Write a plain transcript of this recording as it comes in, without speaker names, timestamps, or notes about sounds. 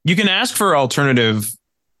You can ask for alternative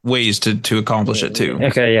ways to accomplish it too.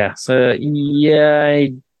 Okay, yeah. So yeah,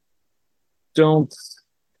 I don't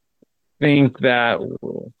think that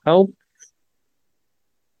will help.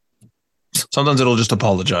 Sometimes it'll just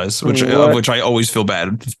apologize, What which I always feel bad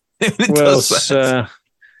when it what does else? that.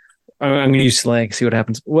 I'm gonna use slang, see what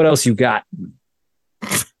happens. What else you got?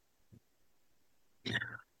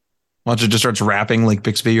 Watch it just starts rapping like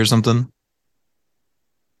Bixby or something.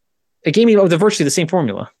 It gave me virtually the same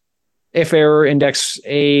formula. If error index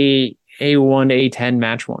A1 A10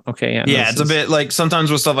 match one. Okay, yeah, no, Yeah, this it's a is bit like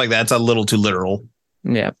sometimes with stuff like that, it's a little too literal.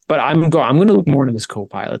 yeah. But I'm gonna look more into this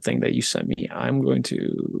Copilot thing that you sent me. I'm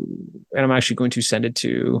actually going to send it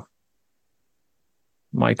to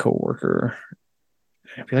my coworker.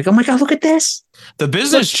 I'd be like, oh my god, look at this. Look,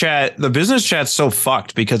 The business chat's so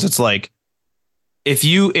fucked because it's like if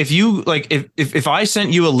you like if I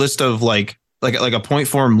sent you a list of like a point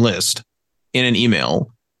form list in an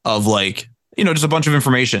email of like, just a bunch of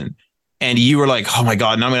information, and you were like, oh my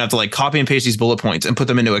god, now I'm gonna have to like copy and paste these bullet points and put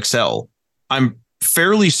them into Excel. I'm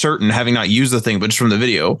fairly certain, having not used the thing, but just from the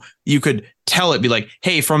video, you could tell it, be like,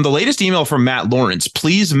 hey, from the latest email from Matt Lawrence,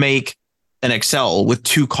 please make an Excel with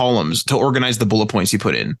 2 columns to organize the bullet points you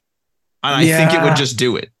put in. And I think it would yeah. just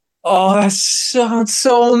do it. Oh, that sounds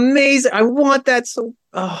so amazing. I want that so.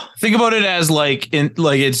 Oh, Think about it as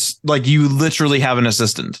it's like you literally have an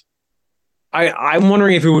assistant. I'm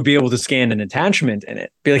wondering if it would be able to scan an attachment in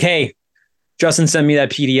it. Be like, hey, Justin, send me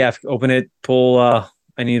that PDF. Open it. Pull.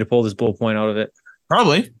 I need to pull this bullet point out of it.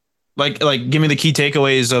 Probably. Like give me the key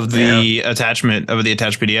takeaways of Yeah. the attachment of the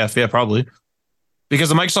attached PDF. Yeah, probably. Because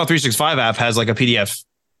the Microsoft 365 app has like a PDF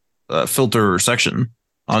filter section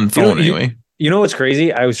on You know, phone anyway. you know what's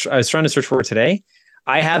crazy? I was trying to search for it today.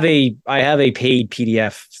 I have a paid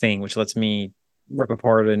PDF thing which lets me rip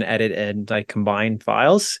apart and edit and like combine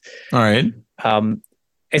files. All right. Um,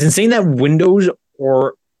 it's insane that Windows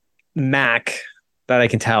or Mac that I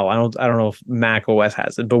can tell. I don't know if Mac OS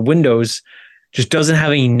has it, but Windows just doesn't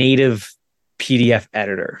have a native PDF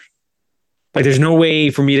editor. Like there's no way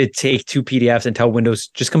for me to take two PDFs and tell Windows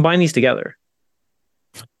just combine these together.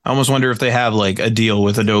 I almost wonder if they have like a deal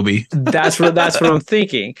with Adobe. That's what I'm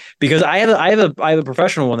thinking because I have a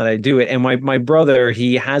professional one that I do it, and my brother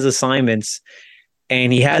he has assignments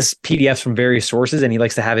and he has PDFs from various sources, and he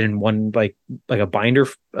likes to have it in one like a binder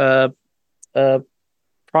uh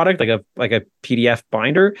product like a PDF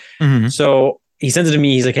binder. Mm-hmm. So he sends it to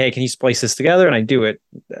me. He's like, hey, can you splice this together? And I do it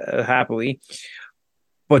happily.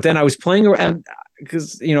 But then I was playing around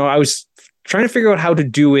because I was trying to figure out how to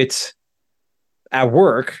do it at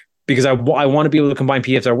work because I want to be able to combine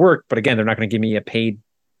PDFs at work. But again, they're not going to give me a paid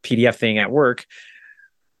PDF thing at work,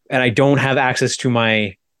 and I don't have access to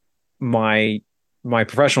my my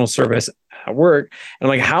professional service at work. And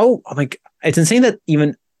I'm like, it's insane that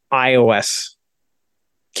even iOS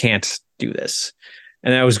can't do this.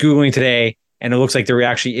 And I was Googling today, and it looks like there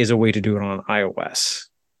actually is a way to do it on iOS.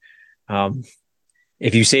 Um,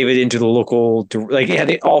 if you save it into the local,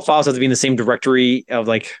 all files have to be in the same directory of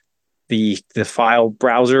like the file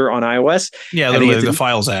browser on iOS. Yeah, And literally the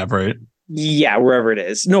Files app, right? yeah, wherever it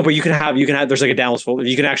is. No, but you can have there's like a downloads folder.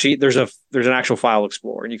 You can actually there's an actual file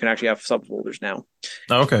explorer, and you can actually have subfolders now.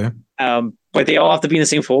 Okay. But they all have to be in the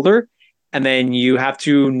same folder, and then you have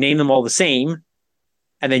to name them all the same,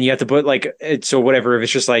 and then you have to put like so whatever if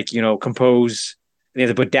it's just like compose, and you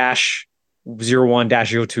have to put -01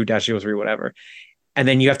 -02 -03 whatever, and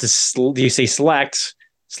then you have to you say select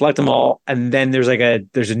them all, and then there's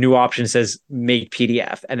a new option that says make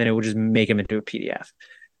PDF, and then it will just make them into a PDF.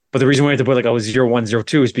 But the reason we have to put like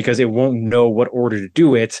 0102 is because it won't know what order to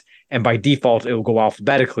do it, and by default it will go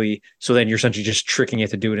alphabetically. So then you're essentially just tricking it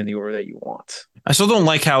to do it in the order that you want. I still don't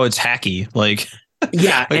like how it's hacky. Like,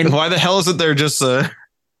 Yeah, like and why the hell is it there just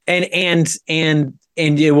and and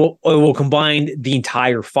and it will combine the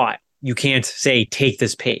entire file. You can't say take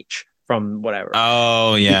this page from whatever.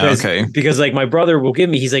 Oh yeah, because okay. because like my brother will give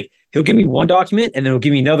me he'll give me one document and then he'll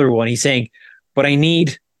give me another one. He's saying, but I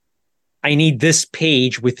need this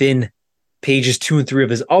page within pages 2 and 3 of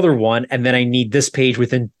this other one, and then I need this page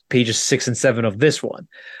within pages 6 and 7 of this one.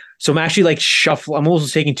 So I'm actually like I'm also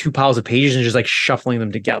taking two piles of pages and just like shuffling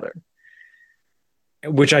them together,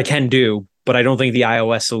 which I can do, but I don't think the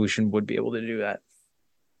iOS solution would be able to do that.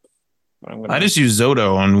 I just use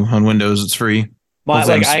Zoto on Windows. It's free. But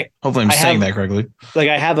Hopefully I'm I saying have that correctly.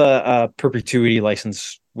 I have a perpetuity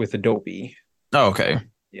license with Adobe. Oh, okay.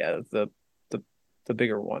 Yeah, the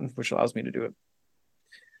bigger one, which allows me to do it.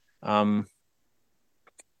 Um,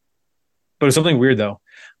 but it's something weird though.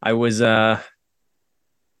 I was I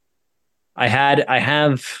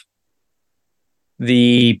have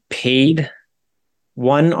the paid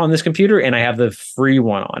one on this computer, and I have the free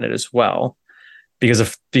one on it as well, because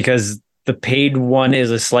the paid one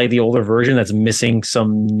is a slightly older version that's missing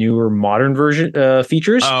some newer modern version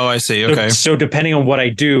features. Oh, I see. Okay. So depending on what I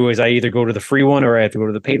do, is I either go to the free one or I have to go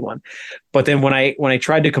to the paid one. But then when I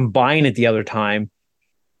tried to combine it the other time,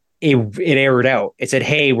 it errored out. It said,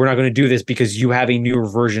 "Hey, we're not going to do this because you have a newer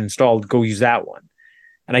version installed. Go use that one."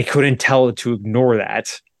 And I couldn't tell it to ignore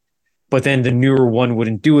that. But then the newer one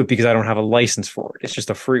wouldn't do it because I don't have a license for it. It's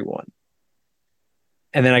just a free one.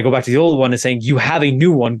 And then I go back to the old one and saying, "You have a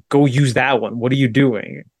new one. Go use that one. What are you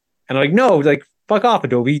doing?" And I'm like, "No, like fuck off,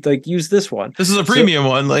 Adobe. Like use this one. This is a premium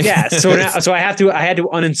one." Like, yeah. So I had to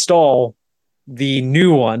uninstall the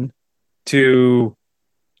new one and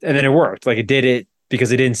then it worked. Like it did it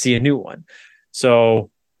because it didn't see a new one. So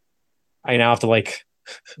I now have to like,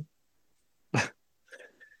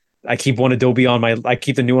 I keep I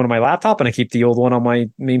keep the new one on my laptop and I keep the old one on my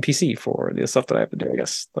main PC for the stuff that I have to do. I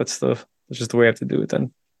guess that's just the way I have to do it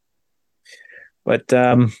then. But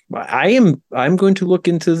I'm going to look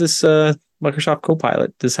into this Microsoft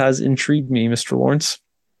Copilot. This has intrigued me, Mr. Lawrence.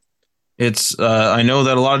 It's I know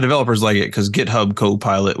that a lot of developers like it because GitHub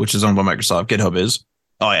Copilot, which is owned by Microsoft, GitHub is,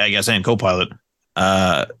 I guess, and Copilot.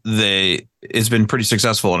 It's been pretty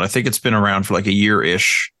successful, and I think it's been around for like a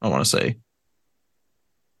year-ish, I want to say.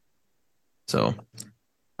 So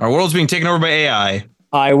our world's being taken over by AI.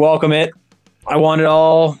 I welcome it. I want it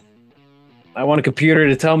all. I want a computer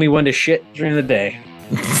to tell me when to shit during the day.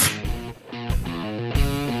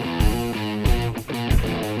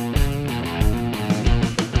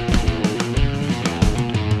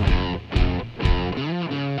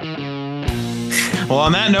 Well,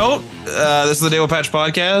 on that note, this is the Daily Patch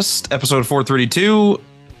Podcast, episode 432.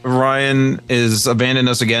 Ryan is abandoned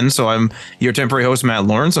us again, so I'm your temporary host, Matt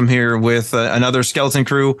Lawrence. I'm here with another skeleton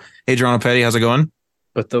crew. Adriano Petty, how's it going?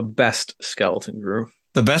 But the best skeleton crew.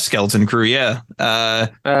 The best skeleton crew, yeah.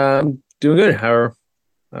 Doing good. How's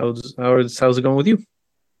it going with you?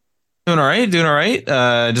 Doing all right.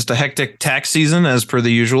 Just a hectic tax season as per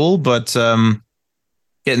the usual, but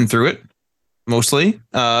getting through it mostly.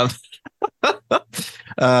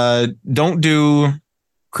 Don't do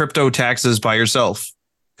crypto taxes by yourself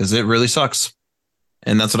because it really sucks.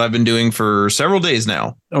 And that's what I've been doing for several days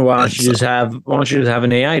now. Why don't you just have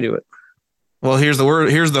an AI do it? Well, here's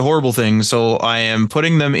the horrible thing. So I am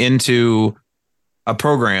putting them into a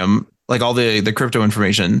program, like all the crypto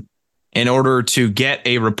information, in order to get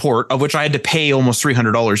a report, of which I had to pay almost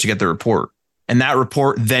 $300 to get the report. And that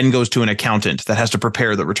report then goes to an accountant that has to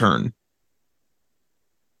prepare the return.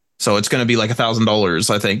 So it's going to be like $1,000,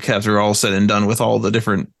 I think, after all said and done with all the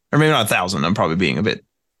different, or maybe not 1,000. I'm probably being a bit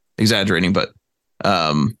exaggerating, but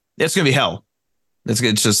it's going to be hell. It's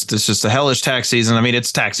just a hellish tax season. I mean,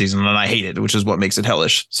 it's tax season and I hate it, which is what makes it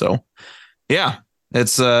hellish. So yeah,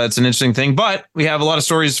 it's an interesting thing, but we have a lot of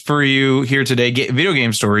stories for you here today, video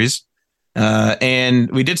game stories.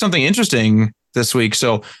 And we did something interesting this week.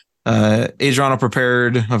 So Adriano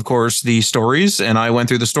prepared, of course, the stories, and I went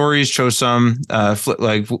through the stories, chose some,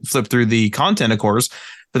 flip through the content, of course.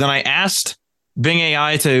 But then I asked Bing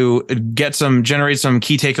AI to generate some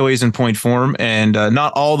key takeaways in point form, and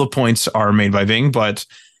not all the points are made by Bing, but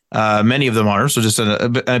many of them are. So just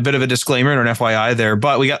a bit of a disclaimer and an FYI there.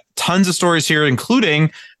 But we got tons of stories here,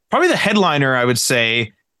 including probably the headliner, I would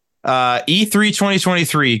say. E3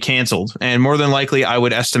 2023 canceled, and more than likely, I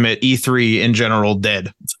would estimate E3 in general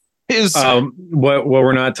dead. What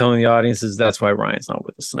we're not telling the audience is that's why Ryan's not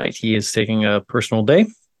with us tonight. He is taking a personal day.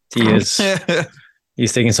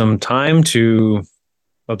 He's taking some time to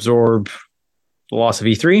absorb the loss of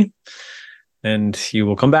E3, and he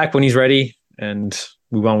will come back when he's ready and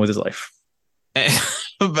move on with his life.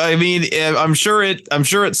 I mean, I'm sure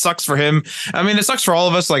it sucks for him. I mean, it sucks for all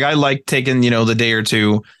of us. Like, I like taking, the day or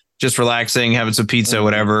two, just relaxing, having some pizza,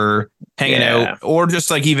 whatever, hanging out, or just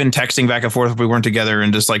like even texting back and forth if we weren't together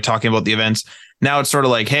and just like talking about the events. Now it's sort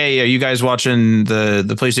of like, hey, are you guys watching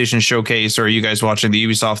the PlayStation showcase, or are you guys watching the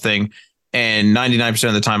Ubisoft thing? And 99%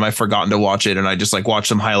 of the time I've forgotten to watch it, and I just like watch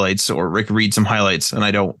some highlights or read some highlights, and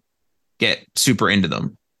I don't get super into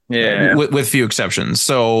them. Yeah. With few exceptions.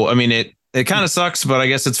 So, I mean, it kind of sucks, but I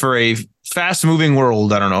guess it's for a fast moving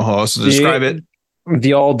world. I don't know how else to describe it.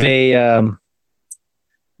 The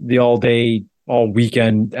all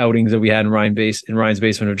weekend outings that we had in Ryan's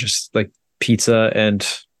basement are just like pizza and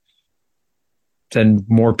then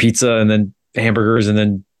more pizza and then hamburgers and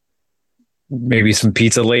then maybe some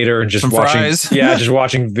pizza later and just some watching fries. just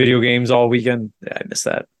watching video games all weekend. Yeah, I miss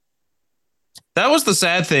that. That was the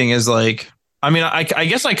sad thing is like, I mean, I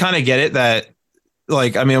guess I kind of get it that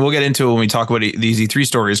like, I mean, we'll get into it when we talk about these E3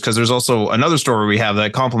 stories, because there's also another story we have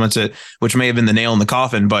that complements it, which may have been the nail in the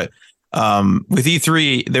coffin. But with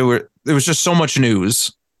E3, there was just so much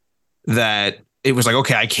news that it was like,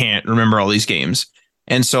 okay, I can't remember all these games.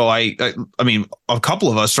 And so I mean, a couple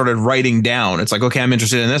of us started writing down. It's like, okay, I'm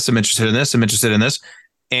interested in this. I'm interested in this. I'm interested in this.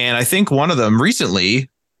 And I think one of them recently,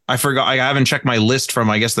 I forgot, I haven't checked my list from,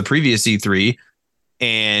 I guess, the previous E3,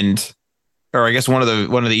 or I guess one of the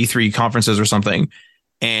E3 conferences or something.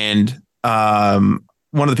 And one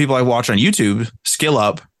of the people I watch on YouTube, Skill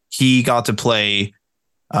Up, he got to play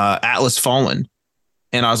Atlas Fallen.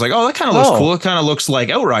 And I was like, oh, that kind of looks cool. It kind of looks like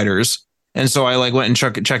Outriders. And so I like went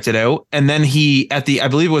and checked it out. And then I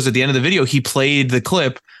believe it was at the end of the video, he played the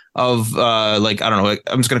clip of like, I don't know,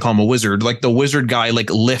 I'm just going to call him a wizard. Like the wizard guy like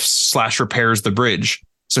lifts / repairs the bridge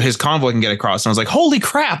so his convoy can get across. And I was like, holy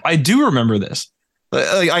crap, I do remember this.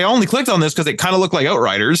 Like, I only clicked on this because it kind of looked like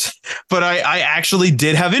Outriders, but I actually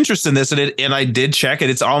did have interest in this, and I did check it.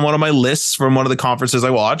 It's on one of my lists from one of the conferences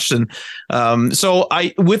I watched. And so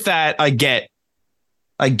I get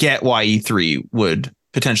why E3 would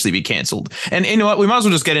potentially be canceled. And you know what? We might as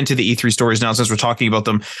well just get into the E3 stories now, since we're talking about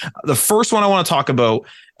them. The first one I want to talk about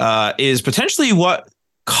is potentially what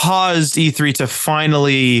caused E3 to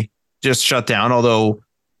finally just shut down, although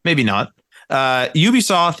maybe not.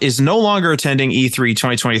 Ubisoft is no longer attending E3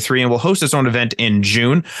 2023 and will host its own event in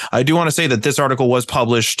June. I do want to say that this article was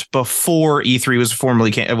published before E3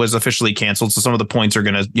 was officially canceled, so some of the points are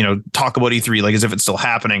going to talk about E3 like as if it's still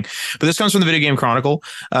happening. But this comes from the Video Game Chronicle.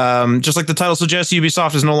 Just like the title suggests,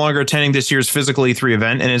 Ubisoft is no longer attending this year's physical E3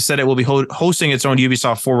 event, and instead it will be hosting its own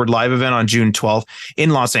Ubisoft Forward Live event on June 12th in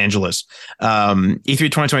Los Angeles. E3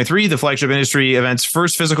 2023, the flagship industry event's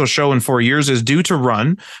first physical show in 4 years, is due to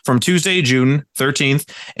run from Tuesday, June 13th,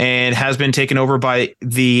 and has been taken over by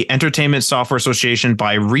the Entertainment Software Association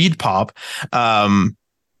by ReedPop.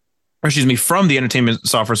 From the Entertainment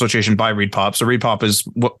Software Association by ReedPop. So ReedPop was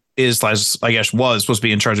supposed to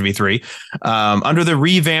be in charge of E3. Under the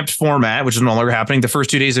revamped format, which is no longer happening, the first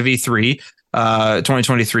 2 days of E3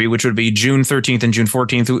 2023, which would be June 13th and June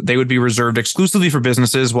 14th, they would be reserved exclusively for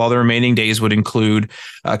businesses, while the remaining days would include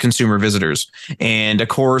consumer visitors. And of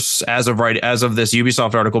course, as of this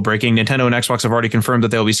Ubisoft article breaking, Nintendo and Xbox have already confirmed that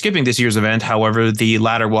they'll be skipping this year's event. However, the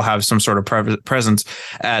latter will have some sort of presence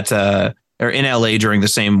at or in LA during the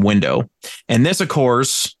same window. And this, of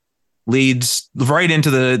course, leads right into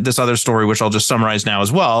this other story, which I'll just summarize now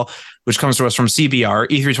as well, which comes to us from CBR.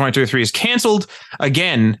 E3 2023 is canceled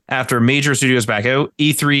again after major studios back out.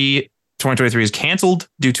 E3 2023 is canceled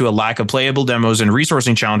due to a lack of playable demos and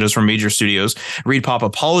resourcing challenges from major studios. ReedPop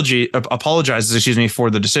apologizes,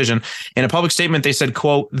 for the decision. In a public statement, they said,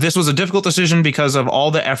 quote, "This was a difficult decision because of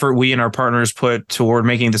all the effort we and our partners put toward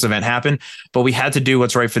making this event happen, but we had to do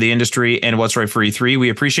what's right for the industry and what's right for E3. We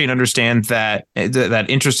appreciate and understand that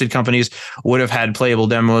interested companies would have had playable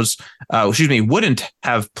demos, wouldn't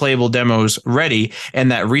have playable demos ready,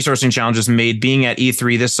 and that resourcing challenges made being at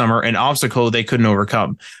E3 this summer an obstacle they couldn't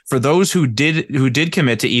overcome. For those who did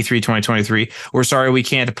commit to E3 2023, we're sorry we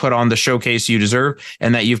can't put on the showcase you deserve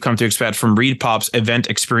and that you've come to expect from ReedPop's event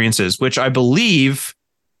experiences," which I believe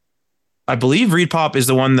ReedPop is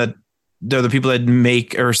the one that they're the people that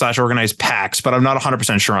make or / organize PAX, but I'm not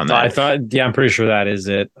 100% sure on that. I'm pretty sure that is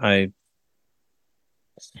it.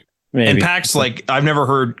 Maybe. And PAX, like, I've never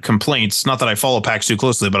heard complaints. Not that I follow PAX too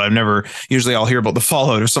closely, but usually I'll hear about the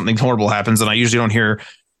fallout if something horrible happens, and I usually don't hear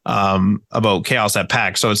about chaos at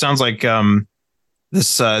PAX. So it sounds like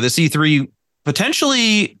this E3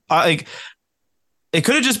 potentially, like, it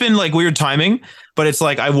could have just been like weird timing, but it's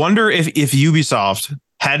like, I wonder if Ubisoft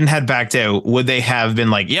hadn't had backed out, would they have been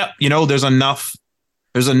like, yep, there's enough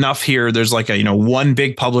here. There's like one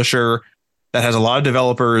big publisher that has a lot of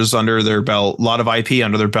developers under their belt, a lot of IP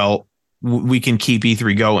under their belt. We can keep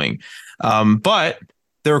E3 going. But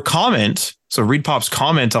their comment, so ReedPop's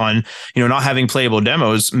comment on, not having playable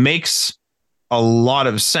demos makes a lot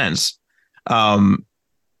of sense.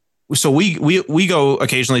 So we go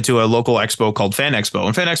occasionally to a local expo called Fan Expo,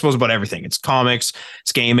 and Fan Expo is about everything. It's comics,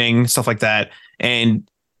 it's gaming, stuff like that. And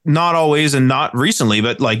not always, and not recently,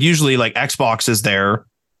 but like usually like Xbox is there,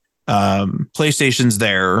 PlayStation's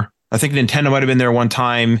there. I think Nintendo might have been there one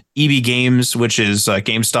time. EB Games, which is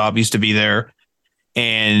GameStop, used to be there.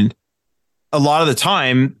 And a lot of the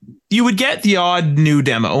time you would get the odd new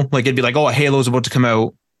demo. Like it'd be like, oh, a Halo's about to come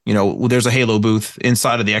out. There's a Halo booth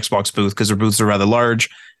inside of the Xbox booth because their booths are rather large.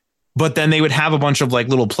 But then they would have a bunch of like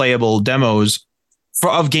little playable demos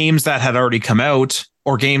of games that had already come out,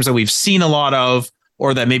 or games that we've seen a lot of,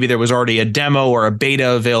 or that maybe there was already a demo or a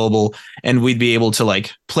beta available, and we'd be able to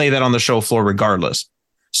like play that on the show floor regardless.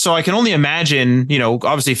 So I can only imagine,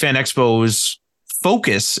 obviously Fan Expo's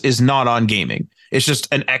focus is not on gaming. It's just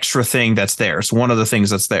an extra thing that's there. It's one of the things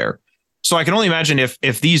that's there. So I can only imagine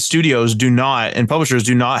if these studios do not and publishers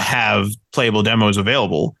do not have playable demos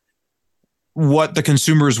available, what the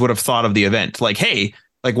consumers would have thought of the event. Like, hey,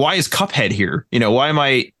 like, why is Cuphead here? Why am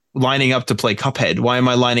I lining up to play Cuphead? Why am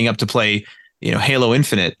I lining up to play, Halo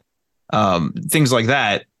Infinite? Things like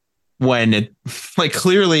that. When it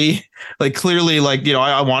clearly,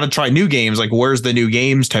 I want to try new games. Like, where's the new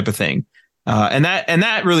games type of thing? And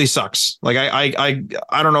that really sucks. Like,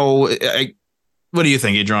 I don't know. What do you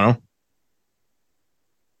think, Adriano?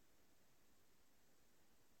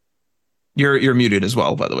 You're muted as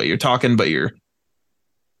well, by the way. You're talking, but you're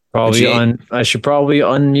probably I should probably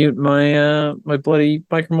unmute my my bloody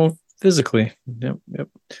microphone physically. Yep.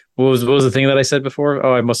 What was the thing that I said before?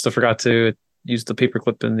 Oh, I must have forgot to use the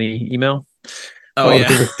paperclip in the email. Oh yeah,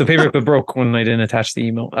 the paperclip broke when I didn't attach the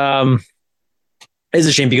email. It's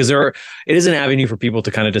a shame because it is an avenue for people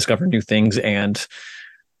to kind of discover new things, and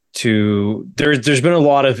there's been a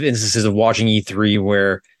lot of instances of watching E3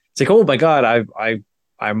 where it's like, oh my god,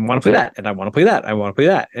 I want to play that, and I want to play that, I want to play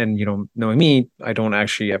that, and knowing me, I don't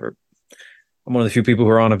actually ever. I'm one of the few people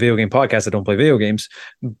who are on a video game podcast that don't play video games,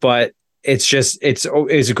 but it's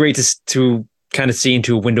great to kind of see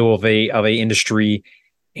into a window of a industry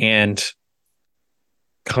and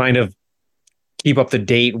kind of keep up to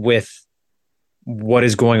date with what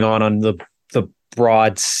is going on the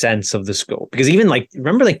broad sense of the scope. Because even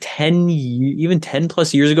remember 10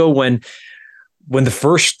 plus years ago when the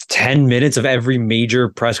first 10 minutes of every major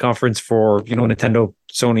press conference for Nintendo,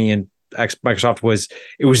 Sony, and Microsoft was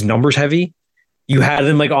numbers heavy. You had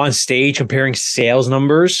them on stage comparing sales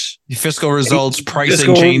numbers, fiscal results,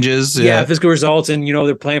 pricing changes. Yeah, fiscal results, and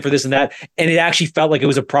they're planning for this and that. And it actually felt like it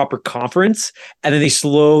was a proper conference. And then they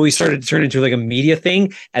slowly started to turn into a media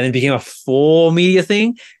thing, and then became a full media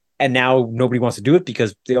thing. And now nobody wants to do it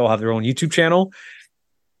because they all have their own YouTube channel.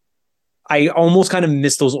 I almost kind of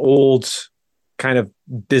miss those old kind of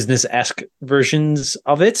business-esque versions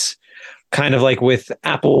of it. Kind of like with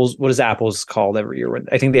Apple's, what is Apple's called every year?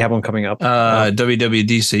 I think they have one coming up.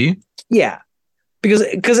 WWDC. Yeah, because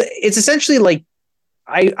it's essentially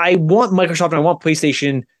I want Microsoft and I want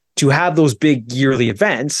PlayStation to have those big yearly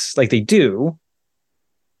events like they do,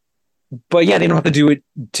 but yeah, they don't have to do it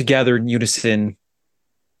together in unison.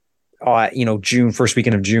 June, first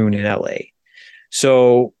weekend of June in LA.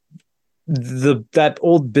 So that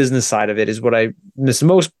old business side of it is what I miss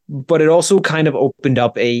most, but it also kind of opened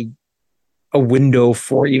up a window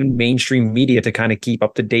for even mainstream media to kind of keep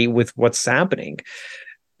up to date with what's happening,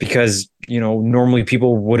 because normally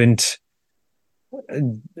people wouldn't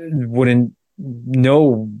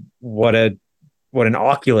know what an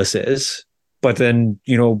Oculus is, but then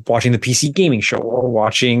watching the PC gaming show or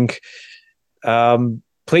watching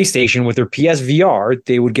PlayStation with their PSVR,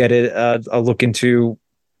 they would get a look into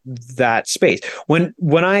that space. When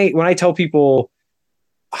I tell people,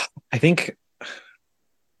 I think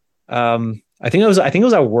it was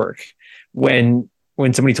at work when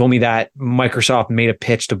somebody told me that Microsoft made a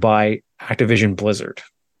pitch to buy Activision Blizzard.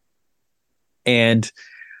 And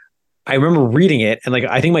I remember reading it, and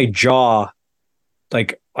I think my jaw, I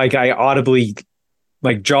audibly,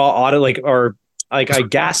 I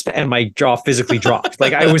gasped and my jaw physically dropped.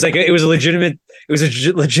 It was a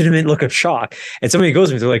legitimate look of shock. And somebody goes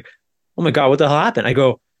to me, they're like, "Oh my god, what the hell happened?" I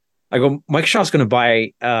go, Microsoft's going to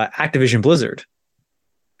buy Activision Blizzard.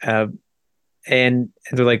 And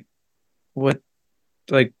they're like, what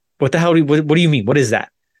the hell what do you mean? What is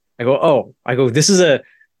that? This is what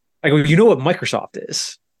Microsoft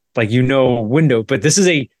is. Window, but this is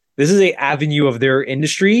a avenue of their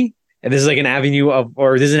industry, and this is an avenue of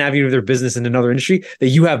their business in another industry that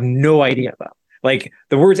you have no idea about.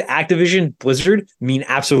 The words Activision Blizzard mean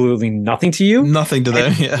absolutely nothing to you. Nothing to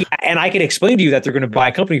them. Yeah. And I can explain to you that they're going to buy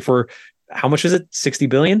a company for how much is it? 60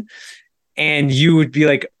 billion. And you would be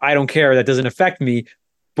like, I don't care. That doesn't affect me.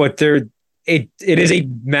 But it is a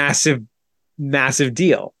massive, massive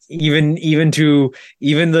deal. Even the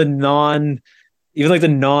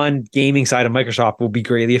non-gaming side of Microsoft will be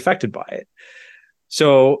greatly affected by it.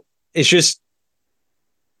 So it's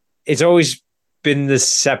always been this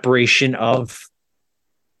separation of,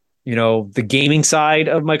 the gaming side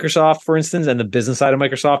of Microsoft, for instance, and the business side of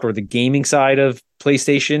Microsoft, or the gaming side of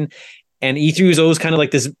PlayStation. And E3 is always kind of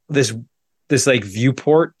this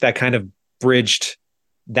viewport that kind of bridged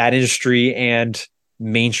that industry and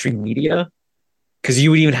mainstream media, because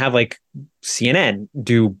you would even have CNN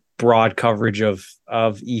do broad coverage of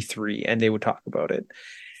E3 and they would talk about it.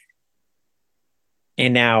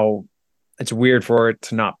 And now it's weird for it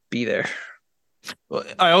to not be there.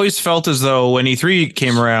 I always felt as though when E3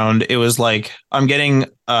 came around, it was like I'm getting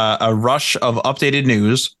a rush of updated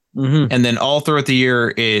news, Mm-hmm. and then all throughout the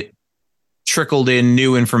year, it trickled in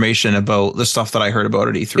new information about the stuff that I heard about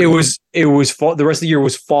at E3. The rest of the year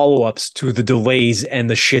was follow-ups to the delays and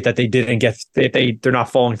the shit that they didn't get. They're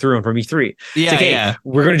not following through on from E3. It's Yeah, like, hey, yeah.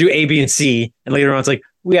 we're going to do A, B, and C, and later on it's like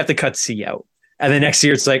we have to cut C out, and then next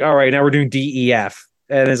year it's like, all right, now we're doing D, E, F,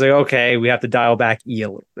 and it's like, okay, we have to dial back E a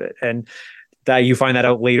little bit, and that you find that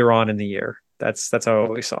out later on in the year. That's how I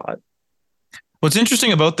always saw it. What's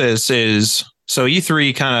interesting about this is so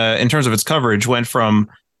E3 kind of, in terms of its coverage, went from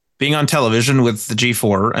being on television with the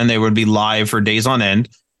G4, and they would be live for days on end,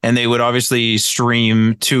 and they would obviously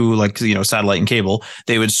stream to, like, satellite and cable.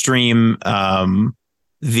 They would stream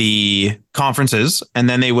the conferences, and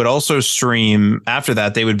then they would also stream after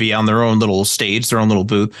that. They would be on their own little stage, their own little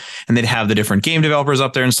booth, and they'd have the different game developers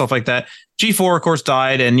up there and stuff like that. G4, of course,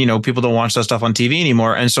 died, and people don't watch that stuff on TV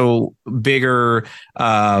anymore, and so bigger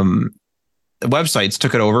websites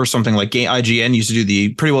took it over. Something like IGN used to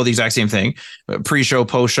do pretty well the exact same thing. Pre-show,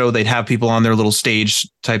 post-show, they'd have people on their little stage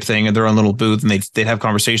type thing at their own little booth, and they'd have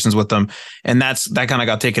conversations with them, and that kind of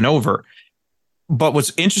got taken over. But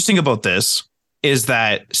what's interesting about this is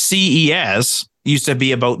that CES used to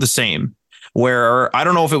be about the same, where I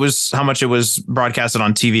don't know if it was how much it was broadcasted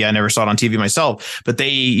on TV. I never saw it on TV myself, but they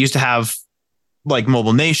used to have like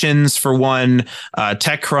Mobile Nations for one,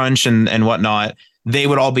 TechCrunch and whatnot. They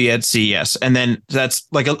would all be at CES. And then that's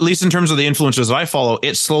like, at least in terms of the influencers that I follow,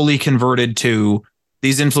 it slowly converted to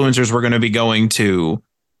these influencers were going to be going to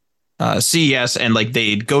CES, and like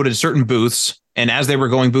they'd go to certain booths. And as they were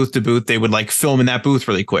going booth to booth, they would like film in that booth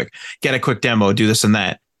really quick, get a quick demo, do this and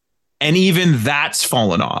that. And even that's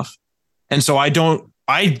fallen off. And so I don't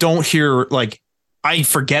hear, like, I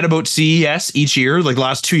forget about CES each year. Like the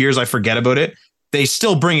last 2 years, I forget about it. They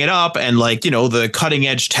still bring it up, and like, the cutting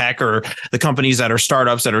edge tech or the companies that are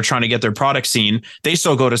startups that are trying to get their product seen, they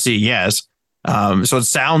still go to CES. So it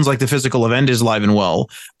sounds like the physical event is live and well,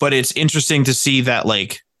 but it's interesting to see that,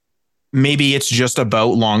 like, maybe it's just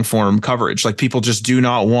about long form coverage. Like, people just do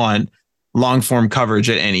not want long form coverage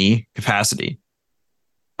at any capacity.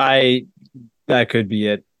 That could be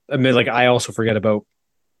it. I mean, like, I also forget about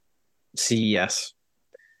CES.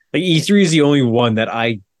 Like, E3 is the only one that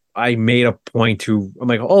I made a point to. I'm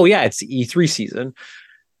like, oh yeah, it's the E3 season.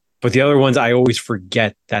 But the other ones, I always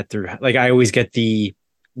forget that they're like, I always get the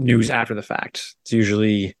news after the fact. It's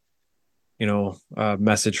usually, a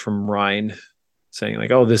message from Ryan saying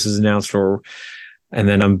like, oh, this is announced, and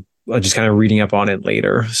then I'm just kind of reading up on it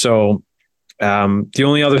later. So the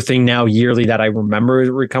only other thing now yearly that I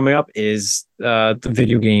remember coming up is the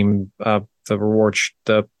video game, the award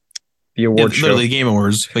show. Literally Game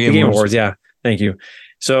Awards. The Game Awards, yeah. Thank you.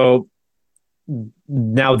 So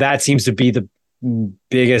now that seems to be the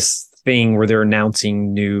biggest thing where they're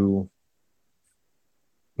announcing new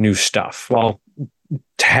stuff. Well,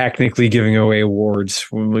 technically giving away awards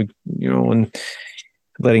when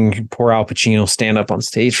letting poor Al Pacino stand up on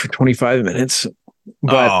stage for 25 minutes.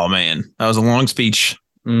 But, oh man, that was a long speech.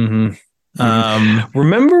 Mm-hmm.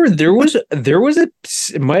 Remember, there was it was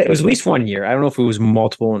at least 1 year. I don't know if it was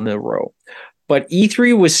multiple in a row, but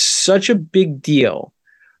E3 was such a big deal.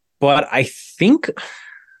 But I think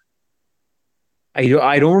I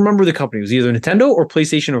don't remember the company. It was either Nintendo or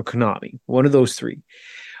PlayStation or Konami, one of those three,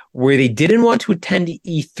 where they didn't want to attend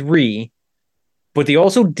E3, but they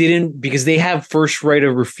also didn't, because they have first right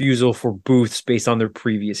of refusal for booths based on their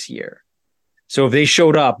previous year. So if they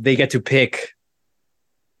showed up, they get to pick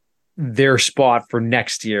their spot for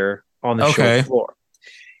next year on the show floor.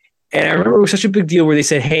 And I remember it was such a big deal where they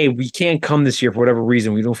said, hey, we can't come this year for whatever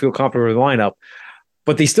reason. We don't feel comfortable with the lineup.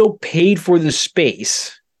 But they still paid for the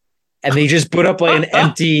space. And they just put up like an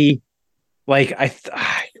empty, like,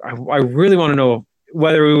 I really want to know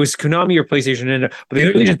whether it was Konami or PlayStation, but they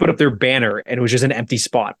literally just put up their banner and it was just an empty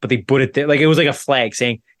spot. But they put it there, like it was like a flag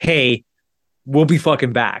saying, hey, we'll be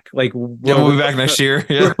fucking back. Like, we'll be back next year.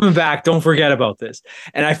 Yeah. We're coming back. Don't forget about this.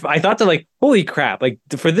 And I thought that, like, holy crap, like,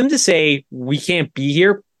 for them to say we can't be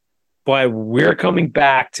here, but we're coming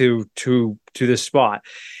back to this spot.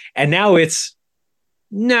 And now it's,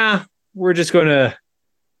 nah, we're gonna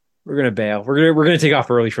bail. We're gonna take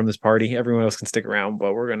off early from this party. Everyone else can stick around,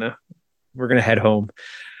 but we're gonna head home.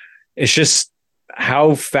 It's just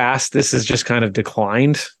how fast this has just kind of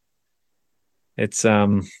declined. It's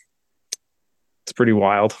pretty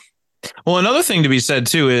wild. Well, another thing to be said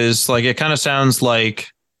too is, like, it kind of sounds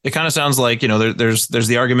like there's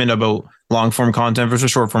the argument about long form content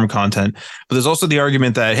versus short form content, but there's also the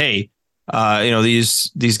argument that, hey,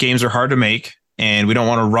 these games are hard to make, and we don't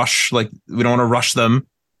want to rush them.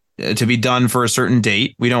 to be done for a certain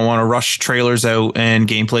date. We don't want to rush trailers out and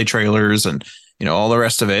gameplay trailers and all the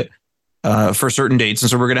rest of it for certain dates.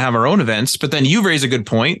 And so we're going to have our own events. But then you raise a good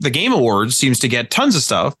point. The Game Awards seems to get tons of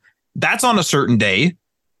stuff. That's on a certain day.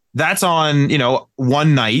 That's on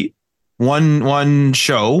one night, one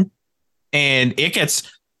show, and it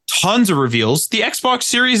gets tons of reveals. The Xbox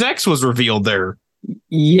Series X was revealed there.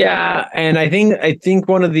 Yeah, and I think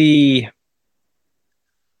one of the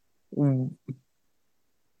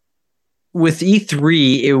with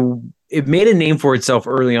E3, it made a name for itself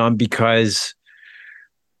early on because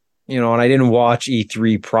and I didn't watch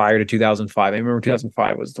E3 prior to 2005. I remember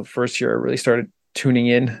 2005 was the first year I really started tuning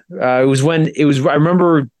in. It was I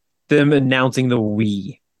remember them announcing the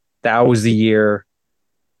Wii. That was the year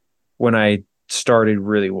when I started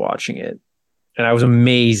really watching it. And I was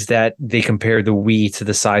amazed that they compared the Wii to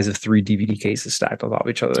the size of 3 DVD cases stacked on top of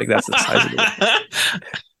each other. Like, that's the size of the Wii.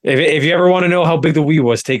 If you ever want to know how big the Wii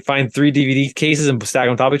was, find 3 DVD cases and stack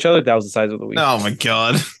on top of each other. That was the size of the Wii. Oh my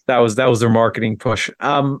God. That was their marketing push.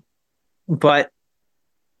 But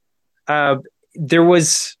there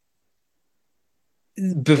was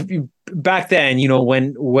back then,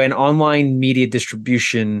 when online media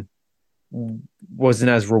distribution wasn't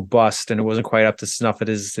as robust and it wasn't quite up to snuff it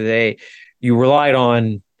is today, you relied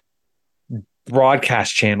on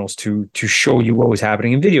broadcast channels to show you what was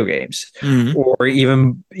happening in video games. Mm-hmm. Or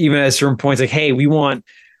even at certain points, like, hey, we want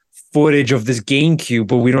footage of this GameCube,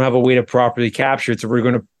 but we don't have a way to properly capture it, so we're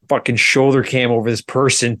going to fucking shoulder cam over this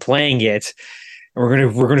person playing it,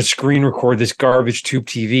 and we're gonna screen record this garbage tube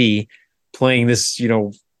TV playing this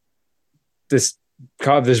this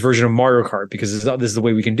version of Mario Kart because this is the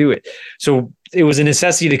way we can do it. So it was a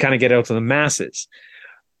necessity to kind of get out to the masses.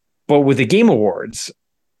 But with the Game Awards,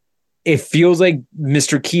 it feels like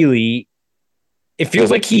Mr. Keighley, it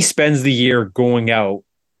feels like he spends the year going out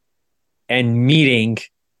and meeting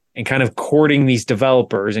and kind of courting these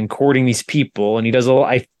developers and courting these people. And he does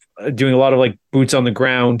doing a lot of like boots on the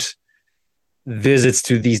ground visits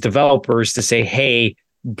to these developers to say, hey,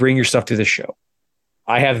 bring your stuff to the show.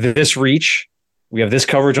 I have this reach. We have this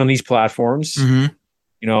coverage on these platforms. Mm-hmm.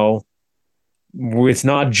 It's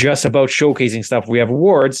not just about showcasing stuff. We have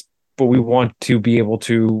awards, but we want to be able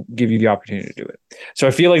to give you the opportunity to do it. So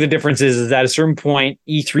I feel like the difference is that at a certain point,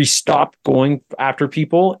 E3 stopped going after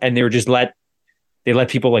people, and they were just let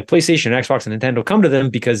people like PlayStation, Xbox, and Nintendo come to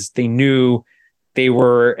them because they knew they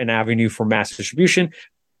were an avenue for mass distribution.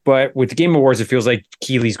 But with the Game Awards, it feels like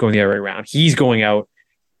Keighley's going the other way around. He's going out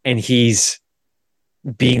and he's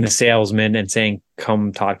being the salesman and saying,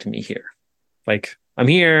 come talk to me here. Like, I'm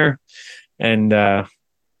here. And that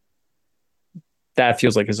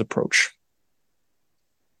feels like his approach.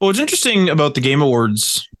 Well, what's interesting about the Game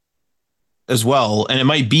Awards as well, and it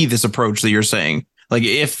might be this approach that you're saying, like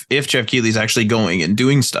if Jeff Keighley's actually going and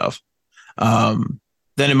doing stuff, then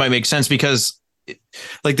it might make sense because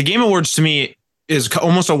like the Game Awards to me is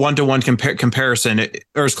almost a one-to-one comparison,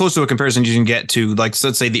 or as close to a comparison you can get to, like,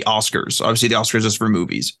 let's say the Oscars. Obviously, the Oscars is for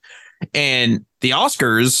movies, and the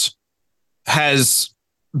Oscars has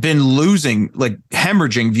been losing, like,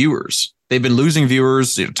 hemorrhaging viewers. They've been losing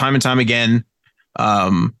viewers time and time again.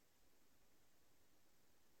 I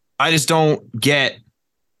just don't get,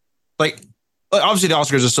 like, obviously the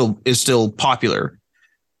Oscars is still popular,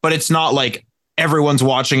 but it's not like everyone's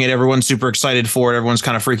watching it, everyone's super excited for it, everyone's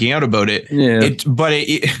kind of freaking out about it. Yeah. But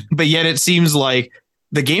yet it seems like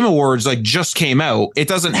the Game Awards like just came out. It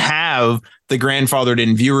doesn't have the grandfathered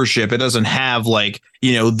in viewership. It doesn't have like,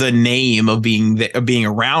 the name of being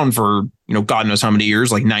around for, God knows how many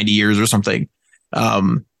years, like 90 years or something.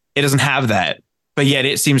 It doesn't have that, but yet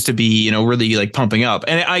it seems to be, really like pumping up.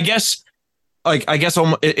 And I guess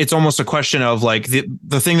it's almost a question of like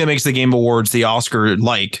the thing that makes the Game Awards the Oscar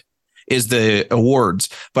like is the awards,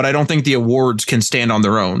 but I don't think the awards can stand on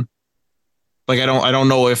their own. Like, I don't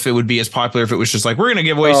know if it would be as popular if it was just like, we're going to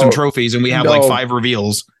give away some trophies and we have like 5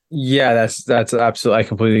 reveals. Yeah, that's absolutely, I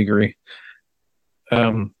completely agree.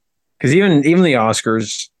 Because even the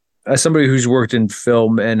Oscars, as somebody who's worked in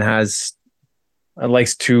film and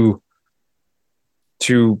likes to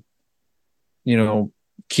keep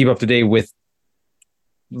up to date with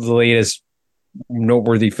the latest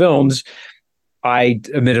noteworthy films, I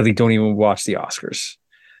admittedly don't even watch the Oscars.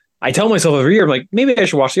 I tell myself every year, I'm like, maybe I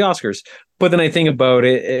should watch the Oscars. But then I think about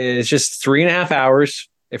it, it's just 3.5 hours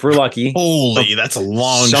if we're lucky. Holy, that's a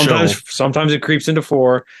long show. Sometimes it creeps into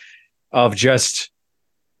 4 of just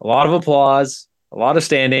a lot of applause, a lot of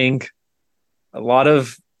standing, a lot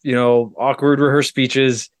of, awkward rehearsed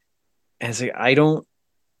speeches. And it's like, I've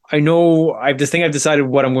decided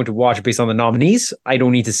what I'm going to watch based on the nominees. I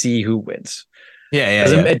don't need to see who wins. Yeah.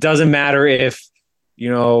 It doesn't matter if,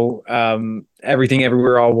 Everything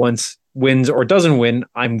Everywhere All Once wins or doesn't win,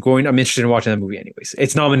 I'm interested in watching that movie anyways.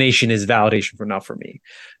 Its nomination is validation for enough for me.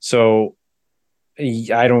 So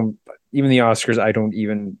I don't even the Oscars I don't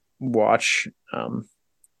even watch.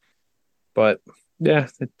 But yeah,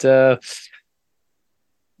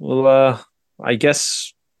 I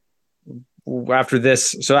guess after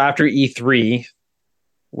this, so after E3,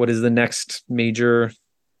 what is the next major?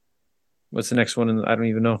 What's the next one? I don't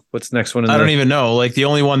even know. What's the next one? I don't even know. Like the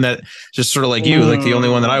only one that just sort of like you, like the only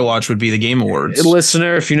one that I watch would be the Game Awards.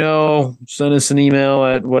 Listener, if you know, send us an email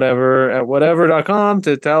at whatever.com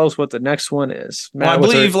to tell us what the next one is. Matt, well,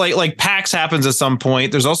 I believe like PAX happens at some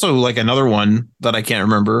point. There's also like another one that I can't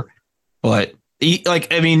remember, but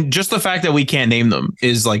like I mean, just the fact that we can't name them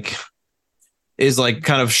is like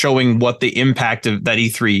kind of showing what the impact of that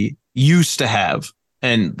E3 used to have,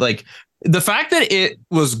 and like the fact that it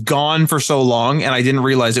was gone for so long and I didn't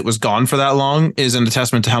realize it was gone for that long is an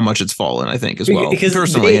testament to how much it's fallen, I think, as well.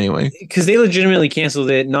 Personally, anyway. Because they legitimately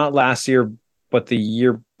canceled it not last year, but the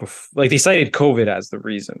year before. Like they cited COVID as the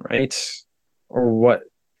reason, right? Or what?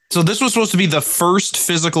 So this was supposed to be the first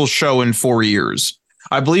physical show in 4 years.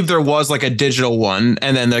 I believe there was like a digital one,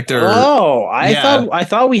 and then like there. Oh, I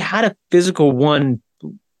thought we had a physical one.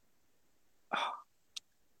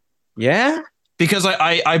 Yeah. Because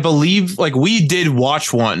I believe like we did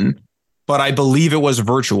watch one, but I believe it was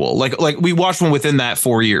virtual. Like we watched one within that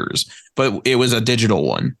 4 years, but it was a digital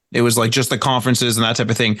one. It was like just the conferences and that type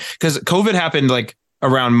of thing. Because COVID happened like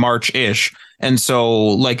around March-ish. And so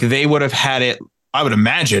like they would have had it, I would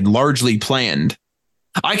imagine, largely planned.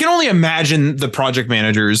 I can only imagine the project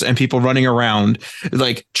managers and people running around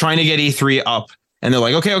like trying to get E3 up. And they're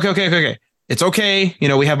like, okay. It's okay.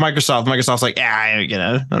 We have Microsoft. Microsoft's like, I'm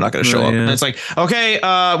not going to show up. And it's like, okay,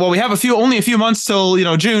 well, we have only a few months till,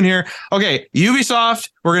 June here. Okay, Ubisoft,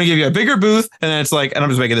 we're going to give you a bigger booth. And then it's like, and I'm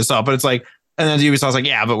just making this up, but it's like, and then Ubisoft's like,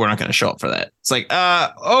 yeah, but we're not going to show up for that. It's like,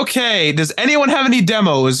 okay, does anyone have any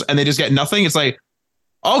demos? And they just get nothing. It's like,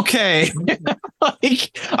 okay,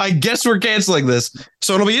 like, I guess we're canceling this.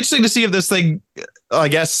 So it'll be interesting to see if this thing, I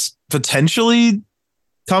guess, potentially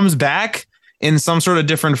comes back in some sort of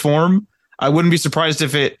different form. I wouldn't be surprised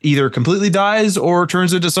if it either completely dies or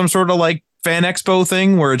turns into some sort of like fan expo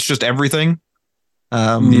thing where it's just everything.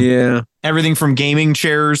 Everything from gaming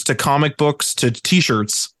chairs to comic books to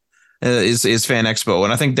T-shirts is fan expo,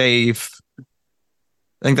 and I think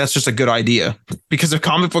that's just a good idea, because if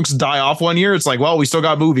comic books die off 1 year, it's like, well, we still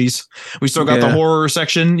got movies, we still got the horror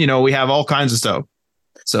section. We have all kinds of stuff.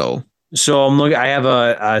 So I'm looking. I have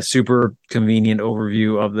a super convenient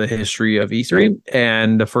overview of the history of E3,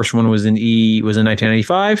 and the first one was in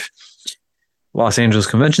 1995, Los Angeles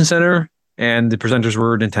Convention Center, and the presenters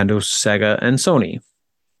were Nintendo, Sega, and Sony.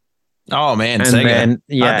 Oh man, and Sega! Then,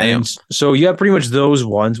 and so you have pretty much those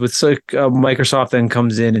ones. With Microsoft then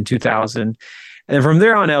comes in 2000, and then from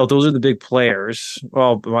there on out, those are the big players.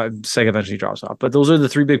 Well, Sega eventually drops off, but those are the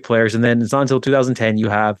three big players. And then it's not until 2010 you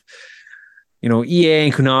have EA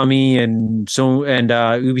and Konami and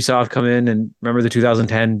Ubisoft come in. And remember the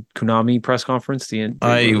 2010 Konami press conference?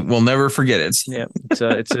 I will never forget it. Yeah,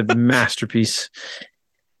 it's a masterpiece.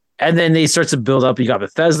 And then they start to build up. You got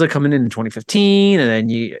Bethesda coming in 2015, and then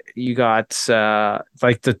you got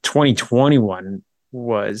like the 2021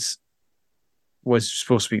 was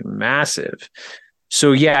supposed to be massive.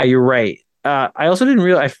 So yeah, you're right. I also didn't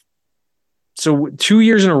realize. So 2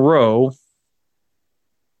 years in a row,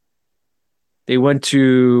 they went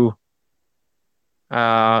to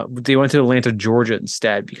Atlanta, Georgia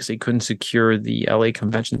instead, because they couldn't secure the LA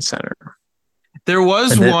Convention Center. There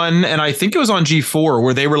was one, and I think it was on G4,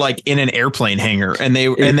 where they were like in an airplane hangar, and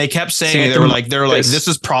they kept saying they were like this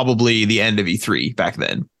is probably the end of E3 back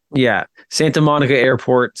then. Yeah, Santa Monica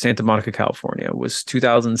Airport, Santa Monica, California, was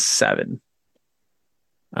 2007.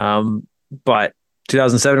 But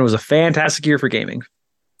 2007 was a fantastic year for gaming.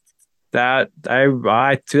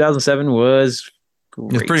 2007 was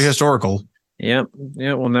great. It's pretty historical. Yep.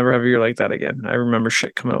 Yeah, we'll never have a year like that again. I remember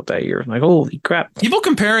shit coming out that year. Like, holy crap. People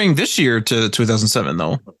comparing this year to 2007,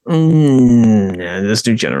 though. Yeah, this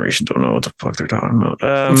new generation don't know what the fuck they're talking about.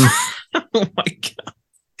 Oh my God.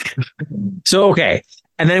 So, okay.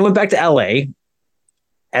 And then it went back to LA.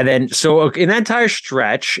 And then, so in that entire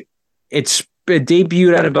stretch, it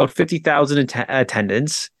debuted at about 50,000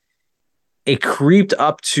 attendance. It creeped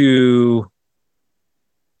up to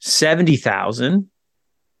 70,000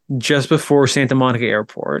 just before Santa Monica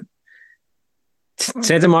Airport.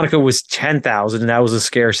 Santa Monica was 10,000, and that was a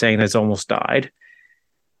scare saying it's almost died.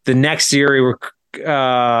 The next year,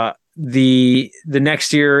 the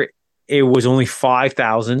next year it was only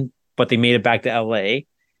 5,000, but they made it back to LA.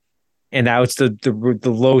 and now it's the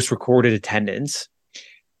lowest recorded attendance.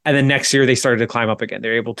 And then next year they started to climb up again.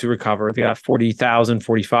 They're able to recover. They got 40,000,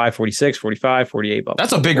 45, 46, 45, 48.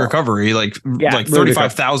 That's a big recovery. Like Yeah, like really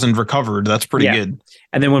 35,000 recovered. That's pretty good.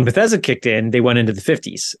 And then when Bethesda kicked in, they went into the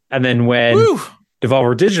 50s. And then when Woo!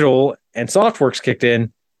 Devolver Digital and Softworks kicked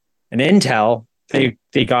in, and Intel,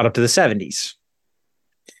 they got up to the 70s.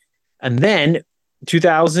 And then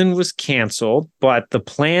 2000 was canceled, but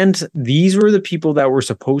these were the people that were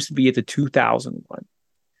supposed to be at the 2000 one.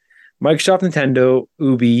 Microsoft, Nintendo,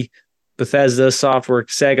 Ubi, Bethesda,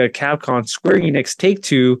 Softworks, Sega, Capcom, Square Enix,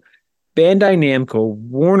 Take-Two, Bandai Namco,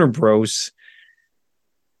 Warner Bros.,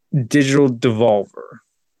 Devolver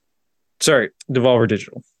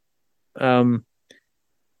Digital.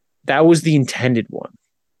 That was the intended one.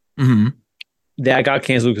 Mm-hmm. That got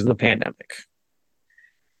canceled because of the pandemic.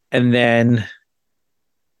 And then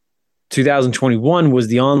 2021 was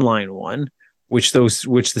the online one, which the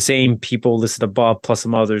same people listed above plus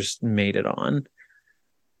some others made it on.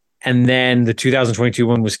 And then the 2022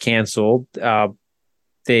 one was canceled.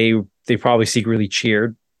 They probably secretly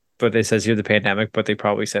cheered, but it says here the pandemic, but they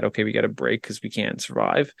probably said, okay, we got a break because we can't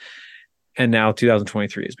survive. And now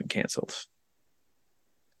 2023 has been canceled.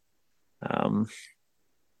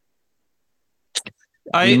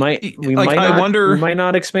 We might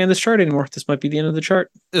not expand this chart anymore. This might be the end of the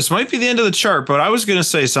chart. This might be the end of the chart, but I was going to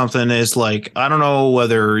say something is like, I don't know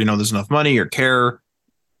whether, there's enough money or care,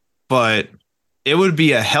 but it would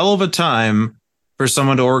be a hell of a time for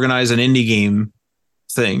someone to organize an indie game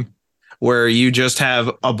thing where you just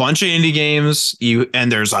have a bunch of indie games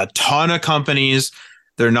and there's a ton of companies.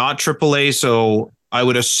 They're not AAA. So I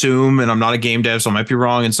would assume, and I'm not a game dev, so I might be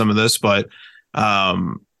wrong in some of this, but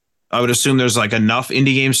I would assume there's like enough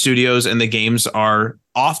indie game studios and the games are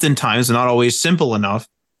oftentimes not always simple enough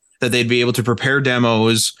that they'd be able to prepare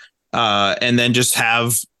demos and then just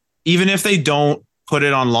have, even if they don't put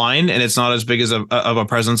it online and it's not as big as of a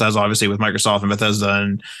presence as obviously with Microsoft and Bethesda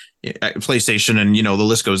and PlayStation and, the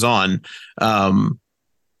list goes on. That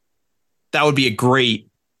would be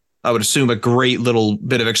I would assume a great little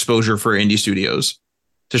bit of exposure for indie studios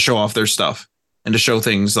to show off their stuff. And to show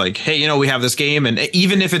things like, hey, we have this game, and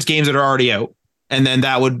even if it's games that are already out, and then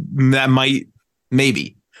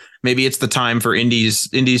maybe it's the time for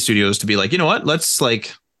indie studios to be like, you know what, let's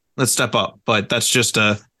step up. But that's just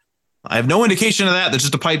I have no indication of that. That's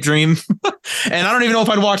just a pipe dream, and I don't even know if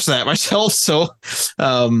I'd watch that myself. So,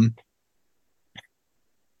 I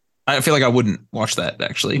feel like I wouldn't watch that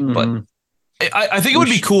actually, but. I think it would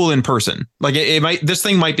be cool in person. Like this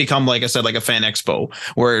thing might become, like I said, like a fan expo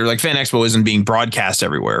where like fan expo isn't being broadcast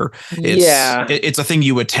everywhere. It's a thing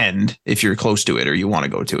you attend if you're close to it or you want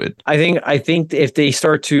to go to it. I think if they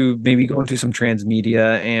start to maybe go into some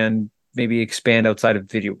transmedia and maybe expand outside of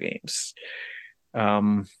video games.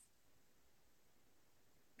 Yeah,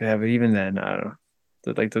 but even then, I don't know.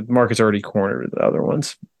 Like the market's already cornered with the other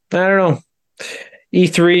ones. I don't know.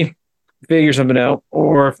 E3, figure something out,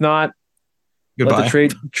 or if not, goodbye.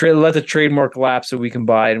 Let the trademark lapse so we can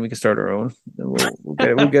buy it and we can start our own. We'll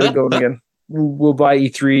get it going again. We'll buy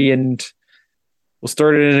E3 and we'll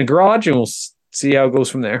start it in a garage and we'll see how it goes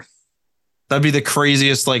from there. That'd be the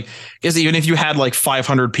craziest. Like, I guess even if you had like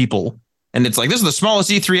 500 people and it's like, this is the smallest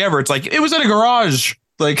E3 ever. It's like, it was in a garage.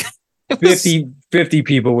 Like 50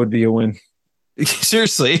 people would be a win.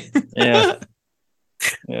 Seriously. Yeah.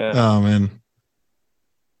 Oh man.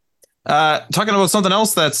 Talking about something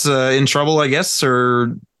else that's in trouble, I guess,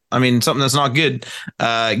 or something that's not good.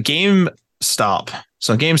 GameStop.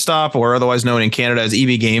 So GameStop, or otherwise known in Canada as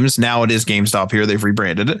EB Games, now it is GameStop here. They've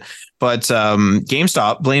rebranded it. But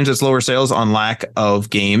GameStop blames its lower sales on lack of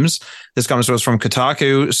games. This comes to us from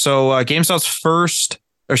Kotaku. So GameStop's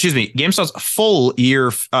full year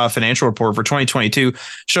financial report for 2022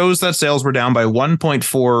 shows that sales were down by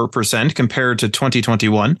 1.4% compared to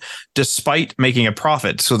 2021, despite making a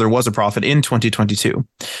profit. So there was a profit in 2022.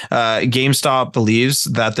 GameStop believes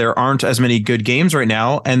that there aren't as many good games right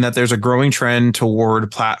now and that there's a growing trend toward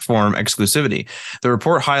platform exclusivity. The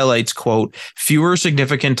report highlights, quote, fewer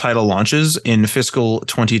significant title launches in fiscal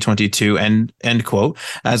 2022, end quote,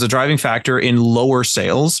 as a driving factor in lower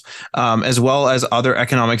sales, as well as other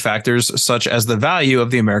economic factors such as the value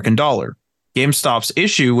of the American dollar. GameStop's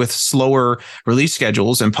issue with slower release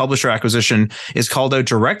schedules and publisher acquisition is called out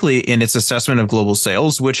directly in its assessment of global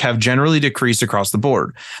sales, which have generally decreased across the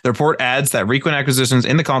board. The report adds that frequent acquisitions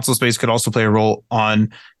in the console space could also play a role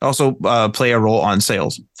on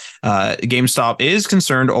sales. GameStop is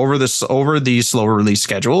concerned over the slower release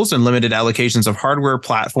schedules and limited allocations of hardware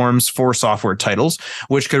platforms for software titles,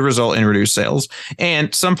 which could result in reduced sales.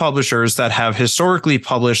 And some publishers that have historically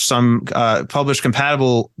published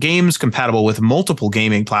compatible games compatible with multiple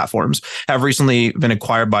gaming platforms have recently been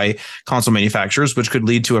acquired by console manufacturers, which could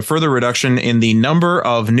lead to a further reduction in the number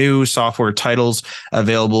of new software titles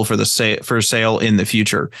available for sale in the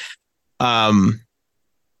future. I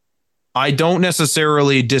don't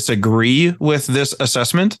necessarily disagree with this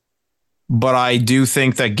assessment, but I do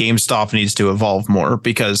think that GameStop needs to evolve more,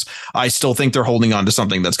 because I still think they're holding on to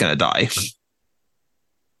something that's going to die.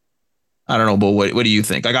 I don't know, but what do you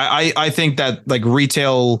think? Like, I think that like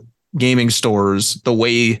retail gaming stores, the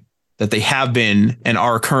way that they have been and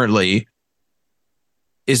are currently,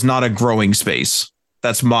 is not a growing space.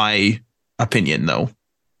 That's my opinion, though.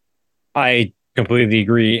 I completely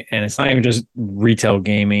agree. And it's not even just retail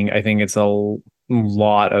gaming. I think it's a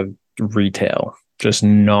lot of retail, just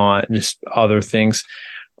not just other things.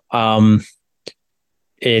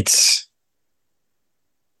 It's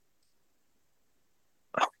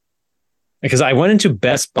because I went into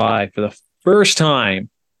Best Buy for the first time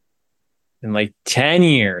in like 10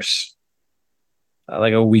 years,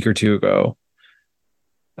 like a week or two ago,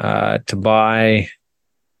 to buy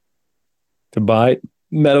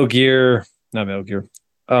Metroid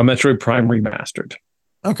Prime Remastered.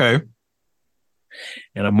 Okay.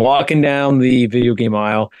 And I'm walking down the video game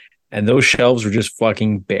aisle, and those shelves were just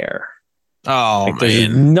fucking bare. Oh, like,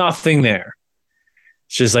 there's nothing there.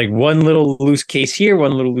 It's just like one little loose case here,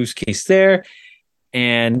 one little loose case there.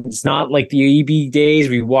 And it's not like the EB days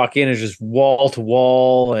where you walk in and it's just wall to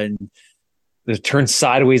wall and it turns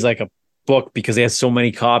sideways like a book because they have so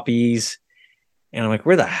many copies. And I'm like,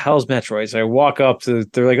 where the hell's Metroid? So I walk up to,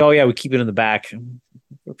 they're like, oh yeah, we keep it in the back.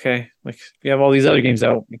 Okay. Like, you have all these other games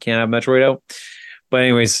out, you can't have Metroid out. But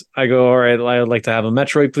anyways, I go, all right, I would like to have a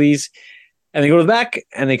Metroid, please. And they go to the back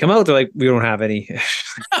and they come out, they're like, we don't have any.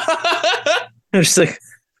 I'm just like,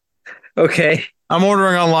 okay. I'm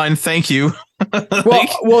ordering online. Thank you.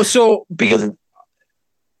 Well, so because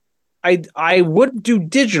I would do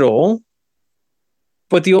digital,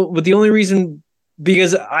 but the only reason,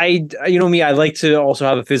 because I like to also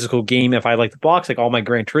have a physical game if I like the box, like all my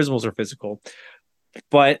Gran Turismos are physical.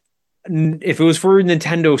 But if it was for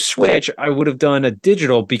Nintendo Switch, I would have done a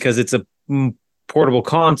digital because it's a portable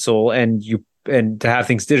console, and to have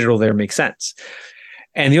things digital there makes sense.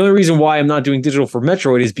 And the only reason why I'm not doing digital for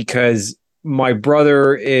Metroid is because my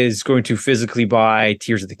brother is going to physically buy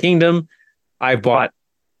Tears of the Kingdom. I bought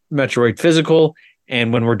Metroid physical,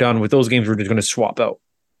 and when we're done with those games, we're just going to swap out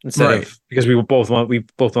because we both want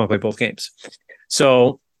to play both games.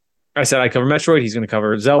 So I said I cover Metroid. He's going to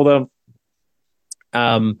cover Zelda.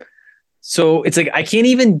 So it's like I can't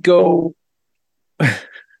even go.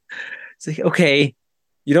 It's like, okay,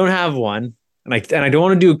 you don't have one, and I don't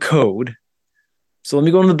want to do a code. So let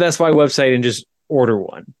me go on the Best Buy website and just order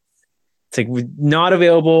one. It's like not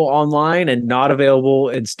available online and not available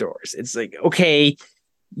in stores. It's like, okay,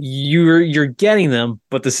 you're getting them,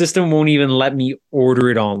 but the system won't even let me order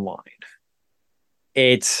it online.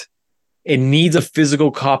 It needs a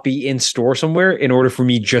physical copy in store somewhere in order for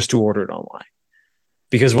me just to order it online.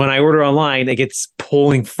 Because when I order online, it gets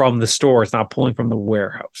pulling from the store. It's not pulling from the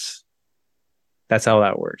warehouse. That's how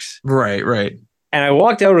that works. Right. And I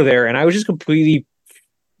walked out of there and I was just completely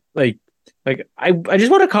like I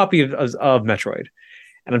just want a copy of Metroid.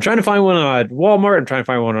 And I'm trying to find one on Walmart. I'm trying to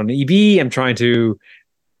find one on EB. I'm trying to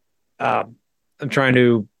find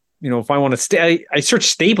one at I searched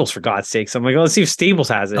Staples, for God's sakes. I'm like, let's see if Staples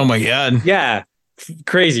has it. Oh my God. Yeah.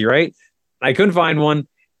 Crazy, right? I couldn't find one.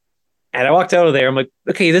 And I walked out of there. I'm like,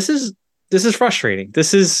 okay, this is frustrating.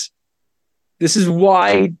 This is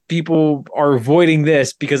why people are avoiding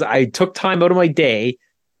this, because I took time out of my day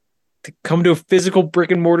to come to a physical brick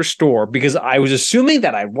and mortar store because I was assuming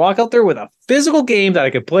that I'd walk out there with a physical game that I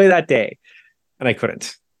could play that day, and I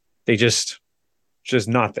couldn't. They just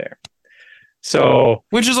not there. So,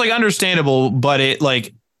 which is like understandable, but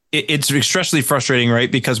it's extremely frustrating,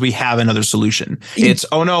 right? Because we have another solution. It's,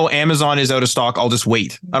 oh no, Amazon is out of stock. I'll just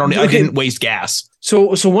wait. I didn't waste gas.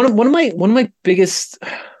 So one of my biggest,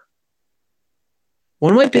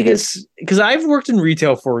 because I've worked in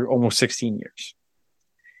retail for almost 16 years.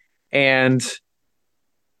 And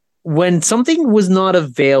when something was not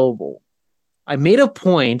available, I made a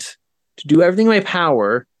point to do everything in my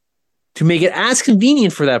power to make it as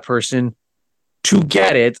convenient for that person to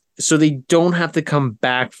get it so they don't have to come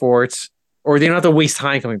back for it, or they don't have to waste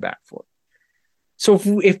time coming back for it. So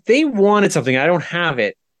if they wanted something, I don't have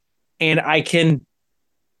it, and I can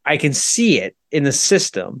see it in the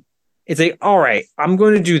system. It's like, all right, I'm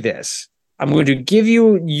going to do this. I'm going to give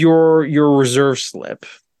you your reserve slip.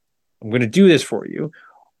 I'm going to do this for you.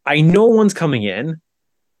 I know one's coming in.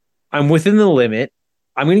 I'm within the limit.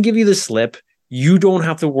 I'm going to give you the slip. You don't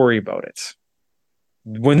have to worry about it.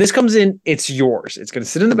 When this comes in, it's yours. It's going to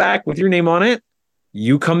sit in the back with your name on it.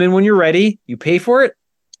 You come in when you're ready. You pay for it.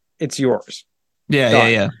 It's yours.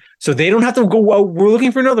 Yeah. So they don't have to go, well, we're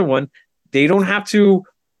looking for another one. They don't have to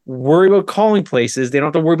worry about calling places. They don't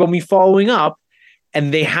have to worry about me following up.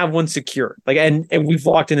 And they have one secured. Like, and we've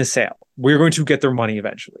locked in a sale. We're going to get their money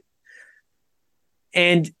eventually.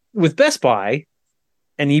 And with Best Buy,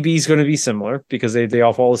 and EB is going to be similar because they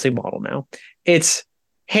all follow the same model now. It's,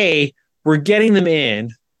 hey, we're getting them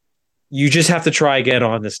in. You just have to try again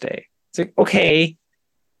on this day. It's like, okay,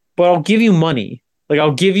 but I'll give you money.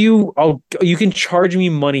 Like, you can charge me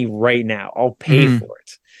money right now. I'll pay for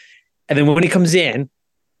it. And then when it comes in,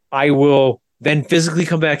 I will then physically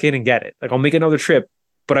come back in and get it. Like, I'll make another trip,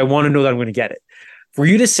 but I want to know that I'm going to get it. For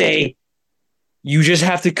you to say, you just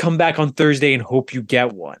have to come back on Thursday and hope you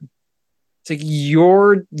get one. It's like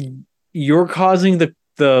you're causing the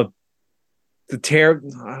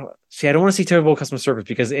terrible. See, I don't want to say terrible customer service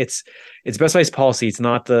because it's Best Buy's policy. It's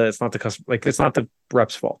not the customer, like, it's not the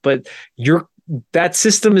rep's fault. But that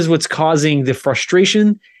system is what's causing the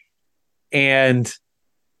frustration and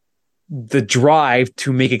the drive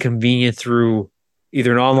to make it convenient through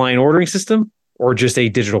either an online ordering system or just a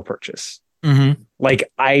digital purchase.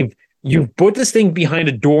 Like, you put this thing behind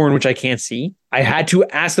a door in which I can't see. I had to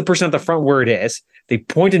ask the person at the front where it is. They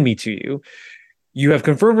pointed me to you. You have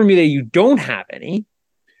confirmed for me that you don't have any.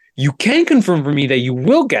 You can confirm for me that you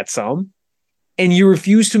will get some. And you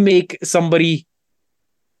refuse to make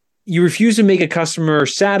a customer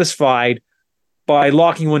satisfied by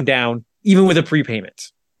locking one down, even with a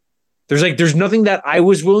prepayment. There's nothing that I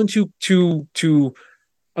was willing to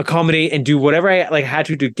accommodate and do whatever I had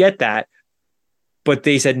to get that. But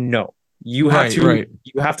they said, no, you have you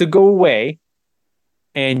have to go away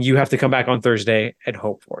and you have to come back on Thursday and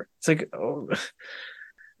hope for it. It's like, oh,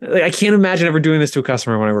 like, I can't imagine ever doing this to a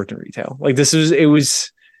customer when I worked in retail. Like,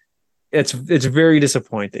 it's very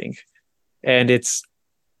disappointing. And it's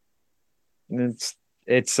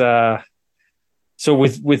so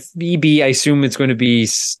with EB, I assume it's going to be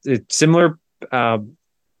similar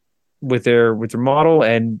with their model.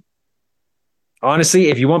 And honestly,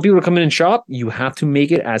 if you want people to come in and shop, you have to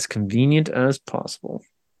make it as convenient as possible.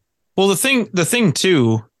 Well, the thing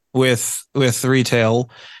too with retail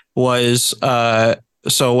was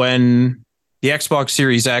so when the Xbox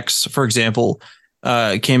Series X, for example,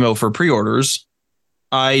 came out for pre-orders,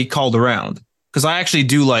 I called around because I actually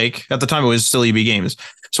do like, at the time it was still EB Games.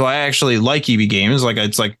 So I actually like EB Games. Like,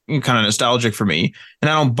 it's like kind of nostalgic for me. And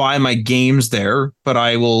I don't buy my games there, but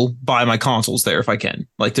I will buy my consoles there if I can,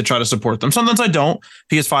 like, to try to support them. Sometimes I don't.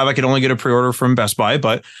 PS5, I could only get a pre-order from Best Buy,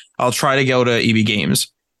 but I'll try to go to EB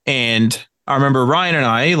Games. And I remember Ryan and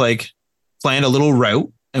I planned a little route,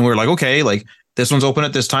 and we were like, okay, like, this one's open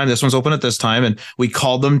at this time. This one's open at this time. And we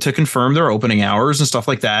called them to confirm their opening hours and stuff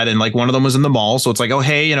like that. And like, one of them was in the mall. So it's like, oh,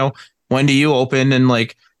 hey, when do you open? And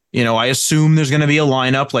like, I assume there's going to be a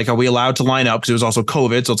lineup. Like, are we allowed to line up? Because it was also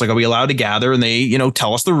COVID. So it's like, are we allowed to gather? And they,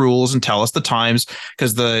 tell us the rules and tell us the times.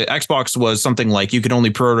 Because the Xbox was something like you could only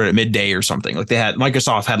pre-order at midday or something. Like,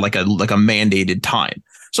 Microsoft had like a mandated time.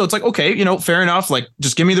 So it's like, okay, fair enough. Like,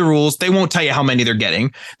 just give me the rules. They won't tell you how many they're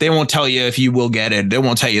getting. They won't tell you if you will get it. They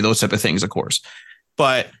won't tell you those type of things, of course.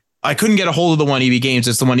 But I couldn't get a hold of the one EB Games.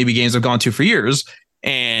 It's the one EB Games I've gone to for years.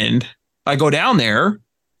 And I go down there,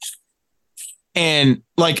 and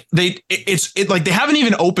like they haven't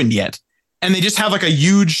even opened yet, and they just have like a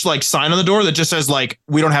huge like sign on the door that just says like,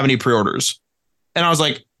 we don't have any pre-orders. And I was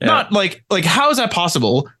like, not like how is that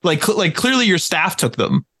possible? Like clearly your staff took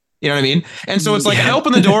them. You know what I mean? And so it's like, I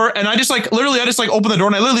open the door, and I just open the door,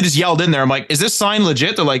 and I literally just yelled in there. I'm like, is this sign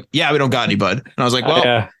legit? They're like, yeah, we don't got any, bud. And I was like,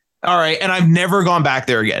 well, all right. And I've never gone back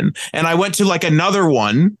there again. And I went to like another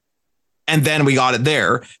one, and then we got it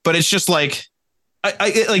there. But it's just like,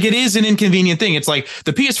 I like, it is an inconvenient thing. It's like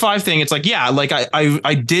the PS5 thing. It's like, yeah, like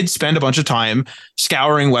I did spend a bunch of time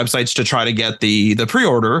scouring websites to try to get the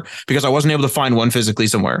pre-order because I wasn't able to find one physically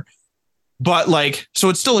somewhere. But like, so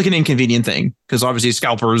it's still like an inconvenient thing because obviously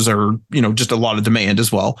scalpers are, just a lot of demand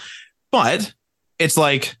as well. But it's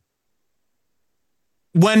like,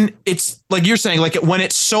 when it's like you're saying, like, when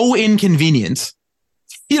it's so inconvenient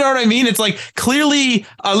You know what I mean? It's like clearly,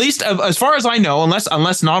 at least as far as I know,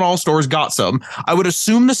 unless not all stores got some, I would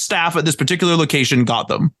assume the staff at this particular location got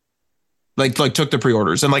them. Like took the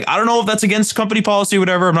pre-orders. And like, I don't know if that's against company policy or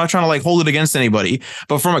whatever. I'm not trying to like hold it against anybody.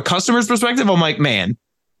 But from a customer's perspective, I'm like, man,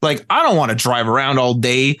 like I don't want to drive around all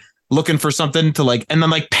day looking for something to like, and then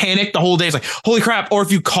like panic the whole day. It's like, holy crap. Or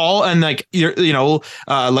if you call and like, you're,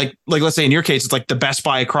 like let's say in your case, it's like the Best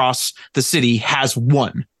Buy across the city has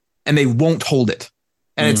one and they won't hold it.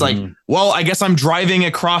 And it's like, well, I guess I'm driving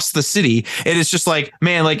across the city. It is just like,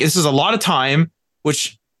 man, like this is a lot of time,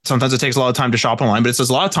 which sometimes it takes a lot of time to shop online, but it's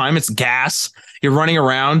a lot of time. It's gas. You're running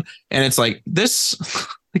around and it's like this,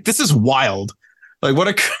 like this is wild. Like what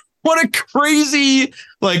a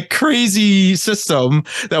crazy system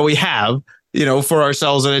that we have, for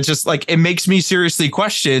ourselves. And it's just like, it makes me seriously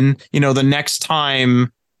question, the next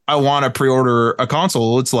time I want to pre-order a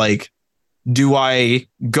console, it's like, do I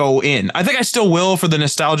go in? I think I still will for the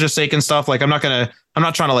nostalgia sake and stuff. Like I'm not trying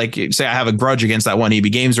to like say I have a grudge against that one EB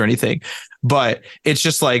Games or anything, but it's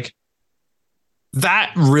just like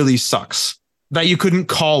that really sucks that you couldn't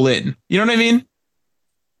call in. You know what I mean?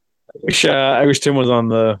 I wish Tim was on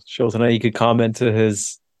the show tonight. He could comment to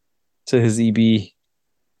his EB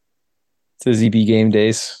game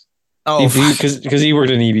days. Oh, because he worked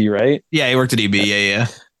in EB, right? Yeah, he worked at EB. Yeah.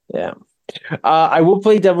 I will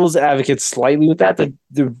play devil's advocate slightly with that.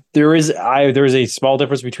 There is a small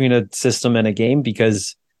difference between a system and a game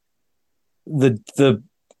because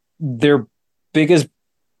their biggest,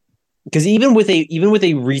 because even with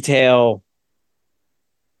a retail,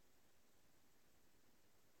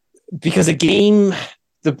 because a game,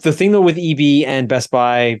 the thing though with EB and Best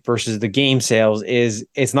Buy versus the game sales is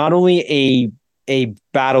it's not only a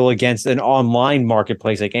battle against an online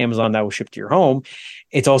marketplace like Amazon that will ship to your home.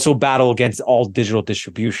 It's also a battle against all digital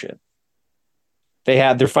distribution.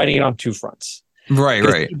 They're fighting it on two fronts.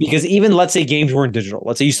 Right. Because even let's say games weren't digital.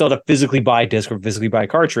 Let's say you still had to physically buy a disc or physically buy a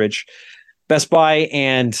cartridge. Best Buy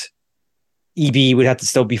and EB would have to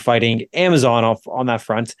still be fighting Amazon on that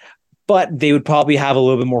front, but they would probably have a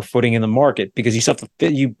little bit more footing in the market because you still have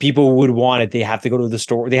to, people would want it. They have to go to the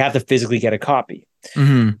store. They have to physically get a copy.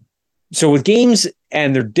 Mm-hmm. So with games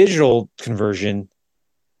and their digital conversion,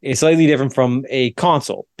 it's slightly different from a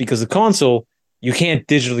console because the console, you can't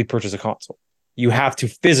digitally purchase a console. You have to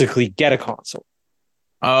physically get a console.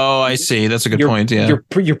 Oh, I see. That's a good point. Yeah.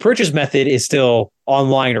 Your purchase method is still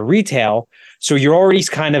online or retail. So you're already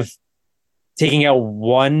kind of taking out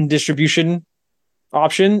one distribution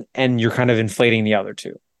option and you're kind of inflating the other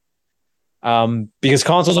two. Because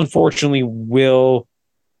consoles, unfortunately, they'll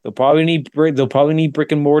probably need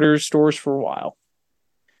brick and mortar stores for a while.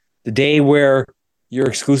 The day where you're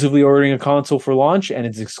exclusively ordering a console for launch and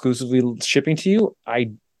it's exclusively shipping to you,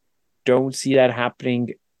 I don't see that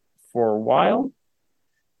happening for a while.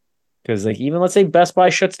 Because like even let's say Best Buy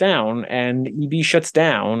shuts down and EB shuts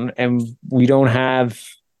down and we don't have,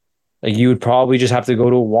 like, you would probably just have to go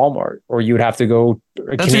to a Walmart or you would have to go.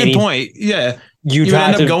 That's a good point. Yeah. You would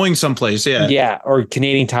end up going someplace. Yeah. Yeah. Or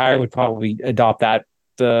Canadian Tire would probably adopt that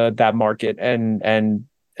market and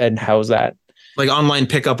house that. Like online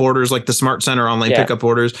pickup orders, like the Smart Center online pickup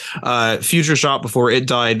orders. Future Shop, before it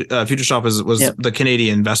died, Future Shop was the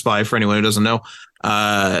Canadian Best Buy for anyone who doesn't know.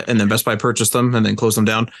 And then Best Buy purchased them and then closed them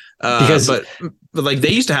down. But like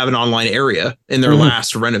they used to have an online area in their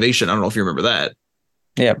last renovation. I don't know if you remember that.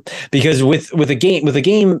 Yeah, because with a game,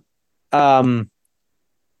 because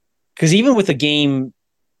even with a game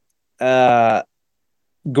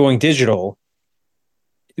going digital,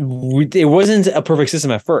 it wasn't a perfect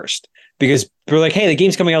system at first. Because they're like, hey, the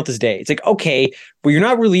game's coming out this day. It's like, okay, but you're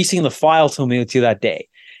not releasing the file till that day.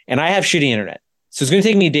 And I have shitty internet. So it's going to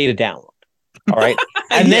take me a day to download. All right.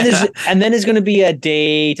 And then it's going to be a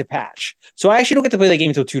day to patch. So I actually don't get to play that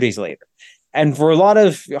game until 2 days later. And for a lot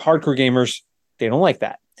of hardcore gamers, they don't like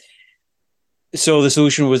that. So the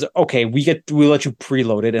solution was, okay, we'll let you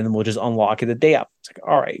preload it and then we'll just unlock it the day up. It's like,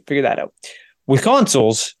 all right, figure that out. With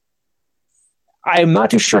consoles, I'm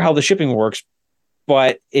not too sure how the shipping works.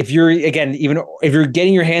 But if you're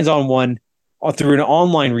getting your hands on one through an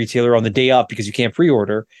online retailer on the day up because you can't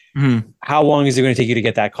pre-order, how long is it going to take you to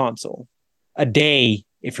get that console? A day,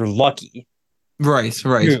 if you're lucky. Right.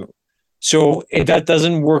 So that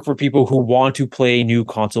doesn't work for people who want to play new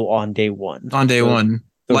console on day one.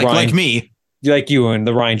 Like me. Like you and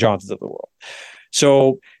the Ryan Johnsons of the world.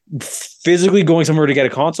 So physically going somewhere to get a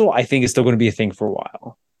console, I think is still going to be a thing for a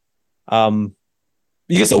while.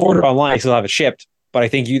 You can still order online, still have it shipped. But I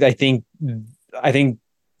think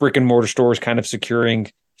brick and mortar stores kind of securing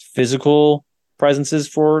physical presences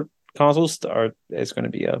for consoles is going to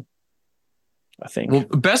be a I think. Well,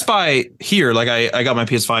 Best Buy here, like I got my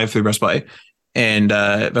PS5 through Best Buy and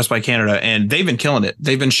Best Buy Canada, and they've been killing it.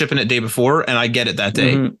 They've been shipping it day before, and I get it that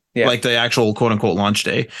day, Yeah. like the actual quote unquote launch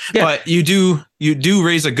day. Yeah. But you do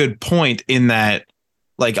raise a good point in that,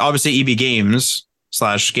 like obviously EB Games /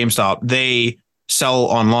 GameStop, they sell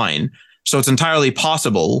online, so it's entirely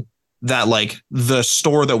possible that like the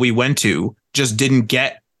store that we went to just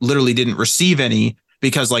literally didn't receive any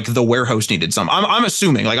because like the warehouse needed some. I'm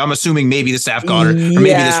assuming maybe the staff got it, or maybe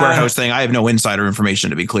this warehouse thing. I have no insider information,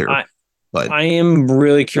 to be clear. But I am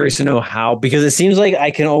really curious to know how, because it seems like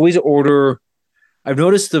I can always order. I've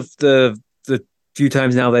noticed the few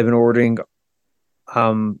times now that I've been ordering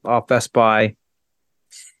off Best Buy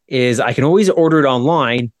is I can always order it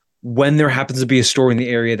online when there happens to be a store in the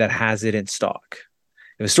area that has it in stock.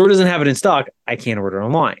 If a store doesn't have it in stock, I can't order it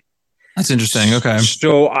online. That's interesting. Okay.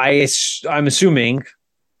 So I'm assuming,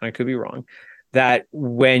 I could be wrong, that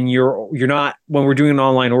when when we're doing an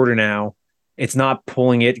online order now, it's not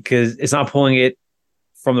pulling it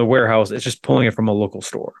from the warehouse. It's just pulling it from a local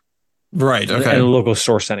store. Right. Okay. And a local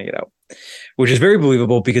store sending it out, which is very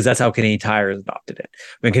believable because that's how Canadian Tire has adopted it.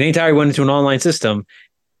 When Canadian Tire went into an online system,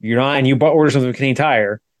 you order something from Canadian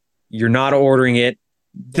Tire, you're not ordering it.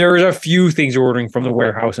 There's a few things you're ordering from the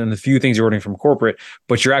warehouse and the few things you're ordering from corporate,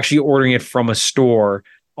 but you're actually ordering it from a store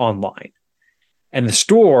online. And the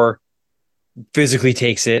store physically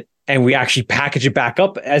takes it, and we actually package it back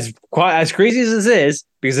up as crazy as this is,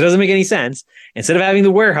 because it doesn't make any sense. Instead of having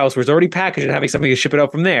the warehouse where it's already packaged and having somebody to ship it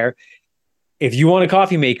out from there, if you want a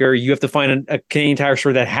coffee maker, you have to find a Canadian Tire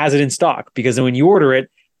store that has it in stock, because then when you order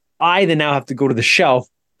it, I then now have to go to the shelf,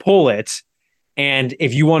 pull it. And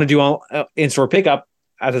if you want to do in-store pickup,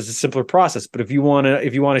 that's a simpler process. But if you want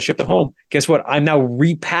to ship it home, guess what? I'm now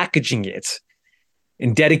repackaging it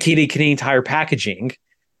in dedicated Canadian Tire packaging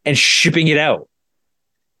and shipping it out.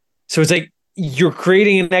 So it's like you're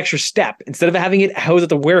creating an extra step. Instead of having it housed at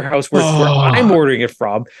the warehouse where I'm ordering it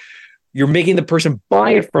from, you're making the person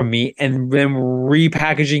buy it from me and then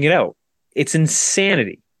repackaging it out. It's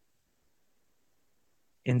insanity.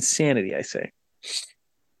 Insanity, I say.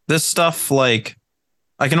 This stuff, like,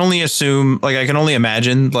 I can only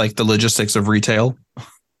imagine like the logistics of retail.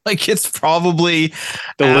 Like, it's probably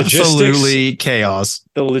absolutely chaos.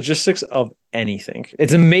 The logistics of anything.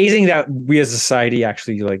 It's amazing that we as a society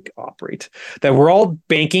actually like operate, that we're all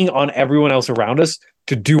banking on everyone else around us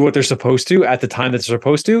to do what they're supposed to at the time that they're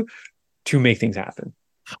supposed to make things happen.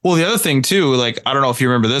 Well, the other thing too, like, I don't know if you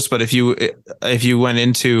remember this, but if you went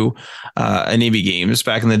into an EB Games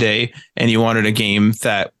back in the day and you wanted a game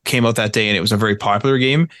that came out that day and it was a very popular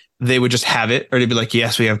game, they would just have it, or they'd be like,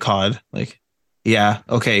 yes, we have COD. Like, yeah,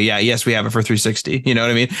 okay, yeah, yes, we have it for 360. You know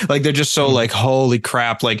what I mean? Like, they're just so like, holy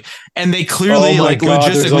crap, like, and they clearly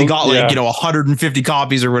logistically got 150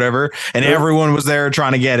 copies or whatever, and everyone was there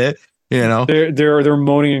trying to get it. You know, they're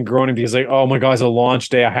moaning and groaning because like, oh my god, it's a launch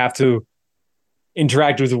day. I have to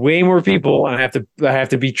interact with way more people, and I have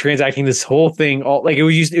to be transacting this whole thing. All like it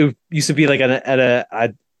used to be like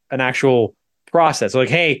an actual process. So like,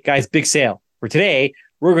 hey guys, big sale for today.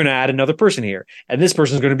 We're going to add another person here, and this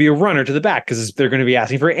person is going to be a runner to the back because they're going to be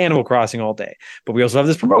asking for Animal Crossing all day. But we also have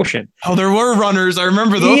this promotion. Oh, there were runners. I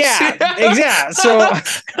remember those. Yeah, exactly. So,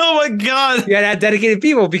 oh my god, you had to have dedicated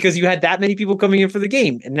people because you had that many people coming in for the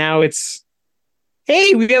game, and now it's,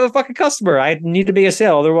 hey, we have a fucking customer. I need to make a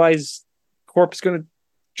sale, otherwise, Corp's going to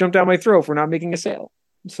jump down my throat for not making a sale.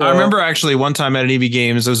 So I remember actually one time at an EB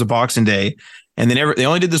Games, it was a Boxing Day, and they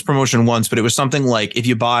only did this promotion once, but it was something like if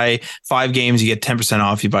you buy 5 games, you get 10%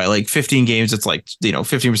 off. You buy like 15 games, it's like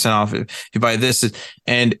 15% off. If you buy this,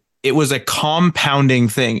 and it was a compounding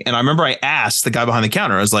thing. And I remember I asked the guy behind the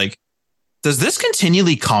counter, I was like, "Does this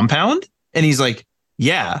continually compound?" And he's like,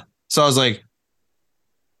 "Yeah." So I was like,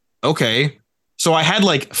 "Okay." So I had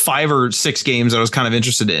like 5 or 6 games that I was kind of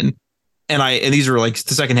interested in, and these were like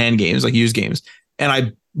the secondhand games, like used games. And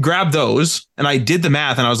I grabbed those and I did the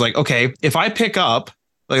math and I was like, okay, if I pick up,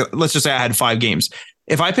 like, let's just say I had 5 games.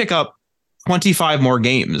 If I pick up 25 more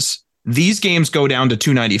games, these games go down to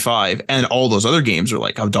 $2.95 and all those other games are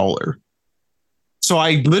like $1. So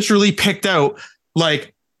I literally picked out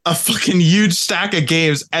like a fucking huge stack of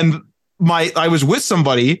games, and I was with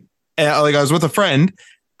somebody, like I was with a friend,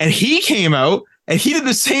 and he came out and he did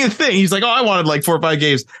the same thing. He's like, oh, I wanted like 4 or 5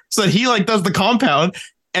 games. So he like does the compound.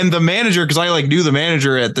 And the manager, because I like knew the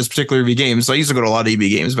manager at this particular EB Games, so I used to go to a lot of EB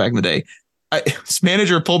Games back in the day. This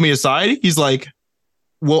manager pulled me aside. He's like,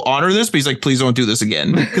 we'll honor this, but he's like, please don't do this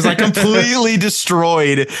again, because I completely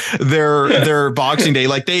destroyed their Boxing Day.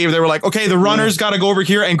 Like they were like, okay, the runners got to go over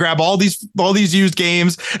here and grab all these used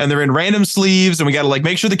games, and they're in random sleeves, and we got to like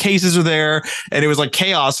make sure the cases are there, and it was like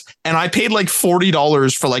chaos. And I paid like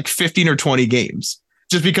 $40 for like 15 or 20 games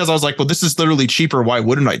just because I was like, well, this is literally cheaper. Why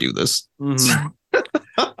wouldn't I do this? Mm-hmm.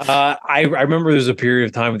 I remember there was a period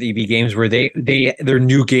of time with EB Games where their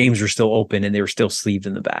new games were still open and they were still sleeved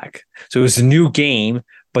in the back. So it was a new game,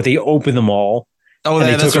 but they opened them all. Oh,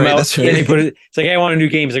 yeah, that's right. That's right. And they put it. It's like, hey, I want a new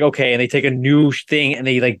game. It's like, okay, and they take a new thing and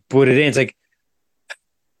they like put it in. It's like,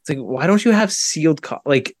 why don't you have sealed?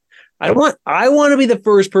 Like, I want to be the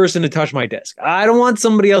first person to touch my disc. I don't want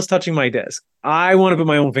somebody else touching my disc. I want to put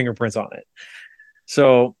my own fingerprints on it.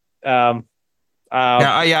 So,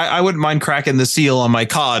 I wouldn't mind cracking the seal on my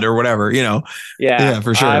COD or whatever, you know. Yeah,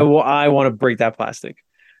 for sure. I want to break that plastic.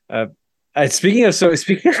 Speaking of,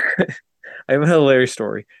 I have a hilarious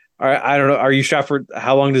story. I don't know. Are you shot for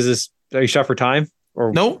how long does this? Are you shot for time?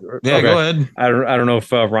 Or nope. Yeah, okay. Go ahead. I don't know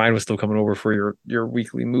if Ryan was still coming over for your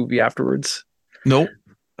weekly movie afterwards. Nope.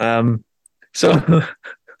 So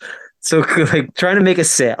like trying to make a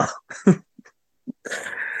sale,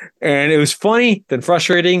 and it was funny, then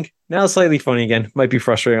frustrating. Now slightly funny again. Might be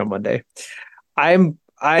frustrating on Monday. I'm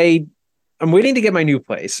waiting to get my new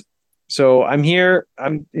place. So I'm here.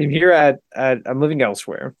 I'm living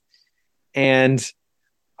elsewhere, and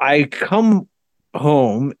I come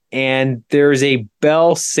home and there's a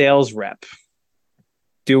Bell sales rep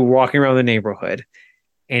walking around the neighborhood,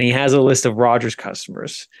 and he has a list of Rogers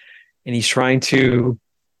customers, and he's trying to.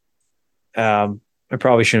 I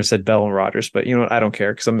probably shouldn't have said Bell and Rogers, but you know what? I don't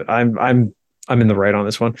care because I'm in the right on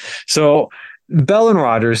this one. So Bell and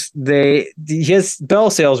Rogers, he has Bell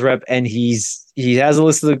sales rep, and he has a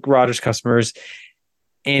list of the Rogers customers,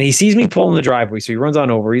 and he sees me pulling the driveway, so he runs on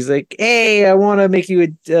over. He's like, "Hey, I want to make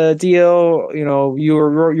you a deal. You know,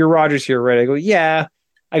 you're Rogers here, right?" I go, "Yeah."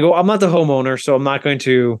 I go, "I'm not the homeowner, so I'm not going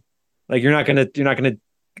to like. You're not going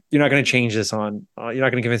to change this on. You're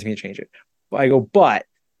not going to convince me to change it." I go, "But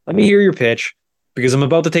let me hear your pitch because I'm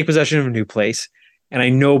about to take possession of a new place." And I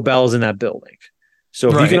know Bell's in that building. So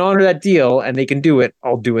if you can honor that deal and they can do it,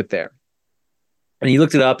 I'll do it there. And he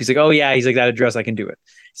looked it up. He's like, oh, yeah. He's like, that address, I can do it.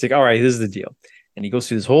 He's like, all right, this is the deal. And he goes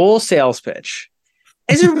through this whole sales pitch.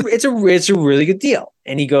 It's a really good deal.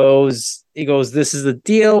 And he goes, this is the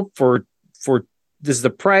deal for this is the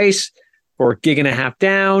price for gig and a half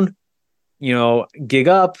down, you know, gig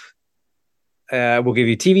up. We'll give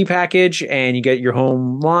you a TV package and you get your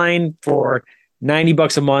home line for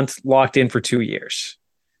 $90 a month locked in for 2 years.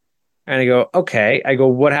 And I go, okay. I go,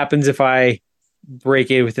 what happens if I break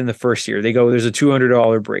it within the first year? They go, there's a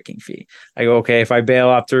 $200 breaking fee. I go, okay. If I bail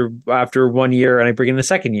after 1 year and I break in the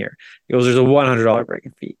second year, he goes, there's a $100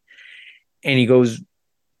 breaking fee. And he goes,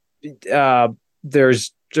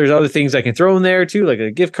 there's other things I can throw in there too, like a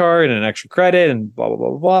gift card and an extra credit and blah, blah,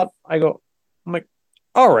 blah, blah. I'm like,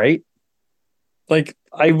 all right. Like,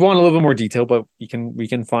 I want a little bit more detail, but I can,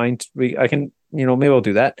 maybe I'll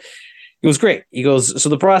do that. He goes, great. He goes, so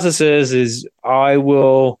the process is I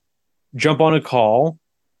will jump on a call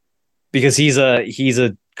because he's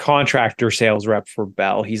a contractor sales rep for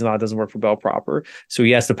Bell. Doesn't work for Bell proper. So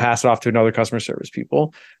he has to pass it off to another customer service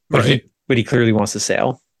people, but he clearly wants the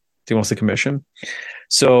sale. He wants the commission.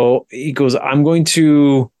 So he goes, I'm going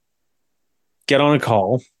to get on a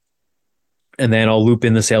call and then I'll loop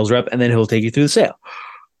in the sales rep and then he'll take you through the sale.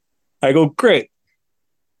 I go, great.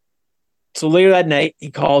 So later that night, he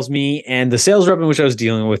calls me and the sales rep in which I was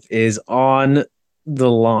dealing with is on the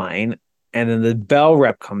line. And then the Bell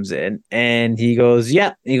rep comes in and he goes,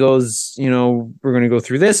 yeah, we're going to go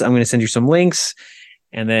through this. I'm going to send you some links.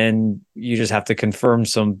 And then you just have to confirm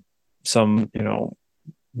some,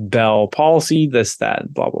 Bell policy, this,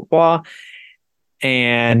 that, blah, blah, blah.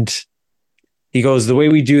 And he goes, the way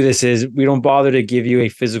we do this is we don't bother to give you a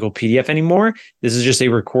physical PDF anymore. This is just a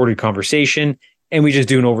recorded conversation. And we just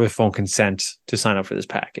do an over the phone consent to sign up for this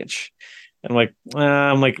package. I'm like,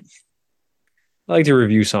 I like to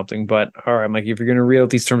review something, but all right. I'm like, if you're going to read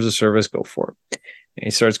out these terms of service, go for it. And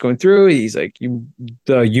he starts going through. He's like,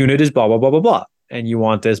 the unit is blah, blah, blah, blah, blah. And you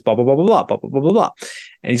want this, blah, blah, blah, blah, blah, blah, blah, blah, blah, blah.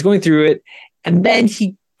 And he's going through it. And then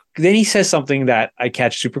he says something that I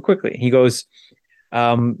catch super quickly. He goes,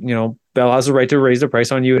 Bell has the right to raise the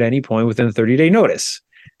price on you at any point within a 30-day notice.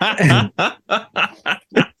 And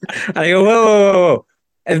I go, whoa.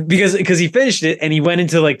 And because he finished it and he went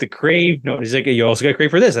into like the Crave note. He's like, you also got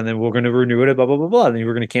Crave for this. And then we're going to renew it at blah, blah, blah, blah. And then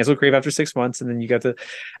we're going to cancel Crave after 6 months. And then you got to,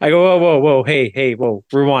 I go, whoa. Hey, whoa,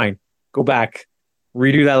 rewind, go back,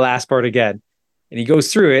 redo that last part again. And he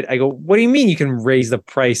goes through it. I go, what do you mean you can raise the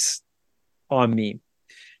price on me?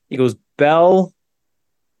 He goes, Bell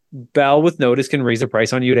with notice can raise the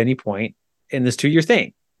price on you at any point in this 2-year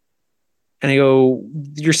thing. And I go,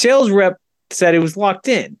 your sales rep said it was locked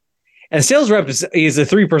in. And the sales rep is a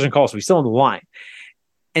 3-person call, so he's still on the line.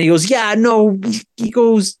 And he goes, yeah, no. He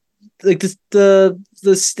goes, like it's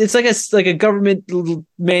like a government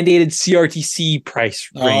mandated CRTC price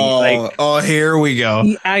range. Here we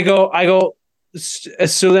go. I go.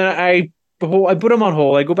 So then I put him on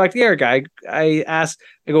hold. I go back to the air guy. I ask.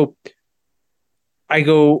 I go.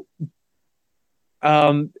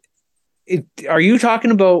 Are you talking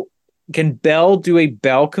about? Can Bell do a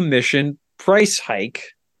Bell commission price hike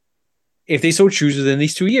if they so choose within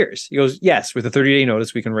these 2 years? He goes, yes, with a 30-day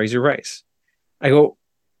notice, we can raise your price. I go,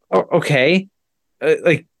 oh, okay,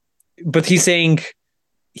 but he's saying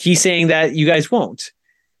that you guys won't,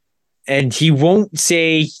 and he won't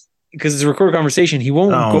say, because it's a recorded conversation. He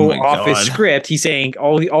won't go off his script. He's saying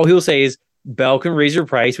all he'll say is Bell can raise your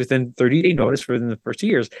price within 30-day notice within the first 2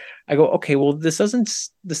 years. I go, okay, well, this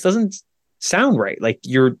doesn't sound right. Like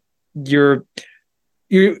you're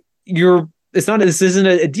it's not, this isn't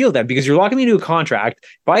a deal then, because you're locking me into a contract.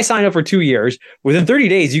 If I sign up for 2 years, within 30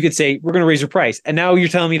 days, you could say, we're going to raise your price. And now you're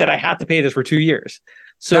telling me that I have to pay this for 2 years.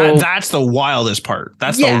 So that's the wildest part.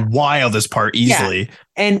 That's the wildest part easily.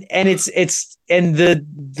 Yeah. And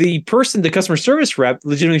the person, the customer service rep,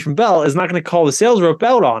 legitimately from Bell, is not going to call the sales rep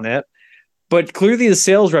out on it. But clearly the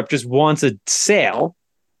sales rep just wants a sale,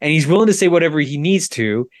 and he's willing to say whatever he needs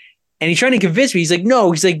to. And he's trying to convince me. He's like,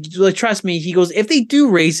 no, he's like, trust me. He goes, if they do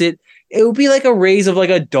raise it, it will be like a raise of like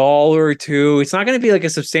 $1 or $2. It's not going to be like a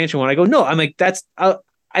substantial one. I go, no. I'm like, I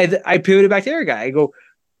pivoted back to their guy. I go,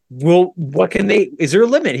 well, what can they? Is there a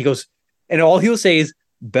limit? He goes, and all he'll say is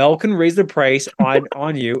Bell can raise the price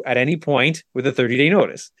on you at any point with a 30-day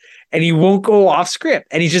notice, and he won't go off script.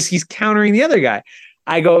 And he's countering the other guy.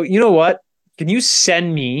 I go, you know what? Can you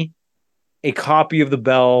send me a copy of the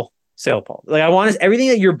Bell sale policy? Like, I want everything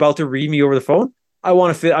that you're about to read me over the phone. I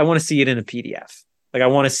want to see it in a PDF. Like, I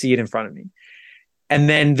want to see it in front of me. And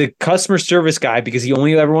then the customer service guy, because he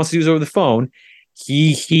only ever wants to do this over the phone,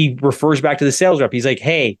 he refers back to the sales rep. He's like,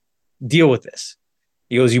 hey, deal with this.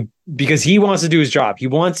 He goes, because he wants to do his job. He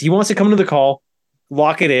wants to come to the call,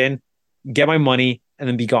 lock it in, get my money, and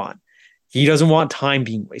then be gone. He doesn't want time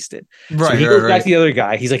being wasted. Right. So he goes back to the other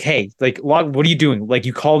guy. He's like, hey, like, what are you doing? Like,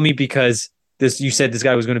 you called me because you said this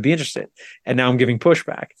guy was going to be interested, and now I'm giving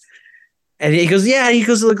pushback. And he goes, yeah. He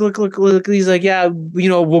goes, look. He's like, yeah,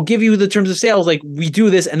 we'll give you the terms of sales. Like, we do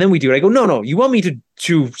this and then we do it. I go, no. You want me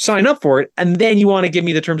to sign up for it, and then you want to give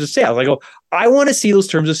me the terms of sales. I go, I want to see those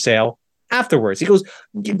terms of sale afterwards. He goes,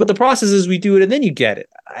 but the process is we do it and then you get it.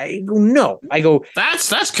 I go, no. I go,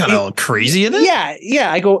 that's kind of crazy, isn't it?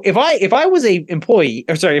 Yeah. I go, if I was a employee,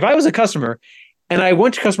 or sorry, if I was a customer and I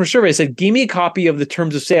went to customer service, I said, give me a copy of the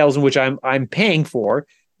terms of sales in which I'm paying for,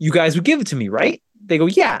 you guys would give it to me, right? They go,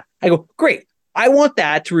 yeah. I go, great. I want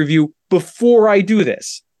that to review before I do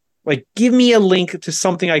this. Like, give me a link to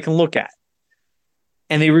something I can look at.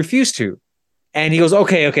 And they refuse to. And he goes,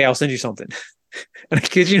 okay, I'll send you something. And I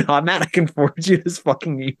kid you not, Matt, I can forward you this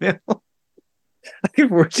fucking email. I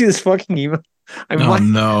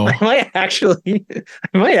might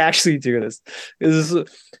actually do this.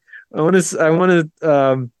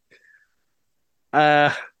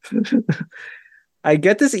 I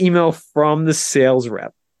get this email from the sales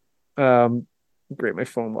rep. Great, my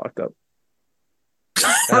phone locked up.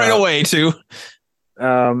 Right away, too.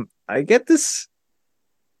 I get this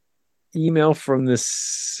email from this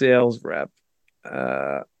sales rep.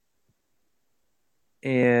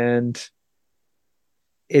 And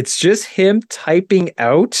it's just him typing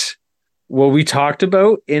out what we talked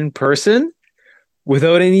about in person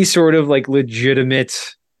without any sort of like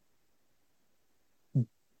legitimate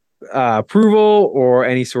approval or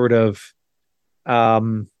any sort of let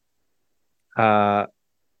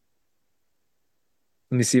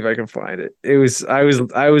me see if I can find it. I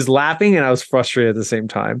was laughing and I was frustrated at the same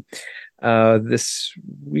time. This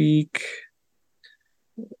week,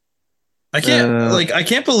 I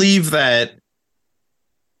can't believe that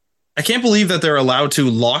they're allowed to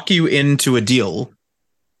lock you into a deal,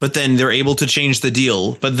 but then they're able to change the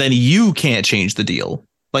deal, but then you can't change the deal.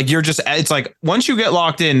 Like, it's like, once you get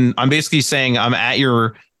locked in, I'm basically saying I'm at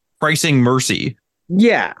your pricing mercy.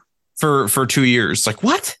 Yeah. For 2 years. Like,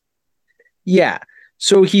 what? Yeah.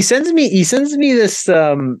 So he sends me this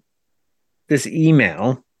this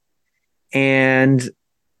email, and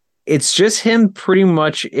it's just him pretty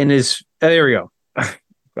much in his there we go. God,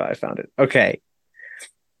 I found it. Okay.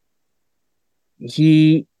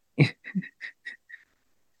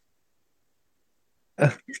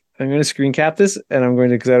 I'm going to screen cap this, and I'm going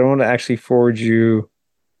to, because I don't want to actually forward you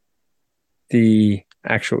the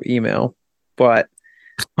actual email, but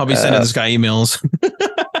I'll be sending this guy emails.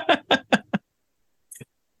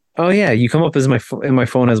 oh yeah, you come up as in my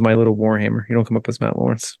phone as my little Warhammer. You don't come up as Matt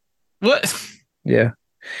Lawrence. What? Yeah.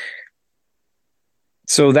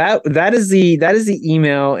 So that is the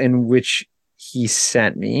email in which he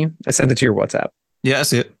sent me. I sent it to your WhatsApp. Yeah, I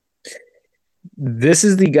see it. This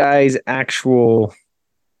is the guy's actual.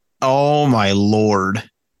 Oh my lord.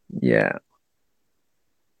 Yeah.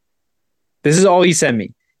 This is all he sent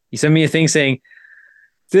me. He sent me a thing saying,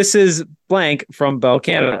 "This is blank from Bell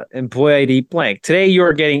Canada, employee ID blank. Today you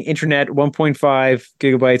are getting internet 1.5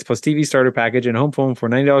 gigabytes plus TV starter package and home phone for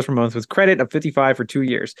 $90 per month with credit of $55 for 2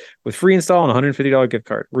 years with free install and $150 gift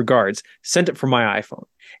card. Regards, sent it from my iPhone."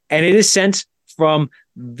 And it is sent from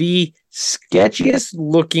the sketchiest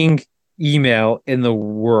looking email in the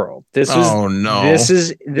world. This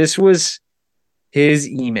was his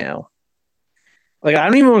email. Like, I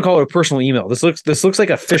don't even want to call it a personal email. This looks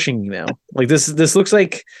like a phishing email. Like this looks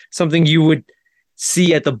like something you would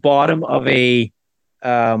see at the bottom of a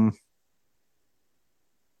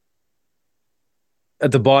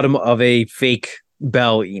fake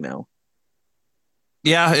Bell email.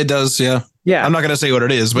 Yeah, it does. Yeah. Yeah. I'm not gonna say what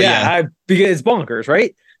it is, but yeah. Because it's bonkers,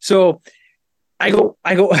 right? So I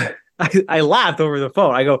laughed over the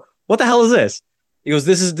phone. I go, "What the hell is this?" He goes,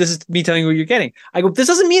 "This is me telling you what you're getting." I go, "This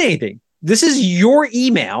doesn't mean anything. This is your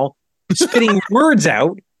email spitting words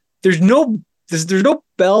out. There's no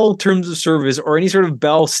Bell terms of service or any sort of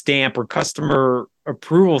Bell stamp or customer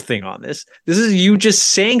approval thing on this. This is you just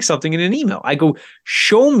saying something in an email." I go,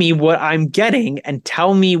 "Show me what I'm getting and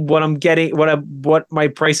tell me what I'm getting, what my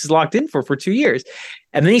price is locked in for 2 years."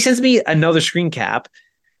 And then he sends me another screen cap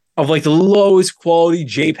of like the lowest quality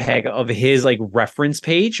JPEG of his like reference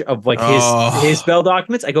page of like his Bell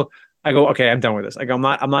documents. I go, "Okay, I'm done with this." I go, I'm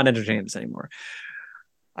not entertaining this anymore.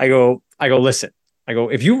 I go, "Listen," I go,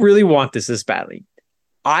 "if you really want this badly,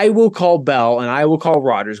 I will call Bell and I will call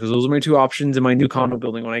Rogers because those are my two options in my new condo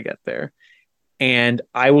building when I get there. And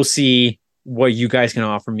I will see what you guys can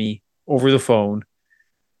offer me over the phone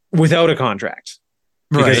without a contract.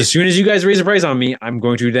 Because as soon as you guys raise the price on me, I'm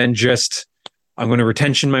going to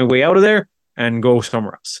retention my way out of there and go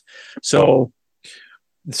somewhere else." So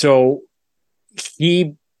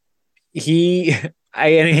I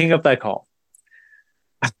hang up that call.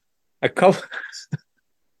 A couple.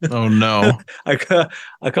 Oh no. A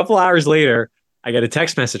couple hours later, I get a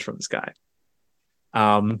text message from this guy.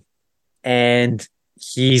 And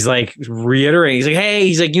he's like reiterating. He's like, "Hey,"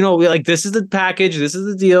 he's like, like this is the package, this is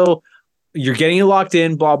the deal. You're getting it locked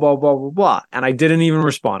in, blah, blah, blah, blah, blah. And I didn't even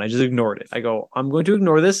respond. I just ignored it. I go, "I'm going to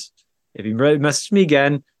ignore this. If you message me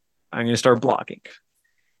again, I'm going to start blocking."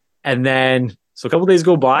 And then, so a couple days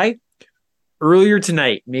go by. Earlier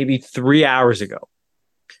tonight, maybe 3 hours ago,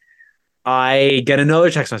 I get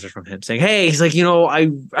another text message from him saying, "Hey," he's like,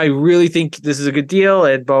 I really think this is a good deal.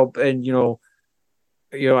 And I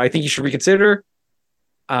think you should reconsider."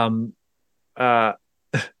 And I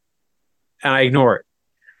ignore it.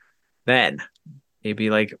 Then maybe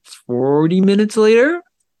like 40 minutes later,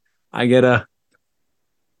 I get at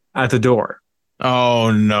the door.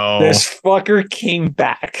 Oh no. This fucker came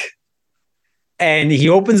back. And he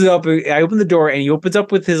opens it up. I open the door and he opens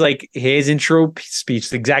up with his intro speech,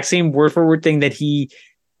 the exact same word for word thing that he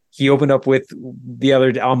opened up with the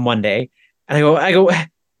other on Monday. And I go,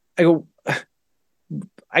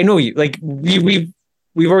 "I know you. Like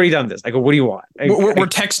we've already done this." I go, "What do you want?" We're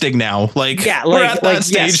texting now. Like, yeah, we're at that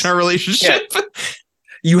stage yes. in our relationship. Yeah.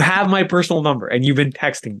 You have my personal number and you've been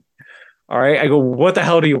texting me. All right. I go, "What the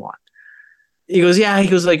hell do you want?" He goes, "Yeah." He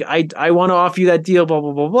goes, like, I want to offer you that deal, blah,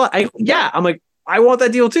 blah, blah, blah. I'm like, "I want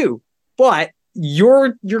that deal too. But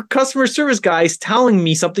your customer service guy is telling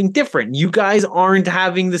me something different. You guys aren't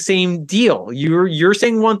having the same deal. You're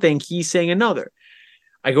saying one thing, he's saying another."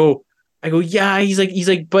 I go, "Yeah." He's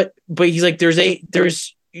like, but he's like,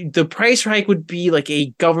 there's the price hike would be like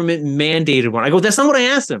a government mandated one. I go, "That's not what I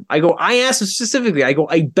asked him." I asked him specifically. I go,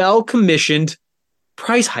 "A Bell commissioned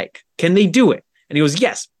price hike. Can they do it?" And he goes,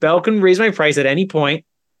 "Yes, Bell can raise my price at any point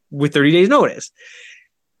with 30 days notice."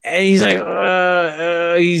 And he's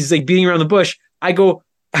like beating around the bush. I go,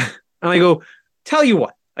 "Tell you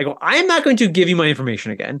what," I go, "I am not going to give you my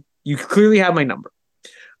information again. You clearly have my number."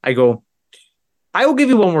 I go, "I will give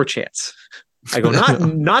you one more chance." I go,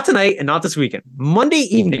 not tonight and not this weekend. Monday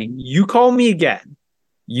evening, you call me again.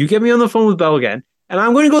 You get me on the phone with Bell again, and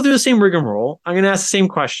I'm going to go through the same rigmarole. I'm going to ask the same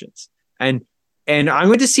questions, and I'm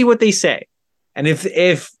going to see what they say. And if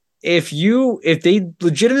they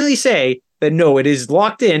legitimately say that no, it is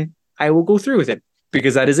locked in, I will go through with it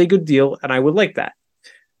because that is a good deal, and I would like that.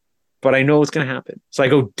 but I know what's going to happen. So I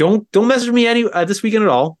go, don't message me this weekend at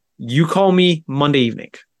all. You call me Monday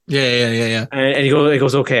evening. Yeah. And he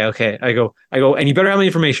goes, okay. I go, and you better have my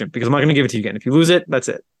information because I'm not going to give it to you again. If you lose it, that's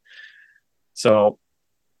it. So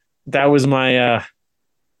that was my, it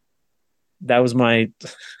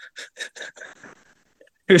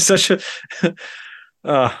was such a,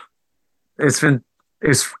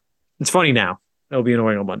 it's funny now. It'll be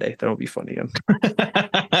annoying on Monday. That'll be funny again.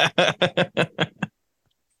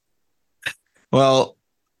 Well,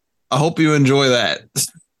 I hope you enjoy that.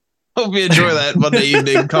 Hope you enjoy that Monday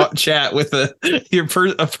evening chat with a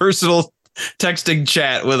personal texting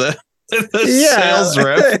chat with a sales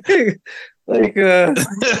rep. Like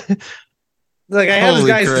I have this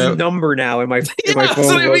guy's number now in my phone. That's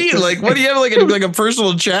what I mean. Like, what do you have like a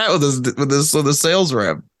personal a sales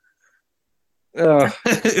rep?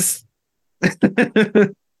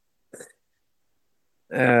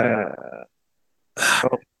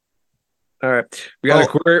 All right, we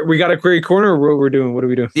got a query corner. What we're doing? What are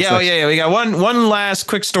we doing? Yeah. We got one last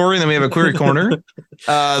quick story, and then we have a query corner.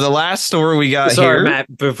 The last story we got here,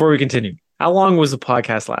 Matt. Before we continue, how long was the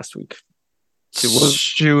podcast last week? It was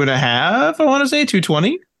 2.5. I want to say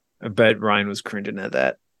 2:20. I bet Ryan was cringing at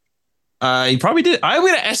that. He probably did. I'm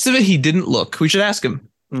gonna estimate he didn't look. We should ask him.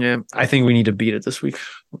 Yeah, I think we need to beat it this week.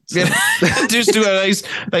 So. Just do a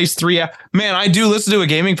nice 3 hour. Man, I do listen to a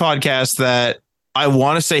gaming podcast that I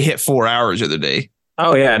want to say hit 4 hours the other day.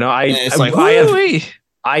 Oh yeah, no, I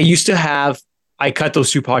used to have. I cut those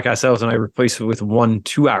 2 podcasts out and I replaced it with 1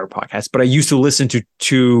 2-hour podcast. But I used to listen to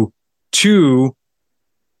two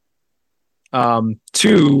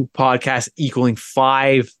podcasts equaling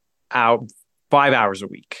 5 hours a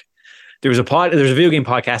week. There's a video game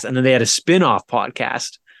podcast, and then they had a spin-off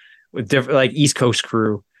podcast with different like East Coast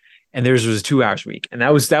crew, and theirs was 2 hours a week. And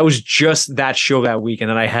that was just that show that week. And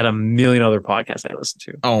then I had a million other podcasts I listened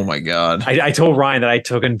to. Oh my God. I told Ryan that I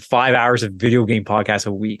took in 5 hours of video game podcasts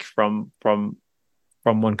a week from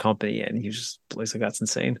one company, and he was just like, that's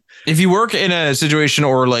insane. If you work in a situation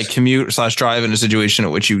or like commute / drive in a situation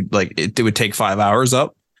at which you like it would take 5 hours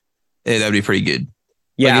up, that would be pretty good.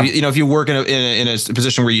 Yeah, like if you work in a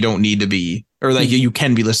position where you don't need to be, or like you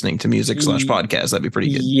can be listening to music / podcasts, that'd be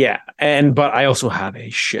pretty good. Yeah, but I also have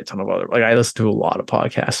a shit ton of other, like I listen to a lot of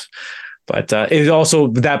podcasts, but it was also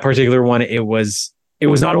that particular one. It was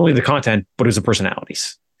not only the content, but it was the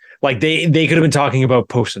personalities. Like they could have been talking about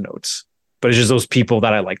Post-it notes, but it's just those people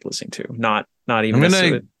that I like listening to. Not even. I'm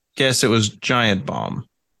gonna guess it was Giant Bomb.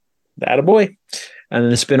 That a boy, and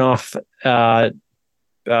then the spinoff.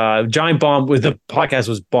 Giant Bomb with the podcast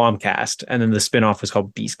was Bombcast, and then the spinoff was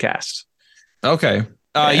called Beastcast. Okay.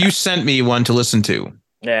 You sent me one to listen to.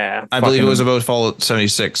 Yeah. I believe it was about Fallout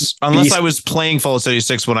 76. Unless I was playing Fallout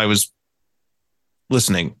 76 when I was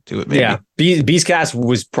listening to it. Maybe. Yeah. Beastcast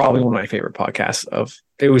was probably one of my favorite podcasts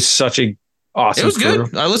it was such a awesome. It was crew.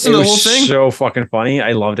 good. I listened to the whole thing. So fucking funny.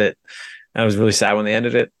 I loved it. I was really sad when they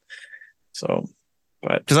ended it. So,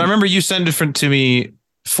 but because I remember you sent it to me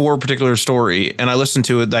for a particular story, and I listened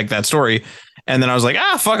to it like that story, and then I was like,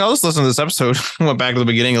 fuck, I'll just listen to this episode. Went back to the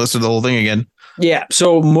beginning and listened to the whole thing again. Yeah.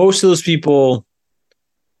 So most of those people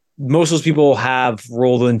have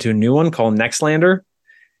rolled into a new one called Nextlander.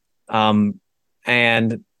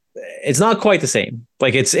 And it's not quite the same.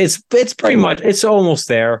 Like it's pretty much, it's almost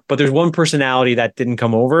there, but there's one personality that didn't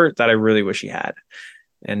come over that I really wish he had.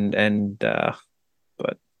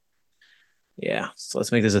 But yeah, so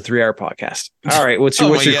let's make this a 3-hour podcast. All right. What's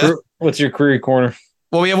your query corner?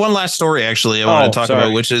 Well, we have one last story actually I want to talk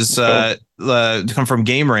about, which is come from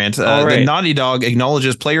Game Rant. The Naughty Dog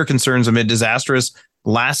acknowledges player concerns amid disastrous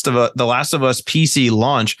The Last of Us PC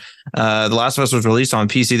launch. The Last of Us was released on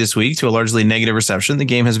PC this week to a largely negative reception. The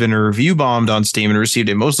game has been review bombed on Steam and received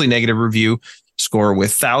a mostly negative review score,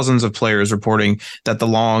 with thousands of players reporting that the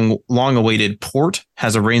long-awaited port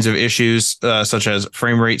has a range of issues such as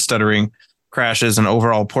frame rate, stuttering, crashes, and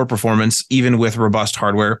overall poor performance, even with robust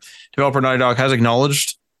hardware. Developer Naughty Dog has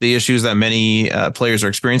acknowledged the issues that many players are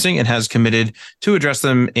experiencing and has committed to address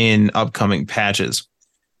them in upcoming patches.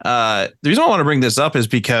 The reason I want to bring this up is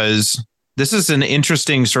because this is an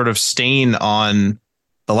interesting sort of stain on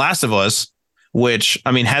The Last of Us, which,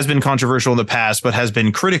 I mean, has been controversial in the past, but has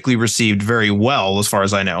been critically received very well, as far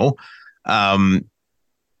as I know.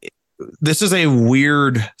 This is a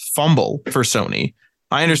weird fumble for Sony.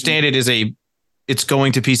 I understand it's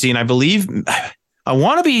going to PC, and I believe I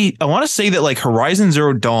want to say that like Horizon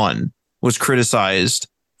Zero Dawn was criticized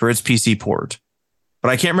for its PC port. But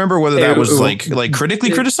I can't remember whether that was like critically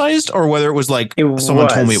criticized or whether it was like someone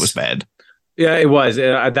told me it was bad. Yeah, it was.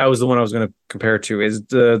 That was the one I was going to compare it to. Is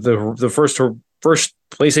the first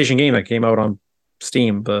PlayStation game that came out on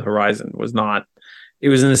Steam, the Horizon was not. It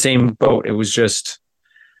was in the same boat. It was just,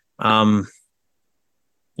 had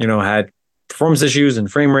performance issues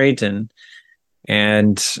and frame rate and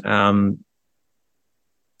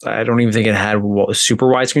I don't even think it had super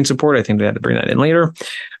widescreen support. I think they had to bring that in later.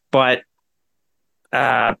 But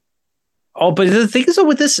but the thing is,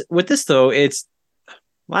 with this though, it's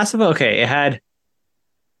Last of Us. Okay, it had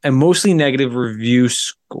a mostly negative review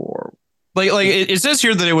score. Like it says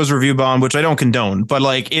here that it was review bombed, which I don't condone. But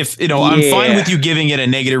like, if I'm fine with you giving it a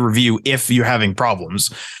negative review if you're having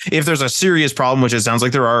problems. If there's a serious problem, which it sounds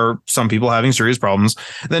like there are some people having serious problems,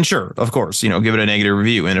 then sure, of course, give it a negative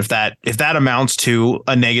review. And if that amounts to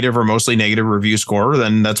a negative or mostly negative review score,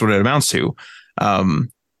 then that's what it amounts to.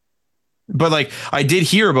 But like, I did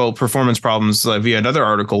hear about performance problems via another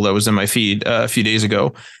article that was in my feed a few days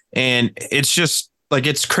ago, and it's just like,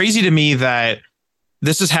 it's crazy to me that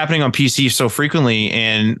this is happening on PC so frequently.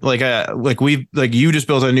 And you just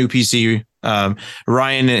built a new PC.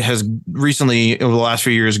 Ryan has recently, over the last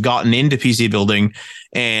few years, gotten into PC building,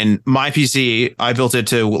 and my PC, I built it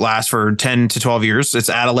to last for 10 to 12 years. It's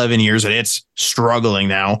at 11 years and it's struggling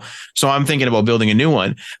now. So I'm thinking about building a new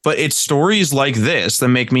one, but it's stories like this that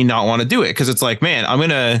make me not want to do it. Cause it's like, man, I'm going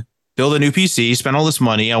to build a new PC, spend all this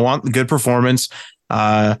money. I want good performance.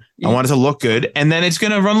 I want it to look good, and then it's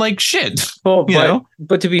going to run like shit. Well,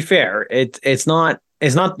 but to be fair, it's not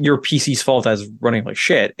your PC's fault as running like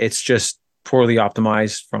shit. It's just poorly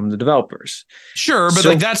optimized from the developers. Sure,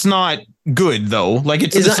 but that's not good though. Like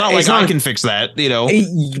it's not like I can fix that,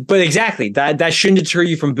 But exactly, that shouldn't deter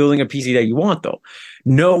you from building a PC that you want though.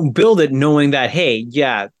 No, build it knowing that, hey,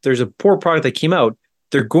 yeah, there's a poor product that came out.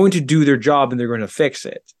 They're going to do their job and they're going to fix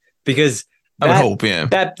it, because I would hope, yeah.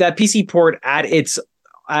 That PC port at its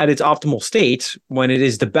optimal state, when it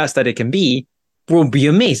is the best that it can be, will be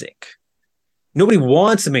amazing. Nobody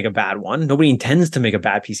wants to make a bad one. Nobody intends to make a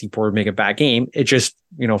bad PC port or make a bad game. It just,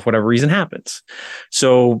 for whatever reason happens.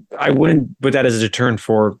 So I wouldn't put that as a deterrent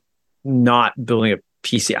for not building a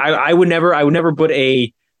PC. I would never put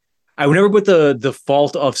the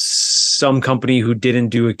fault of some company who didn't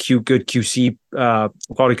do a good QC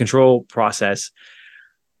quality control process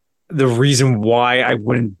the reason why I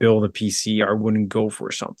wouldn't build a PC or wouldn't go for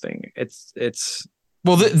something. It's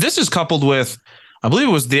well, this is coupled with, I believe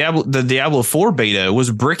it was the Diablo 4 beta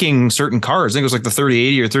was bricking certain cards. I think it was like the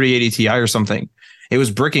 3080 or 3080 Ti or something. It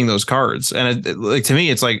was bricking those cards, and to me,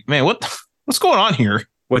 it's like, man, what's going on here?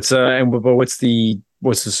 What's the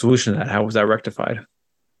solution to that? How was that rectified?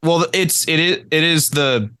 Well, it is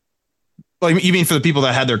the. Like, you mean for the people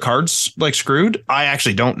that had their cards like screwed? I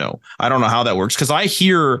actually don't know. I don't know how that works, because I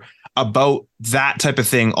hear about that type of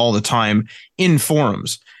thing all the time in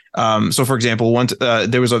forums. So, for example,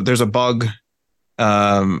 there's a bug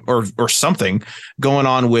or something going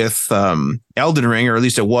on with Elden Ring, or at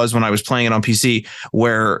least it was when I was playing it on PC,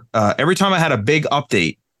 where every time I had a big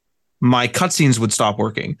update, my cutscenes would stop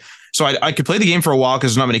working. So I could play the game for a while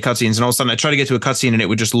because there's not many cutscenes, and all of a sudden I try to get to a cutscene and it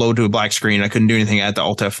would just load to a black screen. I couldn't do anything at the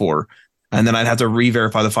Alt F4. And then I'd have to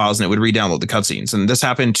re-verify the files and it would re-download the cutscenes. And this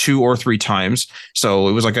happened 2 or 3 times. So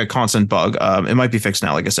it was like a constant bug. It might be fixed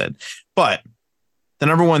now, like I said. But the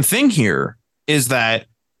number one thing here is that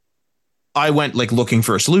I went like looking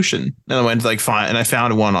for a solution. And I went and I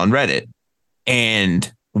found one on Reddit. And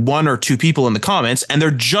 1 or 2 people in the comments, and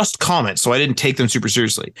they're just comments, so I didn't take them super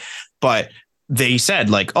seriously. But they said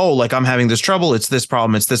like, oh, like I'm having this trouble. It's this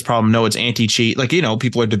problem. It's this problem. No, it's anti-cheat. Like,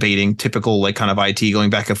 people are debating typical like kind of IT going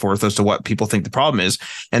back and forth as to what people think the problem is.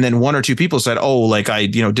 And then 1 or 2 people said, oh, like I,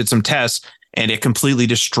 did some tests and it completely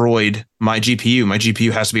destroyed my GPU. My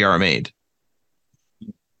GPU has to be RMA'd.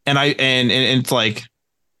 And and it's like,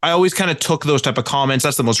 I always kind of took those type of comments.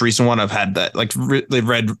 That's the most recent one I've had that like they've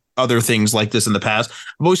read other things like this in the past.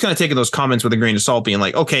 I've always kind of taken those comments with a grain of salt, being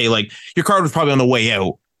like, okay, like your card was probably on the way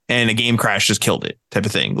out and a game crash just killed it, type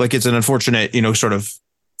of thing. Like, it's an unfortunate, sort of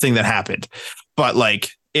thing that happened. But like,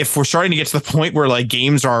 if we're starting to get to the point where like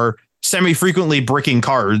games are semi-frequently bricking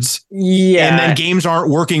cards, and then games aren't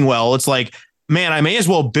working well, it's like, man, I may as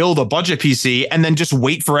well build a budget PC and then just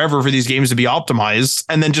wait forever for these games to be optimized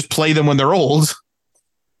and then just play them when they're old.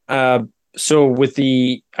 So with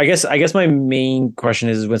I guess my main question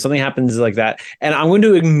is, when something happens like that, and I'm going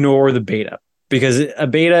to ignore the beta, because a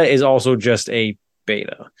beta is also just a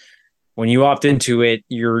beta. When you opt into it,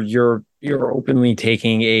 you're openly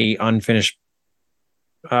taking a unfinished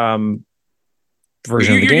version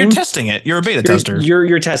of the game. You're testing it. You're a beta tester.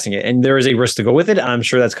 You're testing it, and there is a risk to go with it. I'm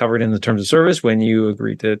sure that's covered in the terms of service when you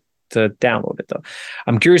agree to download it, though.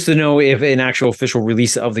 I'm curious to know if an actual official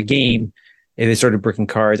release of the game, if they started bricking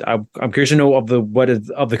cards. I'm curious to know of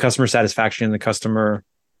the customer satisfaction and the customer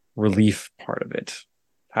relief part of it.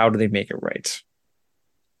 How do they make it right?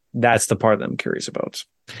 That's the part that I'm curious about.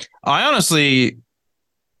 I honestly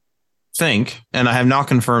think, and I have not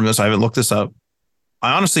confirmed this, I haven't looked this up.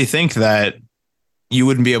 I honestly think that you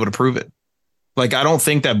wouldn't be able to prove it. Like, I don't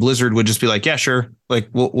think that Blizzard would just be like, yeah, sure. Like,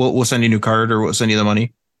 we'll send you a new card or we'll send you the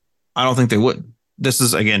money. I don't think they would. This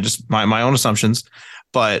is, again, just my own assumptions,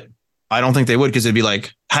 but I don't think they would, because it'd be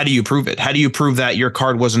like, how do you prove it? How do you prove that your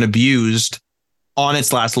card wasn't abused on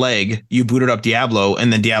its last leg? You booted up Diablo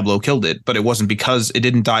and then Diablo killed it, but it wasn't because it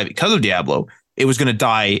didn't die because of Diablo. It was going to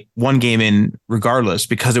die one game in regardless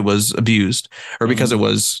because it was abused or because it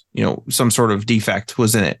was, some sort of defect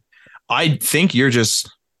was in it. I think you're just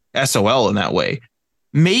SOL in that way.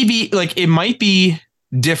 Maybe like it might be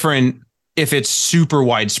different if it's super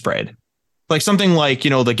widespread, like something like,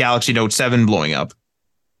 the Galaxy Note 7 blowing up.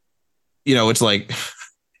 It's like,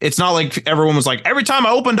 it's not like everyone was like, every time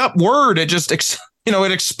I opened up Word, it just, it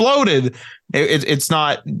exploded. It's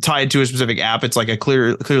not tied to a specific app. It's like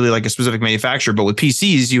clearly like a specific manufacturer. But with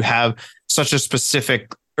PCs, you have such a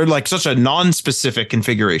specific or like such a non-specific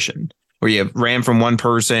configuration where you have RAM from one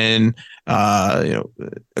person, a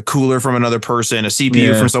cooler from another person, a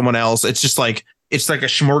CPU from someone else. It's just like, it's like a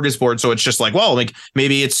smorgasbord. So it's just like, well, like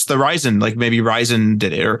maybe it's the Ryzen, like maybe Ryzen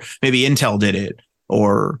did it, or maybe Intel did it,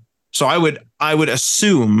 or so I would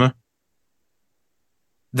assume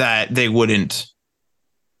that they wouldn't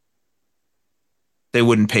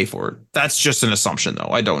pay for it. That's just an assumption, though.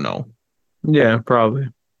 I don't know. Yeah, probably.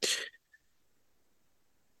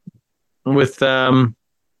 With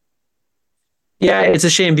it's a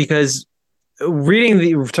shame because reading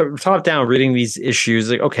the top down, reading these issues,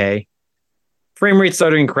 like, okay, frame rate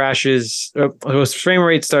stuttering crashes, frame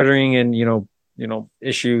rate stuttering and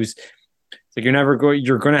issues. It's like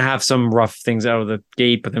you're going to have some rough things out of the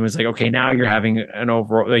gate, but then it's like, okay, now you're having an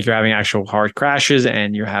overall, like you're having actual hard crashes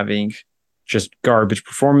and you're having just garbage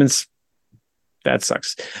performance. That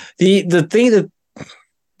sucks. The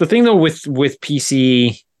thing though with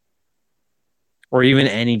PC or even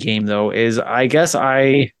any game though is I guess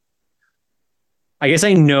I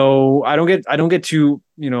know I don't get too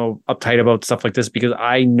uptight about stuff like this because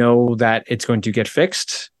I know that it's going to get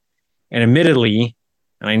fixed. And admittedly,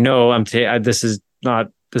 and I know this is a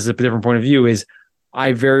different point of view, is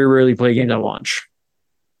I very rarely play games at launch.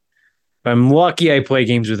 If I'm lucky, I play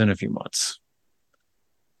games within a few months.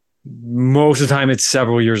 Most of the time, it's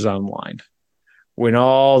several years down the line when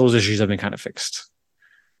all those issues have been kind of fixed.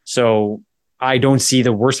 So I don't see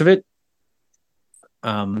the worst of it.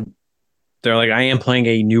 They're like, I am playing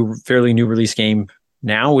a fairly new release game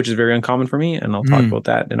now, which is very uncommon for me, and I'll talk about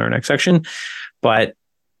that in our next section. But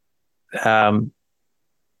I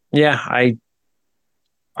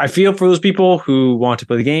feel for those people who want to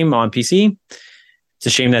play the game on PC. It's a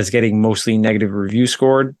shame that it's getting mostly negative review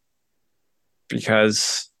scored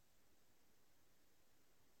because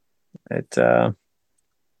the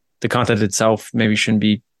content itself maybe shouldn't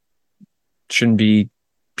be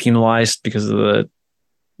penalized because of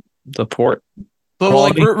the port. But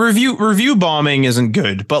like review bombing isn't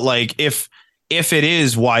good. But like if it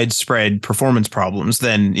is widespread performance problems,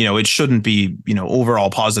 then it shouldn't be overall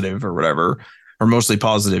positive or whatever, or mostly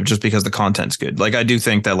positive just because the content's good. Like I do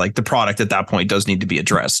think that like the product at that point does need to be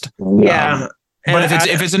addressed. Yeah. But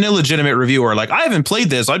if it's an illegitimate reviewer, like I haven't played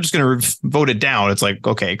this, I'm just going to vote it down. It's like,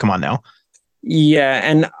 okay, come on now. Yeah,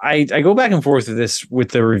 and I go back and forth with this with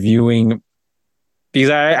the reviewing because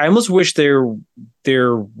I almost wish there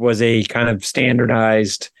was a kind of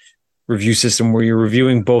standardized review system where you're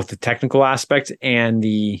reviewing both the technical aspect and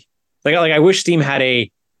the like I wish Steam had a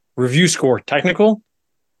review score technical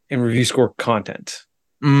and review score content.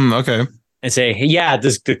 Okay. And say, hey, yeah,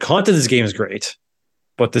 the content of this game is great,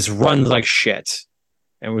 but this runs like shit.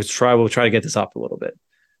 And we'll try to get this up a little bit.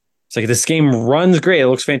 It's like this game runs great, it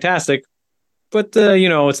looks fantastic, but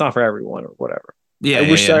it's not for everyone or whatever. Yeah.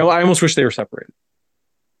 I almost wish they were separated.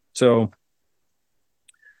 So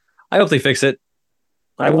I hope they fix it.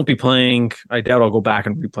 I won't be playing. I doubt I'll go back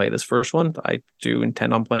and replay this first one. I do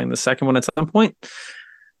intend on playing the second one at some point.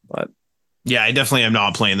 But yeah, I definitely am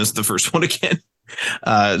not playing the first one again.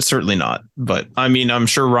 Certainly not. But I mean, I'm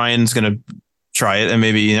sure Ryan's going to try it, and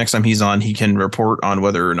maybe next time he's on, he can report on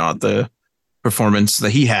whether or not the performance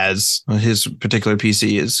that he has on his particular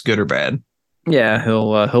PC is good or bad. Yeah,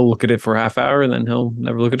 he'll look at it for a half hour and then he'll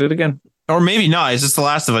never look at it again. Or maybe not. It's just The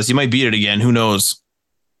Last of Us. You might beat it again. Who knows?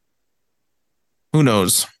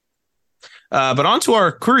 But on to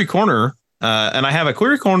our query corner. And I have a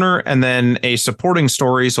query corner and then a supporting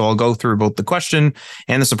story. So I'll go through both the question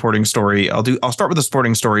and the supporting story. I'll start with the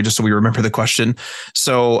supporting story just so we remember the question.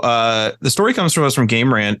 So the story comes to us from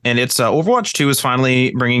Game Rant, and it's Overwatch 2 is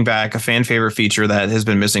finally bringing back a fan favorite feature that has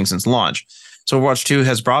been missing since launch. So Overwatch 2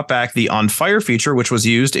 has brought back the On Fire feature, which was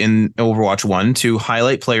used in Overwatch 1 to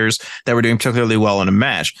highlight players that were doing particularly well in a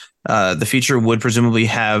match. The feature would presumably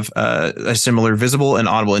have a similar visible and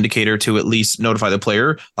audible indicator to at least notify the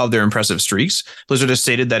player of their impressive streaks. Blizzard has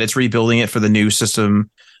stated that it's rebuilding it for the new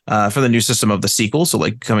system of the sequel. So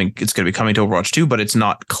it's going to be coming to Overwatch 2, but it's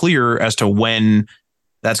not clear as to when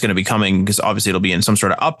that's going to be coming, because obviously it'll be in some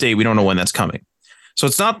sort of update. We don't know when that's coming. So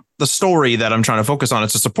it's not the story that I'm trying to focus on.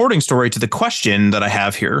 It's a supporting story to the question that I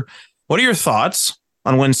have here. What are your thoughts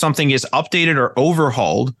on when something is updated or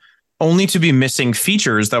overhauled only to be missing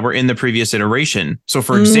features that were in the previous iteration? So,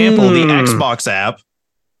 for example, the Xbox app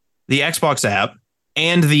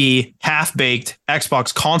and the half-baked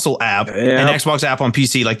Xbox console app and Xbox app on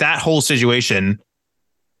PC, like that whole situation.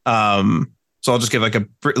 So I'll just give like a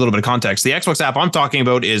little bit of context. The Xbox app I'm talking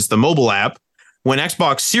about is the mobile app. When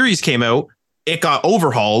Xbox Series came out, it got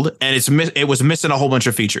overhauled and it was missing a whole bunch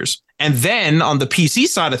of features. And then on the PC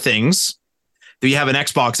side of things, you have an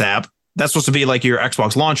Xbox app that's supposed to be like your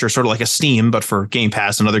Xbox launcher, sort of like a Steam, but for Game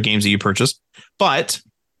Pass and other games that you purchased. But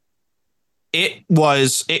it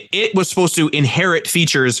was supposed to inherit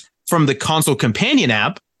features from the console companion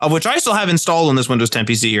app, of which I still have installed on this Windows 10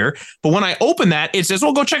 PC here. But when I open that, it says,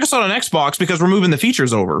 well, go check us out on Xbox because we're moving the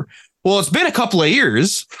features over. Well, it's been a couple of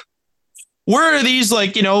years. Where are these,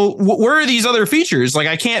 where are these other features? Like,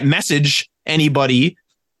 I can't message anybody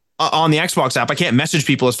on the Xbox app. I can't message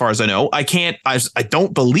people as far as I know. I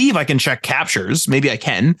don't believe I can check captures. Maybe I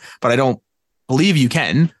can, but I don't believe you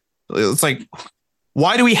can. It's like,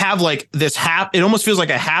 why do we have like this it almost feels like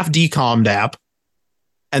a half decommed app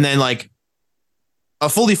and then like a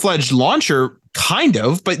fully fledged launcher, kind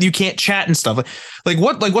of, but you can't chat and stuff.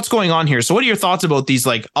 What's going on here? So what are your thoughts about these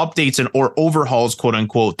like updates or overhauls, quote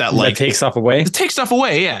unquote, that take stuff away? Take stuff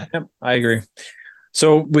away. Yeah. Yep, I agree.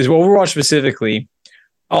 So with Overwatch specifically,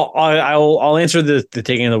 I'll answer the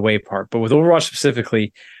taking it away part, but with Overwatch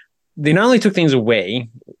specifically, they not only took things away.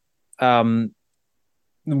 One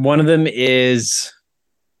of them is,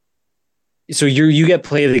 so you get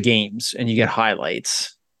play of the games and you get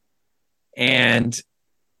highlights, and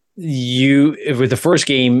with the first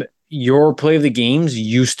game, your play of the games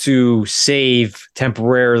used to save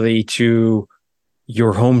temporarily to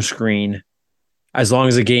your home screen as long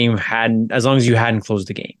as you hadn't closed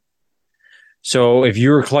the game. So if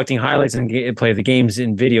you were collecting highlights and play of the games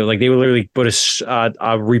in video, like they would literally put a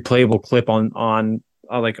replayable clip on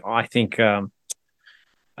I think I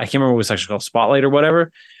can't remember what it was actually called, Spotlight or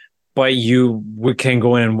whatever, but you can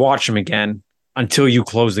go in and watch them again until you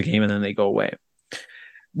close the game and then they go away.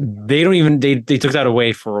 They took that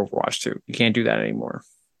away for Overwatch 2. You can't do that anymore.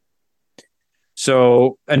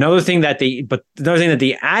 So another thing that they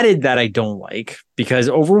added that I don't like, because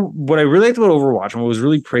what I really liked about Overwatch and what was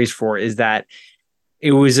really praised for is that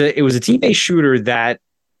it was a team-based shooter that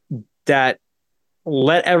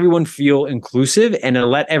let everyone feel inclusive and it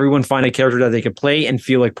let everyone find a character that they could play and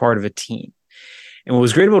feel like part of a team. And what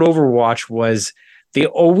was great about Overwatch was they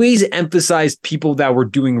always emphasized people that were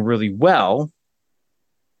doing really well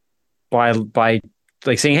by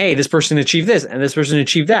like saying, hey, this person achieved this and this person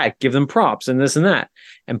achieved that, give them props and this and that,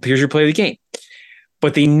 and here's your play of the game.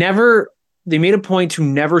 But they made a point to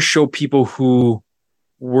never show people who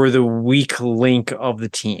were the weak link of the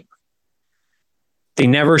team. They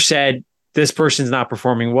never said this person's not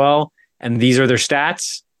performing well and these are their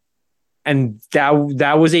stats. And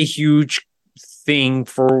that was a huge thing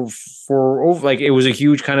for like, it was a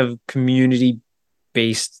huge kind of community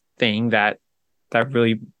based thing that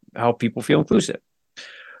really helped people feel inclusive.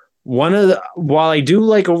 While I do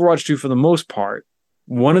like Overwatch 2 for the most part,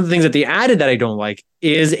 one of the things that they added that I don't like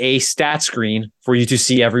is a stat screen for you to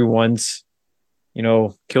see everyone's,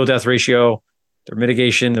 kill death ratio, their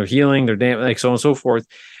mitigation, their healing, their damage, like so on and so forth.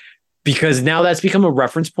 Because now that's become a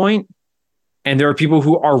reference point, and there are people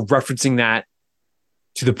who are referencing that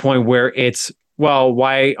to the point where it's, well,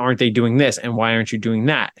 why aren't they doing this and why aren't you doing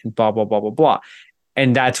that and blah blah blah blah blah.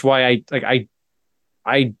 And that's why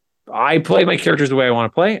I play my characters the way I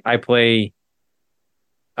want to play. I play,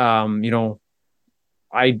 I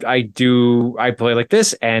play like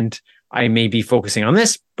this, and I may be focusing on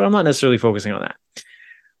this, but I'm not necessarily focusing on that.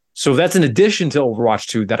 So that's an addition to Overwatch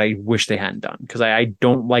 2 that I wish they hadn't done, because I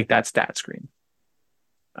don't like that stat screen.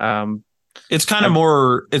 It's kind of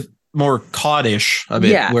more COD-ish a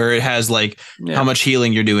bit, where it has how much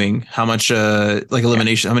healing you're doing, how much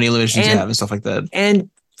elimination, how many eliminations you have and stuff like that. And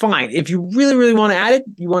fine. If you really, really want to add it,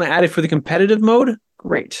 you want to add it for the competitive mode,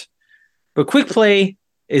 great. But quick play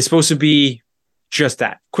is supposed to be just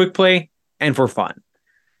that, quick play and for fun.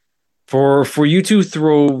 For you to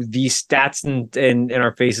throw these stats in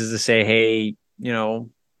our faces to say, hey,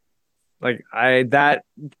 like that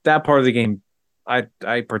part of the game,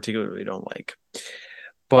 I particularly don't like.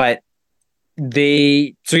 But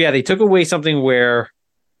they took away something where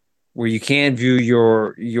you can't view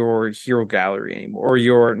your hero gallery anymore,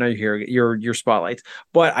 or not your hero, your spotlights.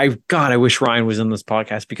 But I wish Ryan was in this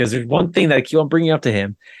podcast, because there's one thing that I keep on bringing up to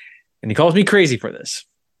him, and he calls me crazy for this.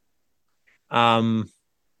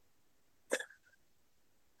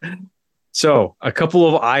 So a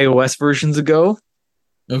couple of iOS versions ago,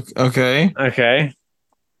 Okay.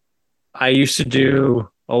 I used to do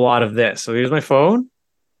a lot of this. So here's my phone.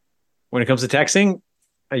 When it comes to texting,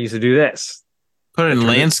 I used to do this. Put it in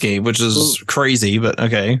landscape, which is crazy, but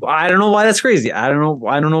okay. I don't know why that's crazy. I don't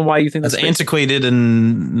know why you think that's antiquated,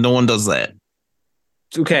 and no one does that.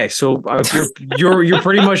 Okay, so you're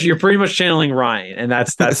pretty much channeling Ryan, and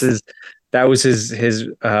that was his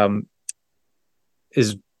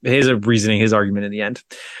reasoning, his argument in the end.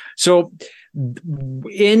 So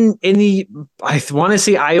in the, I want to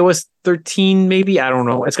say iOS 13, maybe, I don't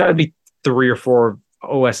know. It's got to be 3 or 4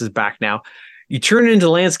 OSs back now. You turn it into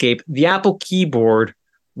landscape, the Apple keyboard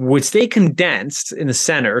would stay condensed in the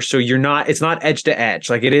center, so it's not edge to edge.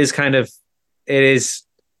 Like it is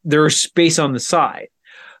there's space on the side.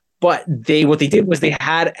 But what they did was they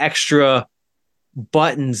had extra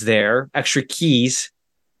buttons there, extra keys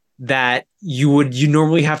that you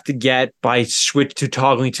normally have to get by switch to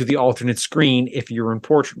toggling to the alternate screen if you're in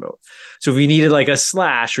portrait mode. So if you needed like a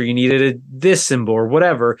slash, or you needed this symbol or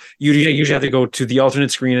whatever, you usually have to go to the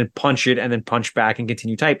alternate screen and punch it, and then punch back and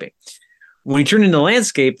continue typing. When you turn into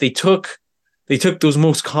landscape, they took those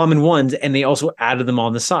most common ones and they also added them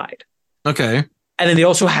on the side. Okay. And then they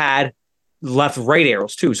also had left right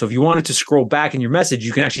arrows too. So if you wanted to scroll back in your message,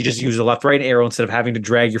 you can actually just use the left right arrow instead of having to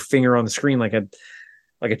drag your finger on the screen like a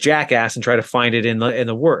jackass and try to find it in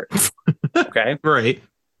the word. Okay. Right.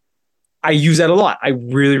 I use that a lot. I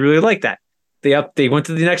really, really like that. They went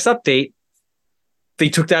to the next update. They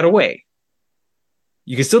took that away.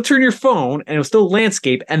 You can still turn your phone and it was still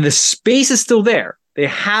landscape, and the space is still there. They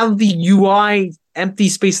have the UI empty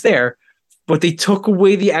space there, but they took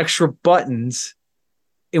away the extra buttons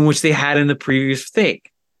in which they had in the previous thing.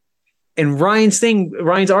 And Ryan's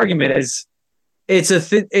argument is it's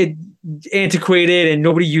antiquated and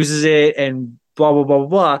nobody uses it and blah, blah, blah, blah,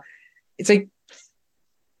 blah. It's like,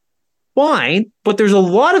 fine, but there's a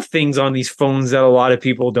lot of things on these phones that a lot of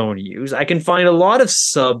people don't use. I can find a lot of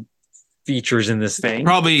sub features in this thing.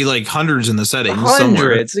 Probably like hundreds in the settings.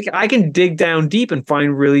 Hundreds. Like, I can dig down deep and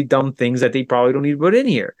find really dumb things that they probably don't need to put in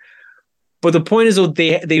here. But the point is, though,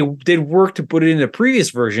 they did work to put it in the previous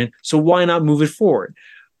version, so why not move it forward?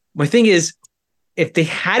 My thing is, if they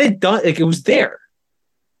had it done, like, it was there.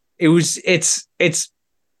 They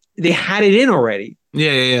had it in already.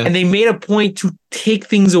 Yeah. And they made a point to take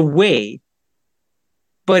things away.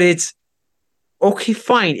 But it's okay,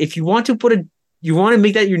 fine. If you want to you want to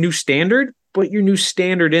make that your new standard, put your new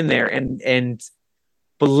standard in there,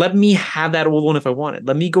 but let me have that old one if I want it.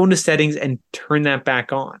 Let me go into settings and turn that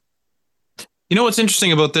back on. You know what's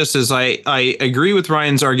interesting about this is I agree with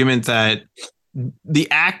Ryan's argument that the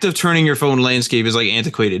act of turning your phone landscape is like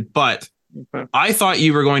antiquated, but I thought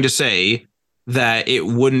you were going to say that it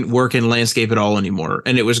wouldn't work in landscape at all anymore,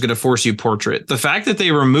 and it was going to force you portrait. The fact that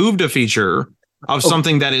they removed a feature of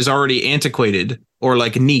something that is already antiquated or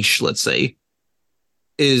like niche, let's say,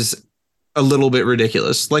 is a little bit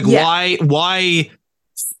ridiculous. Like, why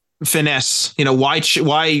finesse?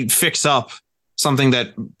 Why fix up something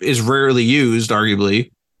that is rarely used,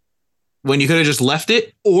 arguably, when you could have just left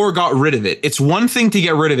it or got rid of it? It's one thing to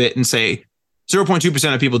get rid of it and say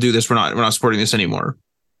 0.2% of people do this. We're not supporting this anymore.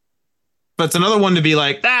 But it's another one to be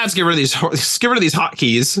like, let's get rid of these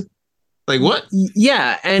hotkeys. Like, what?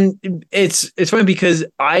 Yeah, and it's funny because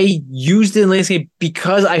I used it in landscape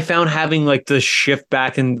because I found having like the shift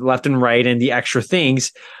back and left and right and the extra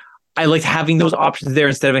things, I liked having those options there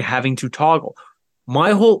instead of having to toggle.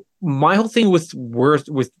 My whole thing with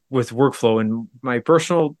workflow and my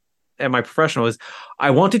personal and my professional is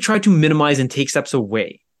I want to try to minimize and take steps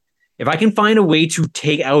away. If I can find a way to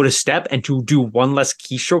take out a step and to do one less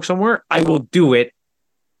keystroke somewhere, I will do it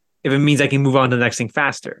if it means I can move on to the next thing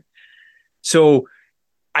faster. So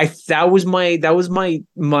that was my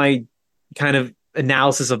kind of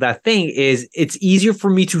analysis of that thing is it's easier for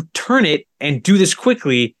me to turn it and do this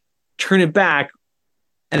quickly, turn it back,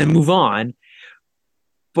 and then move on.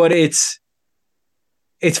 But it's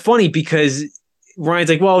funny because Ryan's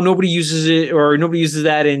like, well, nobody uses it or nobody uses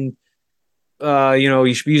that in,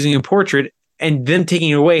 you should be using it in portrait. And them taking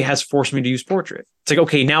it away has forced me to use portrait. It's like,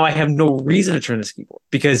 okay, now I have no reason to turn this keyboard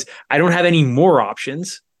because I don't have any more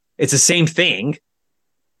options. It's the same thing.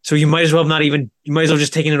 So you might as well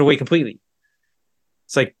just taken it away completely.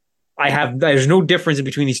 It's like, there's no difference in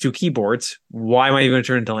between these two keyboards. Why am I even going to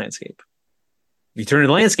turn it into landscape? If you turn it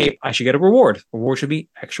into landscape, I should get a reward. Reward should be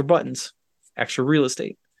extra buttons, extra real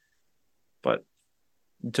estate. But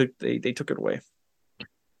they took it away.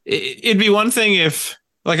 It'd be one thing if,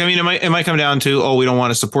 like, I mean, it might come down to, oh, we don't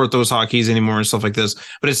want to support those hotkeys anymore and stuff like this.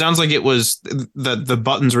 But it sounds like it was the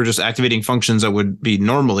buttons were just activating functions that would be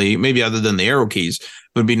normally, maybe other than the arrow keys,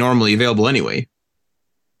 would be normally available anyway.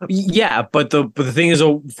 Yeah, but the thing is,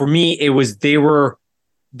 for me, it was they were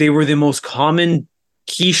the most common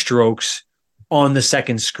keystrokes on the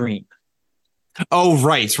second screen. Oh,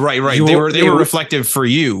 right. They were reflective for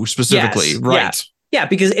you specifically, yes, right? Yeah,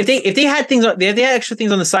 because if they had extra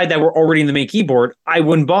things on the side that were already in the main keyboard, I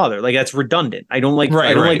wouldn't bother. Like that's redundant. I don't like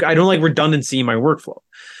redundancy in my workflow.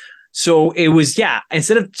 So it was,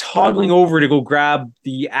 instead of toggling over to go grab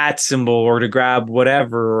the @ symbol or to grab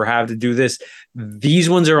whatever or have to do this, these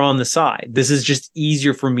ones are on the side. This is just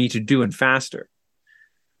easier for me to do and faster.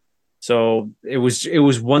 So it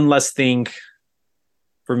was one less thing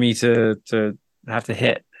for me to have to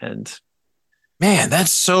hit. And man,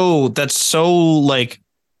 that's such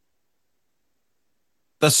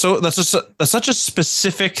a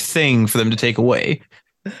specific thing for them to take away.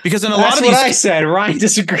 Because in a lot of these, I said, Ryan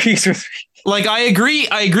disagrees with me. Like, I agree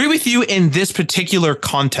with you in this particular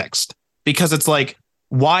context, because it's like,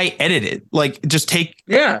 why edit it? Like, just take,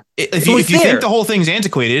 if you think the whole thing's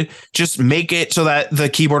antiquated, just make it so that the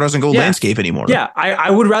keyboard doesn't go landscape anymore. Yeah,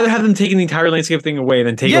 I would rather have them taking the entire landscape thing away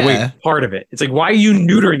than take away part of it. It's like, why are you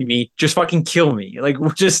neutering me? Just fucking kill me. Like,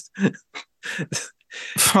 just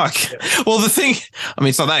fuck. Well, the thing, I mean,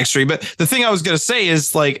 it's not that extreme, but the thing I was gonna say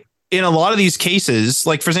is, like, in a lot of these cases,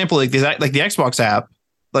 like, for example, like the Xbox app,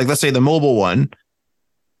 like, let's say the mobile one,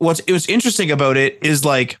 what's interesting about it is,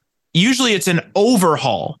 like, usually it's an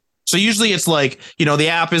overhaul. So usually it's like, the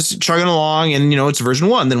app is chugging along and, it's version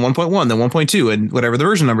 1, then 1.1, then 1.2, and whatever the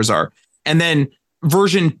version numbers are. And then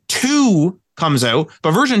version 2 comes out,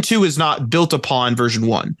 but version 2 is not built upon version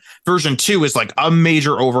 1. Version 2 is like a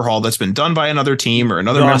major overhaul that's been done by another team or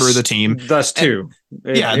another member of the team. Thus 2.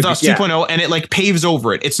 Thus 2.0, and it like paves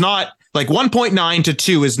over it. It's not like 1.9 to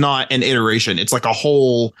 2 is not an iteration. It's like a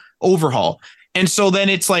whole overhaul. And so then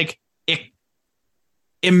it's like,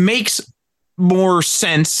 it makes more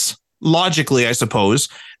sense logically, I suppose,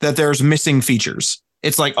 that there's missing features.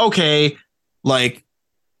 It's like, okay, like,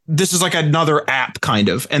 this is like another app kind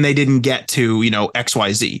of, and they didn't get to,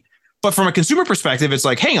 XYZ. But from a consumer perspective, it's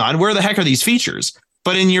like, hang on, where the heck are these features?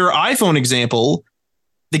 But in your iPhone example,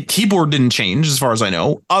 the keyboard didn't change as far as I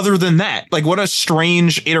know. Other than that, like, what a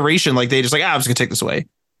strange iteration. Like, they just like, I'm just gonna take this away.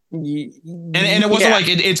 And it wasn't like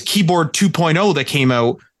it's keyboard 2.0 that came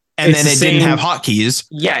out and then it didn't have hotkeys.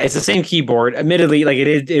 Yeah, it's the same keyboard. Admittedly, like,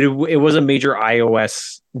 it was a major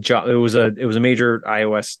iOS job. It was a major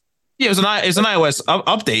iOS. Yeah, it's an iOS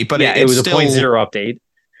update, but it was still a 0.0 update.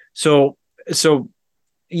 So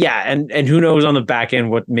yeah, and who knows on the back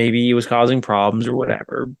end what maybe was causing problems or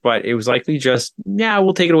whatever, but it was likely just,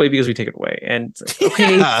 we'll take it away because we take it away. And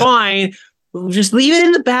okay, fine. We'll just leave it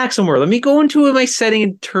in the back somewhere. Let me go into my setting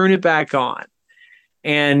and turn it back on.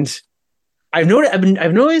 And I've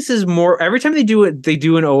noticed this more every time they do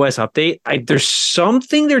an OS update. There's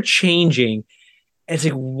something they're changing. And it's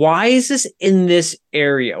like, why is this in this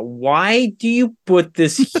area? Why do you put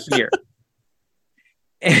this here?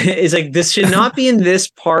 It's like, this should not be in this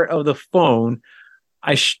part of the phone.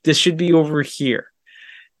 This should be over here.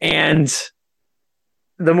 And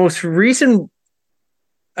the most recent,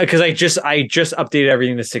 because I just updated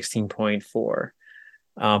everything to 16.4.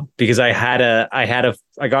 Because I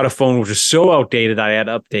got a phone which was so outdated that I had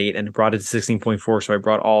to update and brought it to 16.4. So I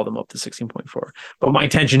brought all of them up to 16.4. But my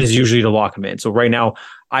intention is usually to lock them in. So right now,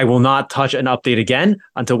 I will not touch an update again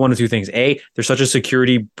until one of two things. A, there's such a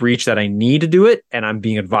security breach that I need to do it and I'm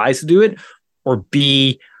being advised to do it. Or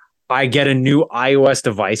B, I get a new iOS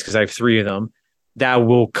device, because I have 3 of them, that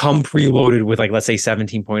will come preloaded with, like, let's say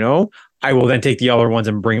 17.0. I will then take the other ones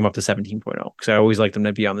and bring them up to 17.0 because I always like them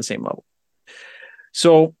to be on the same level.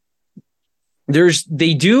 So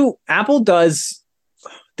Apple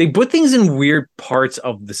put things in weird parts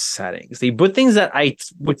of the settings. They put things that I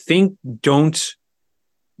would think don't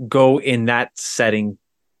go in that setting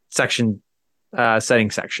section. For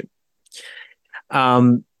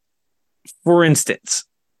instance,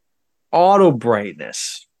 auto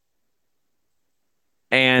brightness.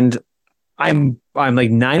 And I'm like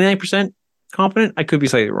 99% confident. I could be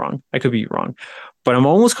slightly wrong. I could be wrong, but I'm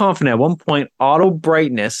almost confident at one point auto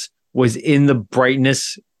brightness was in the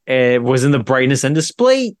brightness and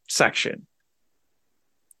display section,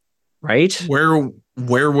 right?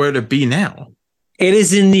 Where would it be now? It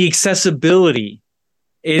is in the accessibility.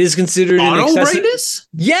 It is considered an Auto brightness?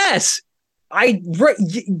 Yes.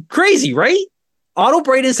 Crazy, right? Auto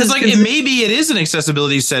brightness is like maybe it is an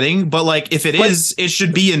accessibility setting, but like if it is, it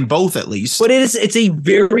should be in both at least. But it's a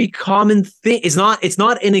very common thing. It's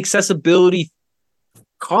not an accessibility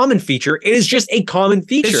common feature. It is just a common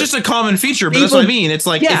feature. It's just a common feature, but that's what I mean. It's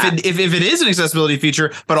like if it is an accessibility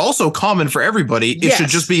feature, but also common for everybody, it should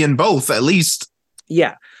just be in both at least.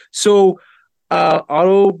 Yeah. So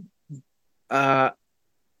auto.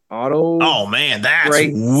 Oh man, that's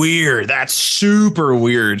weird. That's super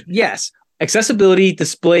weird. Yes. Accessibility,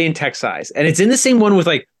 display, and text size. And it's in the same one with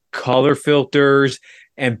like color filters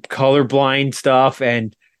and colorblind stuff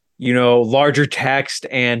and, you know, larger text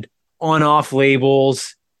and on-off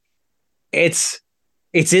labels. It's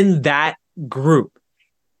in that group.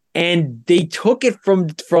 And they took it from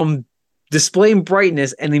display and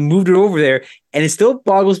brightness and they moved it over there. And it still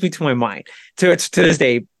boggles me to my mind to this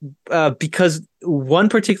day because one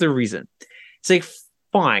particular reason. It's like,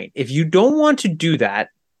 fine, if you don't want to do that.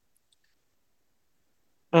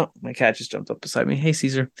 Oh, my cat just jumped up beside me. Hey,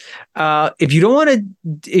 Caesar. If you want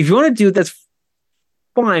to do it, that's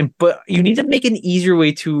fine, but you need to make an easier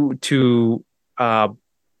way to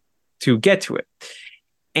get to it.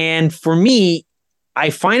 And for me, I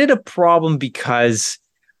find it a problem because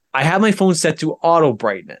I have my phone set to auto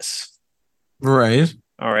brightness. Right.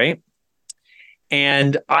 All right.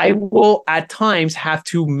 And I will at times have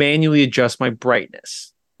to manually adjust my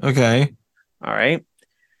brightness. Okay. All right.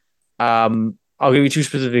 I'll give you two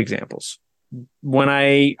specific examples. When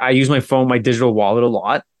I use my phone, my digital wallet a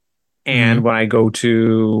lot. And when I go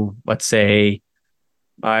to, let's say,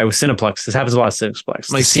 I was Cineplex. This happens a lot of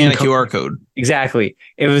Cineplex. Like scan a QR code. Exactly.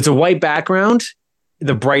 If it's a white background,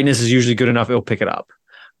 the brightness is usually good enough. It'll pick it up.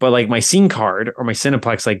 But like my scene card or my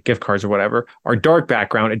Cineplex, like gift cards or whatever, are dark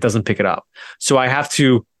background. It doesn't pick it up. So I have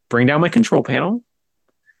to bring down my control panel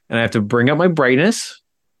and I have to bring up my brightness.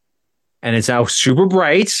 And it's now super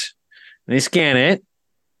bright. And they scan it,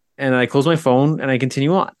 and I close my phone, and I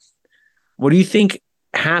continue on. What do you think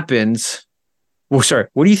happens? Well, sorry.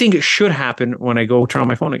 What do you think it should happen when I go turn on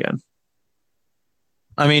my phone again?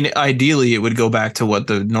 I mean, ideally, it would go back to what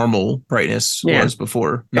the normal brightness was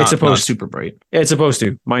before. Not super bright. It's supposed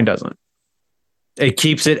to. Mine doesn't. It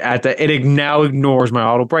keeps it at the. It now ignores my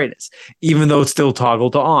auto brightness, even though it's still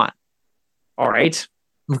toggled to on. All right.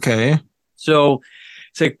 Okay. So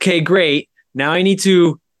it's like, okay, great. Now I need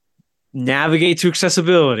to navigate to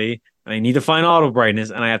accessibility and I need to find auto brightness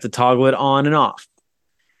and I have to toggle it on and off.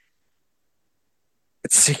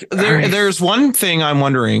 There's one thing I'm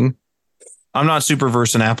wondering. I'm not super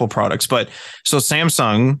versed in Apple products, but so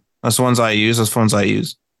Samsung, that's the ones I use, those phones I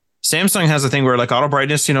use. Samsung has a thing where like auto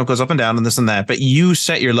brightness, you know, goes up and down and this and that, but you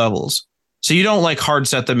set your levels. So you don't like hard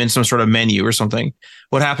set them in some sort of menu or something.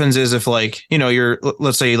 What happens is if like, you know,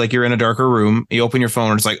 let's say like you're in a darker room, you open your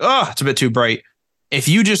phone and it's like, oh, it's a bit too bright. If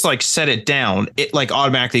you just like set it down, it like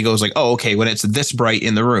automatically goes like, oh, okay, when it's this bright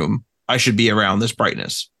in the room, I should be around this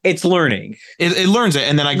brightness. It's learning. It learns it.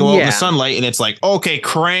 And then I go out in the sunlight and it's like, okay,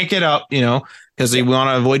 crank it up, you know, because we want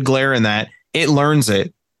to avoid glare in that. It learns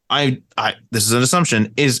it. This is an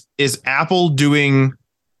assumption. Is Apple doing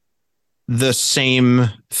the same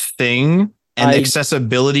thing? And the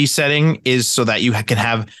accessibility setting is so that you can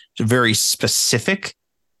have very specific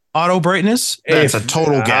auto brightness. That's a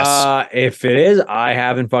total guess. If it is, I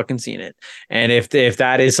haven't fucking seen it. And if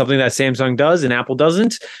that is something that Samsung does and Apple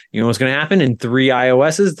doesn't, you know what's going to happen? In 3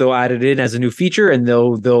 iOSs, they'll add it in as a new feature and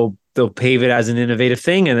they'll pave it as an innovative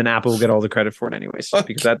thing, and then Apple will get all the credit for it anyways,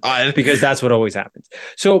 because that's what always happens.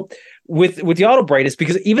 So with the auto brightness,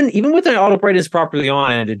 because even with the auto brightness properly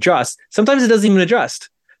on and adjust, sometimes it doesn't even adjust.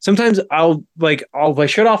 Sometimes I'll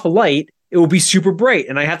shut off a light, it will be super bright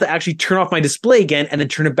and I have to actually turn off my display again and then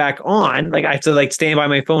turn it back on. Like I have to like stand by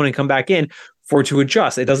my phone and come back in for it to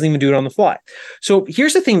adjust. It doesn't even do it on the fly. So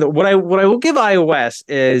here's the thing that what I will give iOS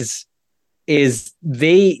is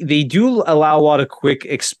they do allow a lot of quick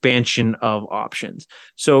expansion of options.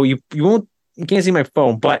 So you can't see my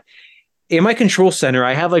phone, but in my control center,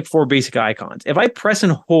 I have like 4 basic icons. If I press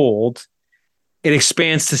and hold, it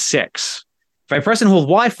expands to 6. If I press and hold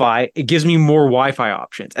Wi-Fi, it gives me more Wi-Fi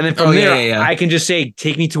options. And then from there, I can just say,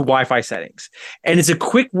 take me to Wi-Fi settings. And it's a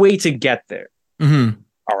quick way to get there. Mm-hmm.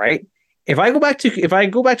 All right. If I go back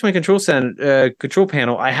to my control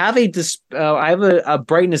panel, I have a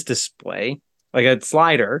brightness display, like a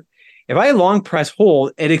slider. If I long press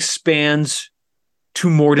hold, it expands to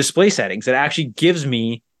more display settings. It actually gives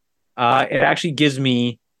me uh,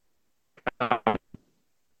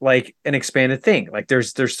 like an expanded thing. Like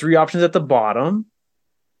there's 3 options at the bottom,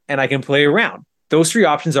 and I can play around. Those 3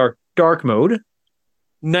 options are dark mode,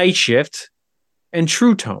 night shift, and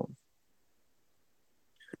true tone.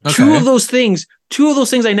 Okay. Two of those things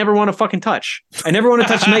I never want to fucking touch. I never want to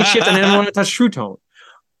touch night shift, and I never want to touch true tone.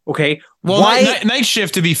 Okay. Well, night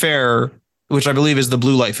shift, to be fair, which I believe is the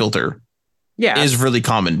blue light filter, is really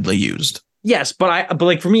commonly used. Yes, but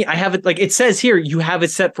like for me, I have it like it says here. You have it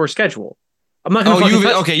set for schedule. I'm not going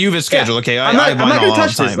to. You've it scheduled. Yeah. Okay, I'm not going to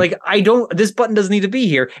touch this. Like I don't. This button doesn't need to be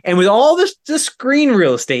here. And with all this screen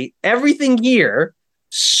real estate, everything here,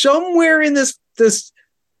 somewhere in this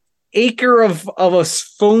acre of a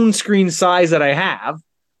phone screen size that I have,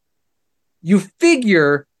 you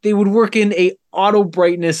figure they would work in a auto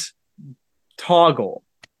brightness toggle.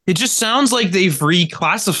 It just sounds like they've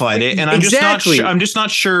reclassified it, and I'm just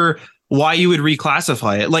not sure why you would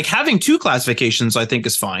reclassify it. Like having 2 classifications, I think,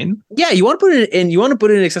 is fine. Yeah, you want to put it in. You want to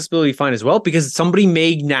put it in accessibility fine as well, because somebody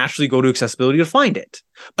may naturally go to accessibility to find it.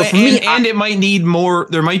 But for me, it might need more.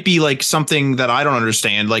 There mi't be like something that I don't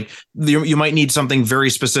understand. Like you might need something very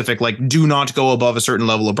specific, like do not go above a certain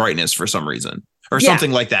level of brightness for some reason, or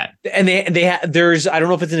something like that. And there's I don't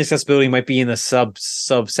know if it's an accessibility, it might be in the sub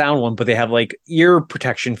sound one, but they have like ear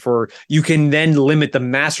protection for you can then limit the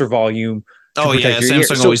master volume. Oh yeah,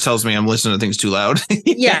 Samsung always tells me I'm listening to things too loud.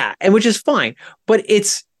 Yeah, and which is fine, but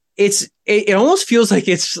it almost feels like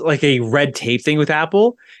it's like a red tape thing with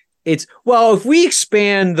Apple. It's, well, if we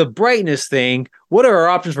expand the brightness thing, what are our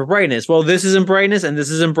options for brightness? Well, this isn't brightness, and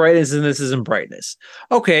this isn't brightness, and this isn't brightness.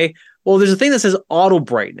 Okay, well, there's a thing that says auto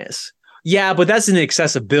brightness. Yeah, but that's an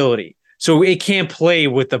accessibility. So it can't play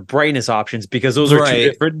with the brightness options because those are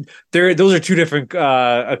 2 different. Those are 2 different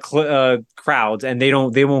crowds, and they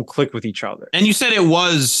won't click with each other. And you said it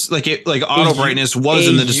was like auto brightness was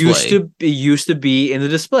in the display. It used to be in the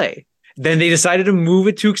display. Then they decided to move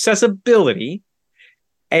it to accessibility,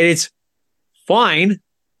 and it's fine.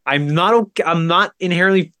 I'm not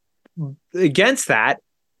inherently against that.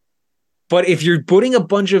 But if you're putting a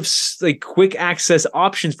bunch of like quick access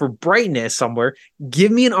options for brightness somewhere, give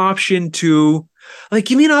me an option to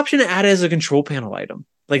add as a control panel item.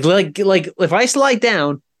 Like if I slide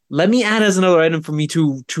down, let me add as another item for me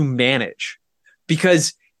to manage,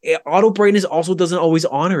 because auto brightness also doesn't always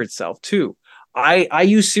honor itself too. I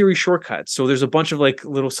use Siri shortcuts, so there's a bunch of like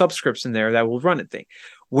little subscripts in there that will run it thing.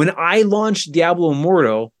 When I launch Diablo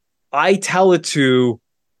Immortal, I tell it to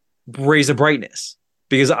raise the brightness,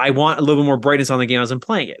 because I want a little bit more brightness on the game as I'm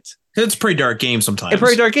playing it. It's a pretty dark game sometimes. It's a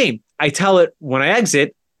pretty dark game. I tell it when I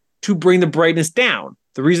exit to bring the brightness down.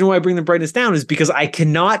 The reason why I bring the brightness down is because I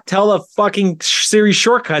cannot tell a fucking Siri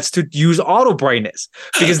shortcuts to use auto brightness,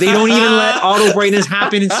 because they don't even let auto brightness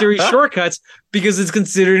happen in Siri shortcuts, because it's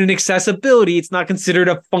considered an accessibility. It's not considered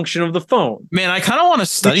a function of the phone. Man, I kind of want to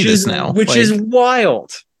study this now. Which is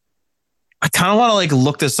wild. I kind of want to like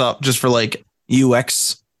look this up just for like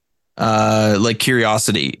UX like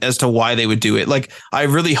curiosity as to why they would do it. Like I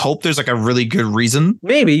really hope there's like a really good reason.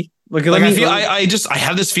 Maybe. I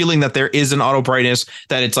have this feeling that there is an auto brightness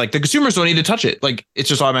that it's like the consumers don't need to touch it. Like it's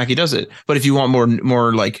just automatically does it. But if you want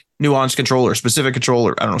more like nuanced control or specific control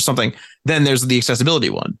or I don't know, something, then there's the accessibility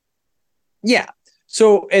one. Yeah.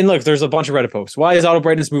 So, and look, there's a bunch of Reddit posts. Why is auto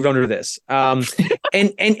brightness moved under this? And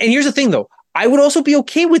here's the thing though. I would also be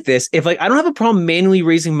okay with this if like I don't have a problem manually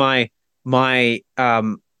raising my brightness,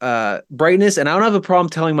 and I don't have a problem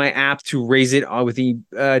telling my app to raise it with the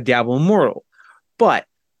Diablo Immortal. But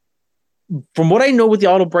from what I know with the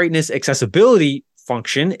auto brightness accessibility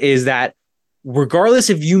function is that regardless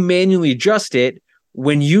if you manually adjust it,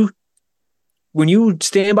 when you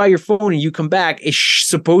stand by your phone and you come back, it's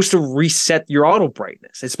supposed to reset your auto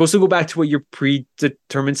brightness. It's supposed to go back to what your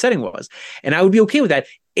predetermined setting was. And I would be okay with that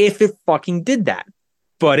if it fucking did that.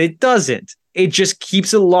 But it doesn't. It just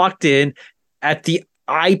keeps it locked in at the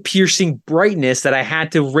eye-piercing brightness that I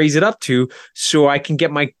had to raise it up to so I can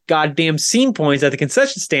get my goddamn scene points at the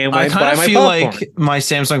concession stand when I buy my feel popcorn. Like my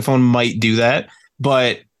Samsung phone might do that,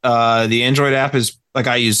 but the Android app is like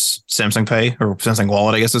I use Samsung Pay or Samsung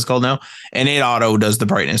Wallet, I guess it's called now, and it auto does the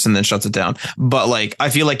brightness and then shuts it down. But like I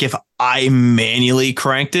feel like if I manually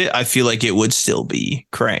cranked it, I feel like it would still be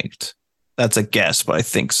cranked. That's a guess, but I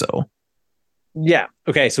think so. Yeah.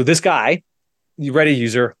 Okay. So this guy, Reddit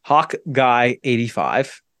user, Hawk Guy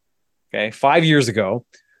 85. Okay, 5 years ago.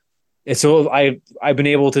 And so I've been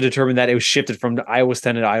able to determine that it was shifted from iOS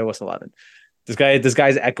 10 to iOS 11. This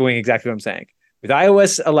guy's echoing exactly what I'm saying. With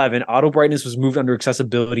iOS 11, auto brightness was moved under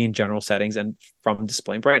accessibility and general settings and from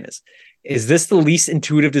display brightness. Is this the least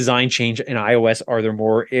intuitive design change in iOS? Are there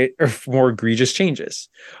more egregious changes?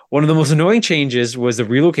 One of the most annoying changes was the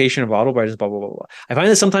relocation of auto brightness, blah, blah, blah, blah. I find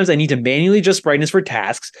that sometimes I need to manually adjust brightness for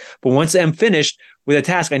tasks, but once I'm finished with a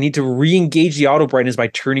task, I need to re-engage the auto brightness by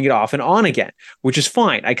turning it off and on again, which is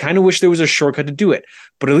fine. I kind of wish there was a shortcut to do it,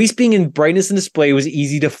 but at least being in brightness and display was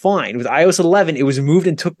easy to find. With iOS 11, it was moved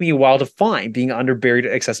and took me a while to find, being under buried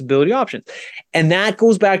accessibility options. And that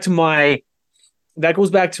goes back to my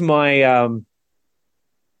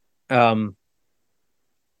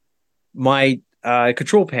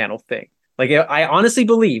control panel thing. Like, I honestly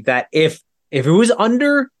believe that if it was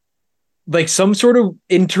under like some sort of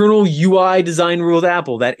internal UI design rule with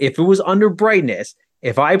Apple, that if it was under brightness,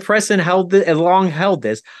 if I press and held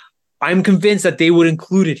this, I'm convinced that they would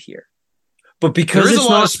include it here. But because there is a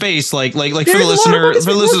lot of space, like for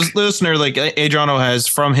the listener, like Adriano has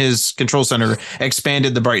from his control center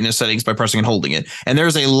expanded the brightness settings by pressing and holding it, and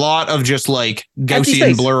there's a lot of just like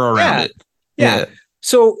Gaussian blur around it. Yeah.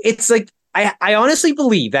 So it's like I honestly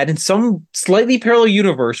believe that in some slightly parallel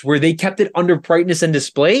universe where they kept it under brightness and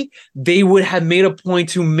display, they would have made a point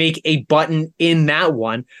to make a button in that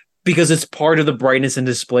one because it's part of the brightness and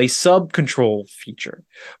display sub control feature.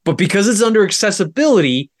 But because it's under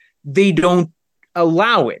accessibility, they don't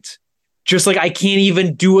allow it. Just like I can't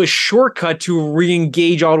even do a shortcut to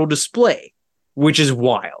re-engage auto display, which is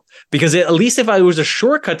wild. Because at least if I was a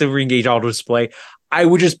shortcut to re-engage auto display, I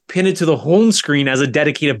would just pin it to the home screen as a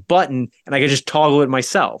dedicated button and I could just toggle it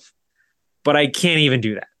myself. But I can't even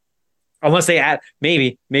do that. Unless they add,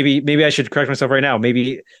 maybe I should correct myself right now.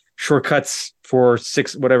 Maybe shortcuts for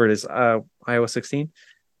whatever it is, iOS 16.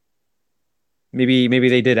 Maybe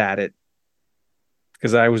they did add it.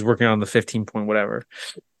 Because I was working on the 15 point whatever.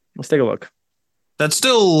 Let's take a look. That's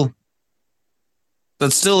still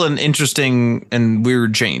an interesting and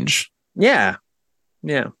weird change. Yeah.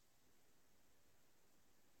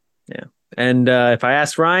 And if I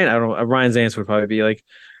asked Ryan, I don't know, Ryan's answer would probably be like,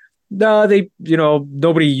 no,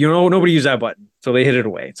 nobody used that button. So they hid it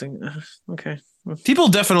away. It's like, okay. People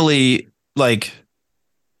definitely like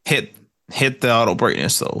hit the auto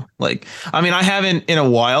brightness though. Like, I mean, I haven't in a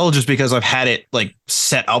while just because I've had it like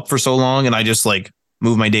set up for so long and I just like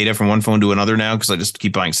move my data from one phone to another now because I just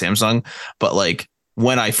keep buying Samsung. But like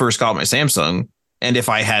when I first got my Samsung, and if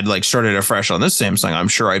I had like started afresh on this Samsung, I'm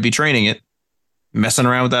sure I'd be training it, messing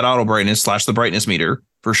around with that auto brightness / the brightness meter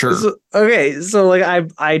for sure. So like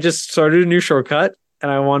I just started a new shortcut and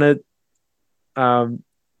I want to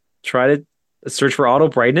try to search for auto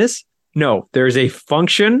brightness. No, there's a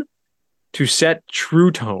function to set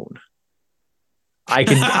true tone. I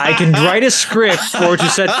can write a script for it to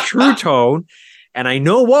set true tone, and I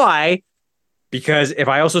know why. Because if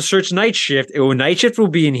I also search night shift, night shift will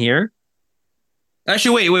be in here.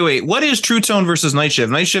 Actually, wait. What is true tone versus night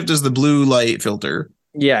shift? Night shift is the blue light filter.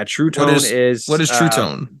 Yeah, true tone is what is true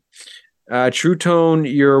tone? True tone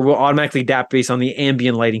will automatically adapt based on the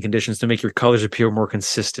ambient lighting conditions to make your colors appear more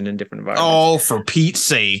consistent in different environments. Oh, for Pete's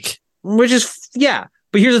sake! Which is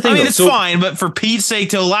But here's the thing. I mean, it's fine, but for Pete's sake,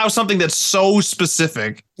 to allow something that's so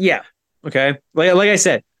specific. Yeah. Okay. Like I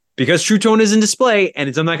said, because True Tone is in display and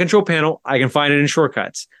it's on that control panel, I can find it in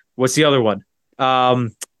shortcuts. What's the other one?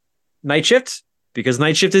 Night Shift. Because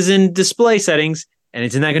Night Shift is in display settings and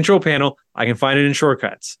it's in that control panel, I can find it in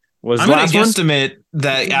shortcuts. I'm going to guesstimate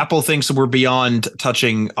that Apple thinks we're beyond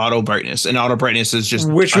touching auto brightness, and auto brightness is just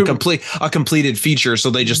a completed feature.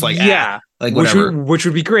 So they just like, like whatever. Which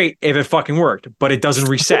would be great if it fucking worked, but it doesn't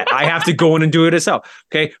reset. I have to go in and do it myself.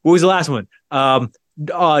 Okay. What was the last one?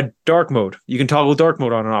 Dark mode. You can toggle dark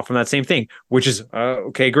mode on and off from that same thing, which is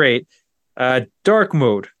okay, great. Dark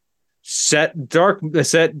mode. Set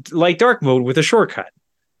light dark mode with a shortcut.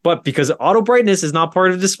 But because auto brightness is not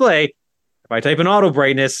part of display, if I type in auto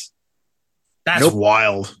brightness, that's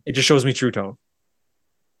wild. It just shows me True Tone.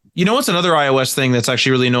 You know what's another iOS thing that's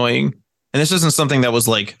actually really annoying? And this isn't something that was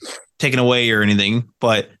like taken away or anything,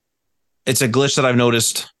 but it's a glitch that I've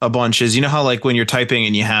noticed a bunch is, you know how like when you're typing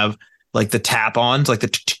and you have like the tap on, like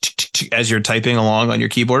the as you're typing along on your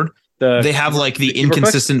keyboard, they have like the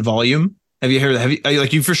inconsistent volume. Have you heard?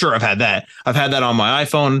 You for sure? I've had that. I've had that on my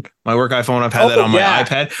iPhone, my work iPhone. I've had that on my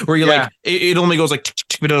iPad, where you like it only goes like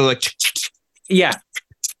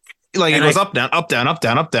like it goes up down, up down, up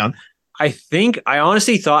down, up down. I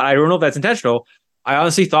honestly thought, I don't know if that's intentional. I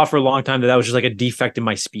honestly thought for a long time that was just like a defect in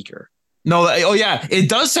my speaker. No, it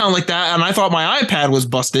does sound like that, and I thought my iPad was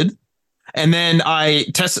busted. And then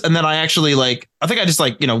and then I actually like, I think I just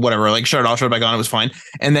like, whatever, like shut it off, shut it back on. It was fine.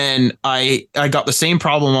 And then I got the same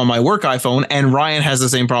problem on my work iPhone, and Ryan has the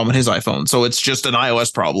same problem on his iPhone. So it's just an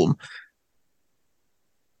iOS problem.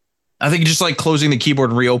 I think just like closing the keyboard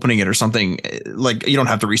and reopening it or something, like you don't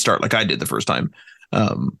have to restart like I did the first time.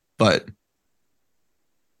 But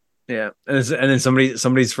yeah. And then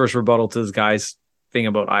somebody's first rebuttal to this guy's thing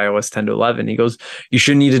about iOS 10 to 11, he goes, you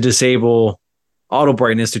shouldn't need to disable auto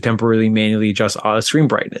brightness to temporarily manually adjust screen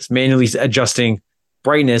brightness. Manually adjusting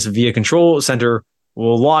brightness via control center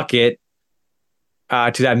will lock it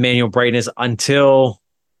to that manual brightness until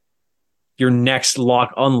your next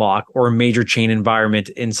lock unlock or major chain environment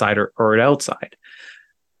inside or outside.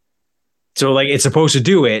 So like it's supposed to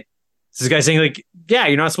do it. This guy's saying like, yeah,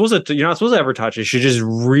 you're not supposed to ever touch it. It should just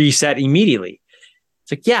reset immediately.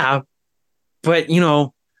 It's like, yeah, but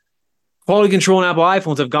quality control on Apple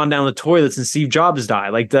iPhones have gone down the toilet since Steve Jobs died.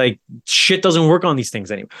 Like shit doesn't work on these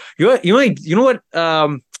things anymore. You know what?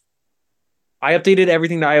 I updated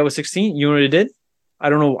everything to iOS 16. You know what it did? I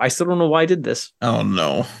don't know. I still don't know why I did this. Oh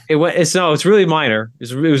no! It's really minor.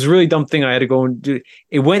 It was a really dumb thing I had to go and do.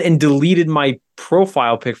 It went and deleted my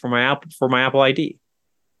profile pic for my Apple ID.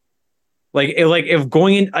 If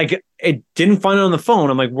going in, like it didn't find it on the phone.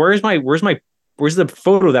 I'm like, where's the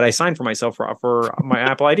photo that I signed for myself for my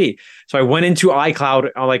Apple ID? So I went into iCloud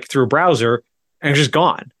like through a browser and it's just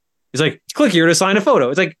gone. It's like, click here to sign a photo.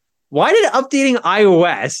 It's like, why did updating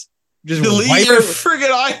iOS just delete wipe your it?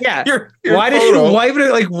 friggin' Yeah. Your why photo. did it wipe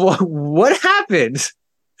it? Like, what happened?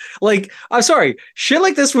 Like, I'm sorry, shit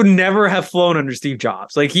like this would never have flown under Steve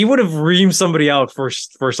Jobs. Like, he would have reamed somebody out for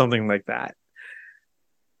something like that.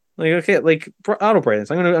 Like, okay, like auto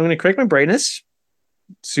brightness. I'm gonna correct my brightness.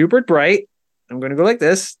 Super bright. I'm gonna go like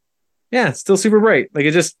this. Yeah, it's still super bright. Like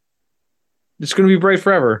it's gonna be bright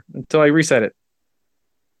forever until I reset it.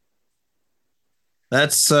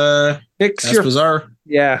 That's Fix your bizarre.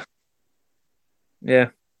 Yeah. Yeah.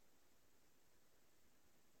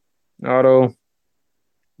 Auto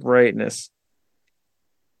brightness.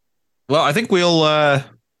 Well, I think we'll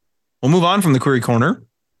move on from the query corner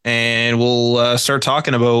and we'll start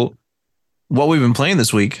talking about what we've been playing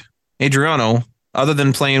this week. Adriano, other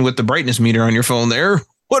than playing with the brightness meter on your phone there,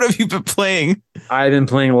 what have you been playing? I've been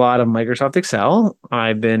playing a lot of Microsoft Excel.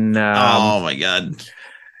 I've been oh my god.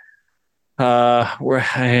 Where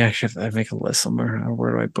I actually have to make a list somewhere.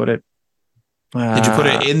 Where do I put it? Did you put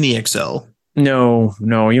it in the Excel? No. You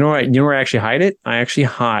know where I actually hide it? I actually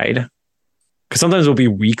hide because sometimes it'll be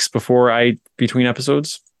weeks between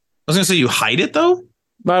episodes. I was gonna say you hide it though.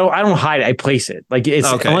 But I don't hide it. I place it. Like it's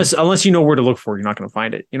okay. unless you know where to look for it, you're not going to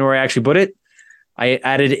find it. You know where I actually put it? I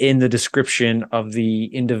added in the description of the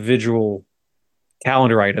individual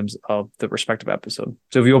calendar items of the respective episode.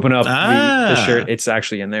 So if you open up the shirt, it's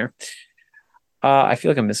actually in there. I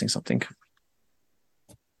feel like I'm missing something.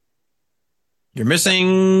 You're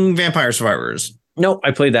missing Vampire Survivors. No,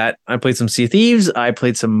 I played that. I played some Sea of Thieves. I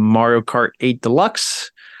played some Mario Kart 8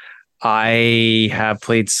 Deluxe. I have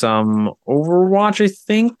played some Overwatch, I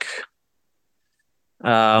think.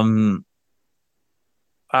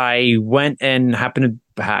 I went and happened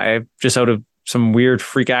to just out of some weird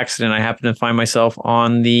freak accident, I happened to find myself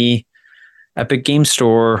on the Epic Game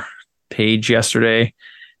Store page yesterday.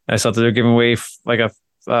 I saw that they're giving away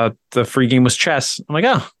the free game was chess. I'm like,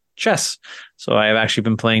 oh, chess. So I have actually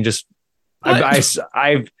been playing just. I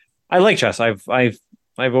like chess. I've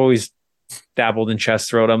always dabbled in chess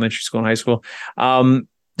throughout elementary school and high school.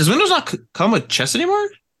 Does Windows not come with chess anymore?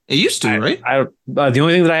 It used to, right? The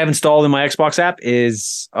only thing that I have installed in my Xbox app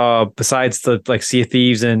is besides the like Sea of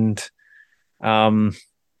Thieves and I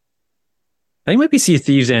think it might be Sea of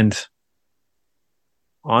Thieves and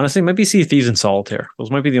honestly, it might be Sea of Thieves and Solitaire.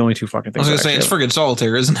 Those might be the only two fucking things. I was gonna say it's friggin'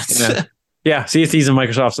 Solitaire, isn't it? Yeah. Yeah, Sea of Thieves and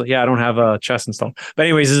Microsoft. So yeah, I don't have a chess installed. But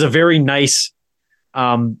anyways, this is a very nice.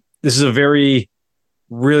 This is a very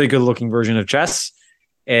really good looking version of chess.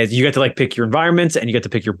 And you get to like pick your environments and you get to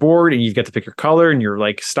pick your board and you get to pick your color and your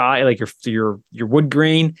like style, like your wood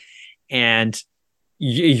grain. And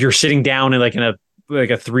you're sitting down in like a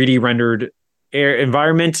 3D rendered air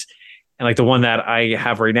environment. And like the one that I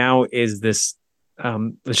have right now is this,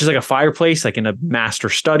 it's just like a fireplace, like in a master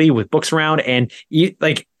study with books around, and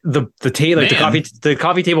like the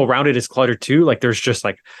coffee table around it is cluttered too. Like there's just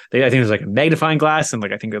like I think there's like a magnifying glass, and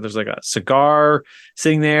like I think there's like a cigar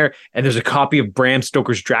sitting there, and there's a copy of Bram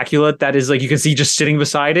Stoker's Dracula that is like you can see just sitting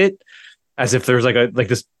beside it, as if there's like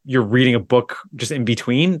this you're reading a book just in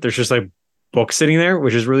between. There's just like books sitting there,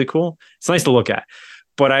 which is really cool. It's nice to look at.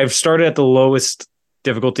 But I've started at the lowest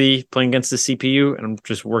difficulty playing against the CPU, and I'm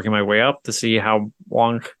just working my way up to see how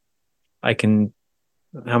long I can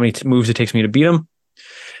how many moves it takes me to beat him.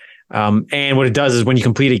 And what it does is when you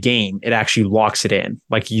complete a game, it actually locks it in.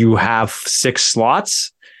 Like you have 6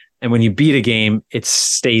 slots, and when you beat a game, it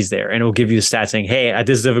stays there, and it will give you the stat saying, "Hey, at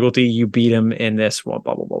this difficulty, you beat him in this one,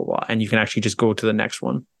 blah blah blah blah," and you can actually just go to the next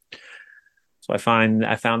one. So I found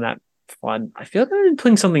that fun. I feel like I've been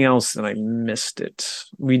playing something else and I missed it.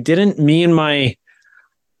 Me and my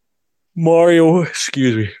Mario,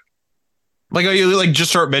 excuse me. Like you like just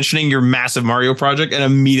start mentioning your massive Mario project and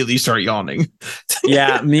immediately start yawning.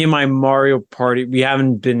 Yeah, me and my Mario Party,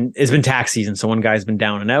 it's been tax season, so one guy's been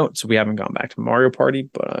down and out, so we haven't gone back to Mario Party,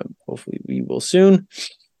 but hopefully we will soon.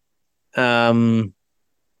 I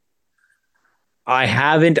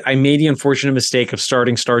made the unfortunate mistake of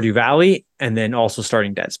starting Stardew Valley and then also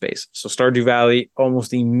starting Dead Space. So Stardew Valley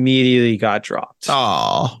almost immediately got dropped.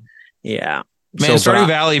 Oh, yeah. Man, Stardew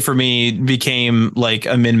Valley for me became like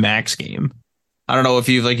a min-max game. I don't know if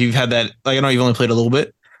you've had that, like, I know you've only played a little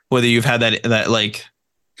bit, whether you've had that like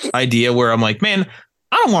idea where I'm like, man,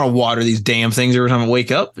 I don't want to water these damn things every time I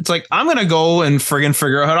wake up. It's like, I'm going to go and friggin'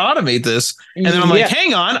 figure out how to automate this. And then I'm like,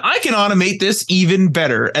 hang on, I can automate this even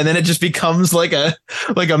better. And then it just becomes like a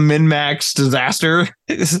min-max disaster.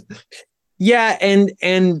 Yeah.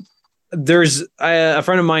 And there's a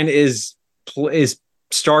friend of mine happened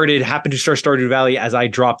to start Stardew Valley as I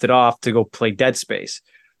dropped it off to go play Dead Space.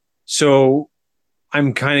 So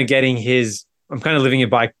I'm kind of living it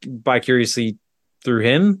vicariously through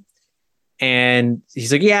him. And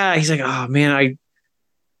he's like, oh man, I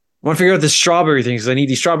want to figure out this strawberry thing because I need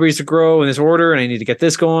these strawberries to grow in this order and I need to get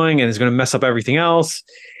this going and it's going to mess up everything else.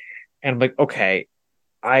 And I'm like, okay,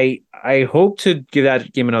 I hope to give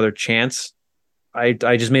that game another chance. I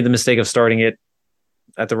just made the mistake of starting it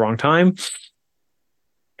at the wrong time.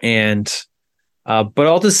 And, but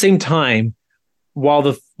all at the same time, while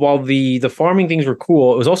the farming things were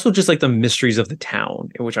cool, it was also just like the mysteries of the town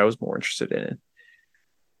in which I was more interested in.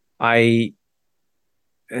 I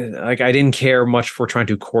didn't care much for trying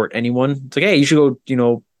to court anyone. It's like, hey, you should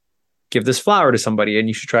go, give this flower to somebody and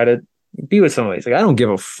you should try to be with somebody. It's like, I don't give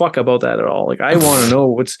a fuck about that at all. Like, I want to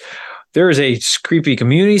know there is a creepy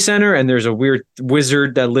community center and there's a weird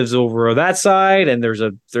wizard that lives over that side. And there's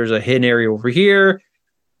a hidden area over here.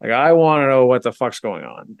 Like, I want to know what the fuck's going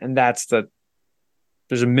on. And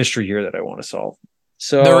there's a mystery here that I want to solve.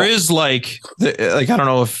 So there is I don't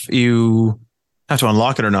know if you have to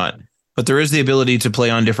unlock it or not, but there is the ability to play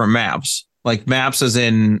on different maps, like maps as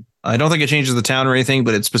in, I don't think it changes the town or anything,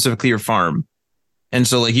 but it's specifically your farm. And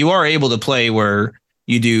so like you are able to play where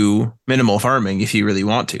you do minimal farming if you really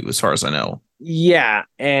want to, as far as I know. Yeah.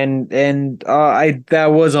 And that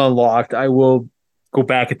was unlocked. I will go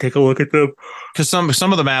back and take a look at them. Because some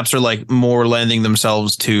of the maps are like more lending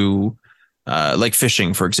themselves to like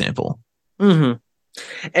fishing, for example. Mm-hmm.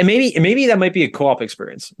 And maybe that might be a co-op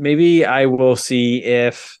experience. Maybe I will see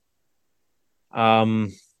if maybe I'll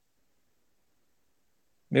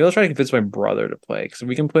try to convince my brother to play because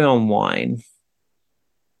we can play online.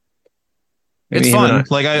 It's fun.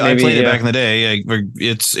 Like I played it back in the day.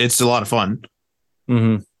 It's a lot of fun.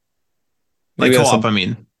 Mm-hmm. Like co-op, I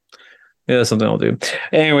mean. Yeah, that's something I'll do.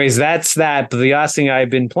 Anyways, that's that. But the last thing I've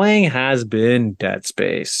been playing has been Dead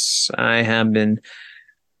Space. I have been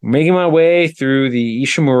making my way through the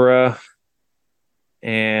Ishimura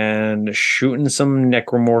and shooting some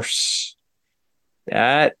necromorphs.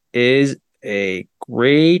 That is a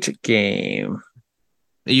great game.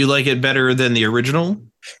 You like it better than the original?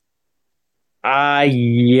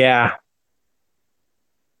 Yeah.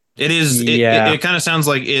 It is. Yeah. It kind of sounds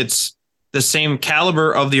like it's the same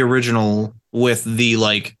caliber of the original with the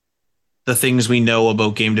things we know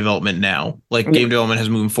about game development now. Like game development has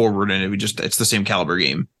moved forward and it's the same caliber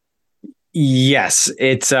game. Yes.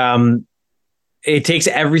 It's it takes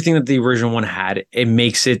everything that the original one had. It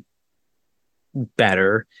makes it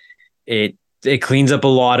better. It cleans up a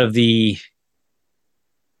lot of the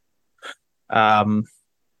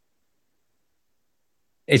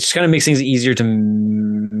it just kind of makes things easier to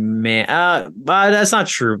but that's not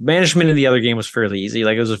true. Management in the other game was fairly easy.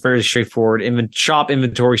 Like it was a fairly straightforward shop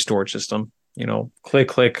inventory storage system.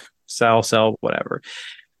 Click, sell, whatever.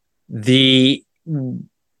 There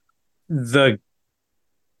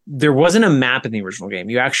wasn't a map in the original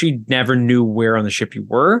game. You actually never knew where on the ship you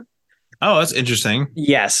were. Oh, that's interesting.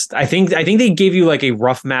 Yes, I think they gave you like a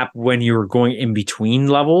rough map when you were going in between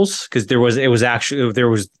levels because there were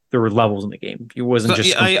levels in the game. It wasn't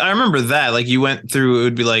just. I remember that. Like you went through, it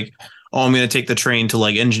would be like, oh, I'm going to take the train to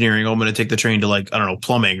like engineering. Oh, I'm going to take the train to like, I don't know,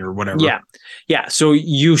 plumbing or whatever. Yeah. So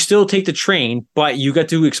you still take the train, but you get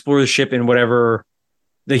to explore the ship in whatever.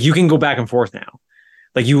 Like you can go back and forth now.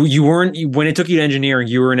 Like you weren't when it took you to engineering,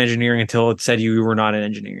 you were in engineering until it said you were not in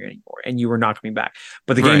engineering anymore, and you were not coming back.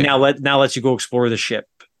 But the game Right. now lets you go explore the ship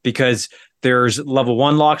because there's level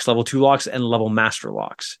 1 locks, level 2 locks, and level master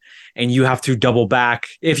locks, and you have to double back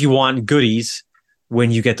if you want goodies when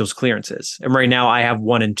you get those clearances. And right now, I have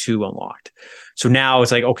 1 and 2 unlocked. So now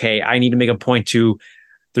it's like, okay, I need to make a point to.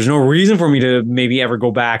 There's no reason for me to maybe ever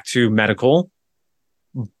go back to medical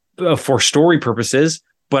for story purposes,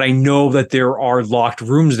 but I know that there are locked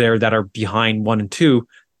rooms there that are behind 1 and 2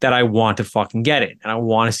 that I want to fucking get in, and I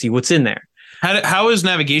want to see what's in there. How is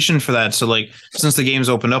navigation for that? So like, since the game's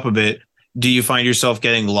opened up a bit, do you find yourself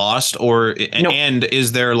getting lost, or No, and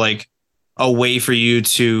is there like a way for you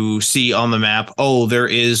to see on the map? Oh, there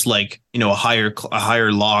is like, a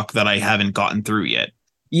higher lock that I haven't gotten through yet.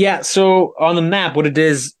 yeah. So on the map, what it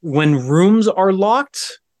is when rooms are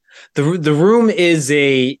locked, the room is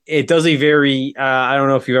it does a very I don't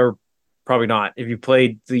know if you've ever probably not if you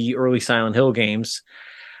played the early Silent Hill games.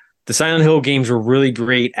 The Silent Hill games were really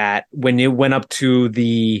great at when it went up to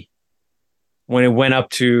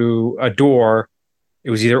a door,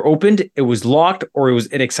 it was either opened, it was locked, or it was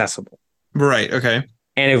inaccessible. Right. Okay.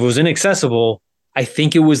 And if it was inaccessible, I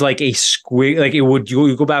think it was like a squig, like it would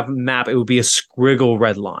you go back map, it would be a squiggle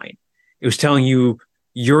red line. It was telling you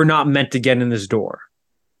you're not meant to get in this door.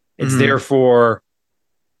 It's Mhm. there for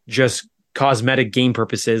just cosmetic game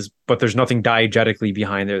purposes, but there's nothing diegetically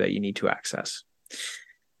behind there that you need to access.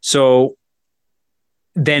 So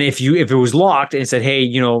then if it was locked and it said, hey,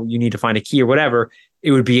 you need to find a key or whatever,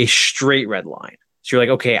 it would be a straight red line. So you're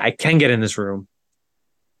like, okay, I can get in this room.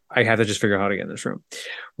 I have to just figure out how to get in this room.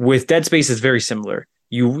 With Dead Space, it's very similar.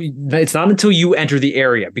 It's not until you enter the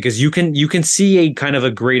area because you can see a kind of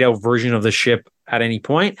a grayed out version of the ship at any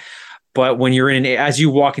point. But when you're as you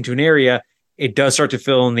walk into an area, it does start to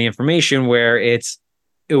fill in the information where it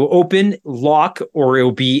will open, lock, or it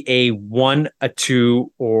will be a 1, a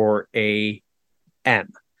 2, or a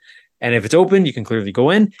M. And if it's open, you can clearly go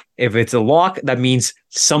in. If it's a lock, that means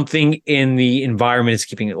something in the environment is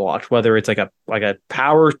keeping it locked, whether it's like a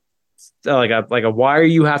power, like a wire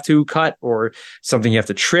you have to cut or something you have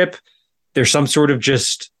to trip. There's some sort of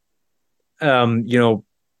just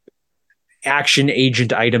action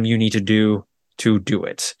agent item you need to do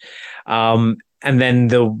it. And then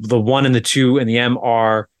the 1 and the 2 and the M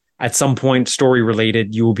are at some point story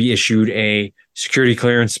related. You will be issued a security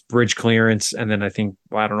clearance, bridge clearance, and then I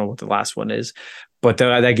don't know what the last one is, but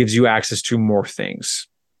that gives you access to more things.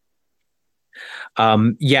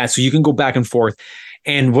 So you can go back and forth,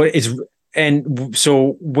 and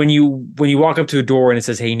so when you walk up to a door and it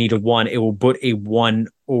says, "Hey, you need a 1," it will put a 1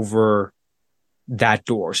 over that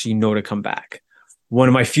door, so you know to come back. One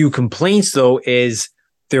of my few complaints, though, is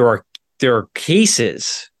there are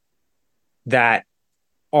cases that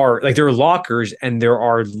are like there are lockers and there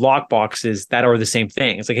are lock boxes that are the same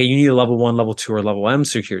thing. It's like, hey, you need a level 1, level 2, or level M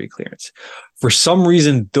security clearance. For some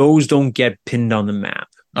reason, those don't get pinned on the map.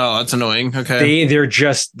 Oh, that's annoying. Okay.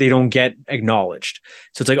 They don't get acknowledged.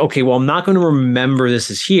 So it's like, okay, well, I'm not going to remember this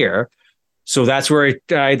is here. So that's where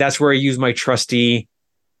I use my trusty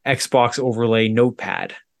Xbox overlay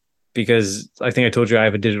notepad, because I think I told you I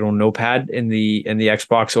have a digital notepad in the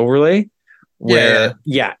Xbox overlay where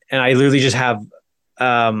and I literally just have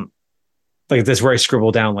like this where I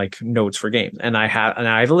scribble down like notes for games, and I have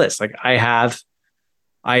a list. Like I have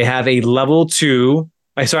a level 2.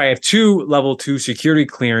 I have 2 level 2 security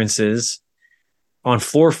clearances on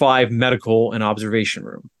floor 5 medical and observation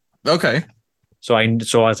room. Okay. So I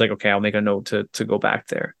was like, okay, I'll make a note to go back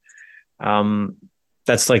there.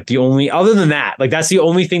 That's like the only, other than that, like that's the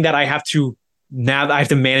only thing that I have to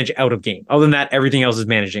manage out of game. Other than that, everything else is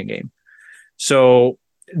managed in game. So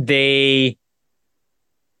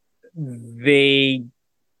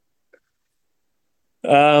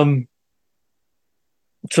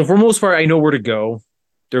so for the most part, I know where to go.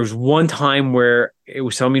 There was one time where it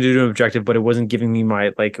was telling me to do an objective, but it wasn't giving me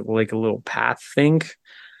my like a little path thing.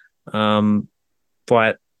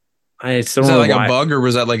 But I still Is that don't know like why. a bug, or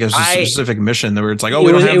was that like a specific mission where it's like, oh, It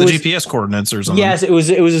we don't was have the GPS coordinates or something? Yes, it was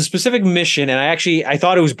a specific mission, and I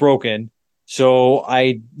thought it was broken. So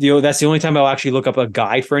that's the only time I'll actually look up a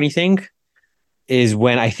guide for anything, is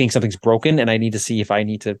when I think something's broken and I need to see if I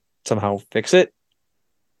need to somehow fix it.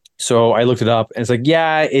 So I looked it up, and it's like,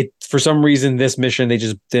 for some reason this mission they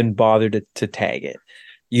just didn't bother to tag it.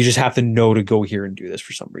 You just have to know to go here and do this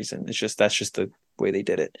for some reason. That's just the way they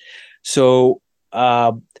did it. So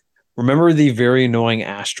remember the very annoying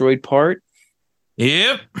asteroid part?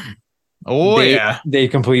 Yep. Oh yeah. They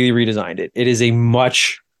completely redesigned it. It is a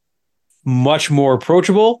much more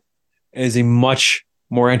approachable. It is a much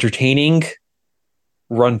more entertaining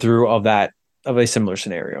run through of that of a similar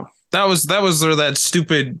scenario. That was where that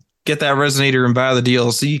stupid get that resonator and buy the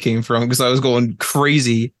DLC came from, because I was going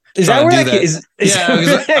crazy Is that trying where to do that that. is Yeah, that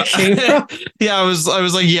where that came from? yeah, I was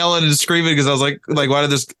like yelling and screaming because I was like why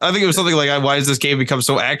did this? I think it was something like, why does this game become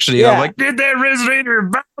so actiony? And I'm Yeah, like, get that resonator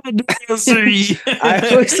and buy the DLC. I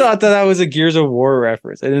always thought that was a Gears of War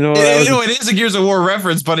reference. I didn't know that was. It is a Gears of War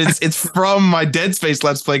reference, but it's from my Dead Space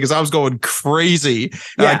Let's Play, because I was going crazy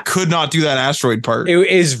and I Yeah, could not do that asteroid part. it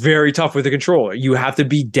is very tough with the controller. You have to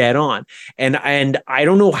be dead on, and I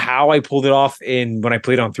don't know how I pulled it off in when I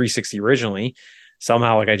played on 360 originally.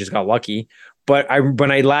 Somehow, like I just got lucky. But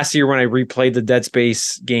when I last year when I replayed the Dead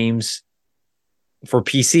Space games for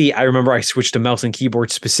PC, I remember I switched to mouse and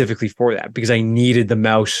keyboard specifically for that because I needed the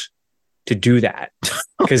mouse to do that Oh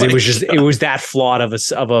because my it God. was that flawed of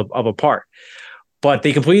a part. But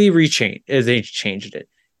they completely they changed it,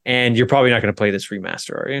 and you're probably not going to play this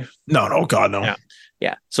remaster, are you? No, God, no. Yeah,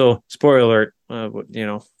 yeah. So spoiler alert,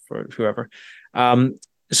 for whoever. Um,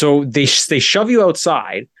 so they shove you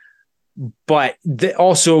outside, but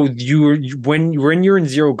also when you're in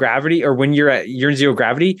zero gravity, or when you're in zero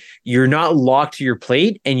gravity, you're not locked to your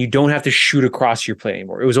plate, and you don't have to shoot across your plate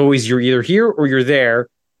anymore. It was always you're either here or you're there,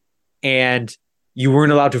 and you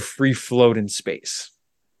weren't allowed to free float in space.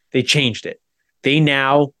 They changed it. They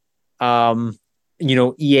now,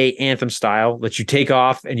 EA Anthem style, let you take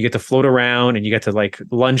off and you get to float around and you get to like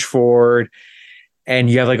lunge forward, and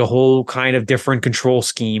you have like a whole kind of different control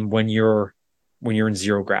scheme when you're in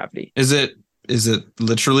zero gravity. Is it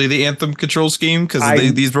literally the Anthem control scheme? Because I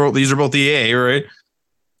these are both EA, right?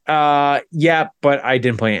 Yeah, but I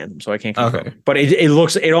didn't play Anthem, so I can't confirm. Okay. But it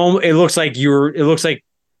looks like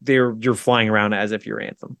you're flying around as if you're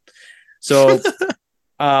Anthem. So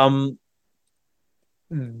um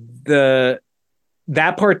the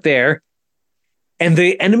that part there, and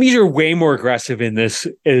the enemies are way more aggressive in this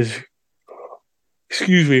is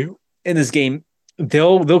excuse me in this game.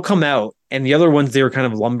 They'll come out, and the other ones they were kind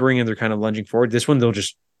of lumbering and they're kind of lunging forward. This one they'll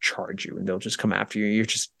just charge you and they'll just come after you.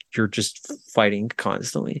 You're just fighting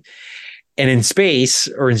constantly. And in space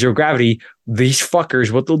or in zero gravity, these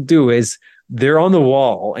fuckers, what they'll do is they're on the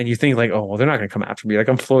wall, and you think like, oh, well, they're not going to come after me. Like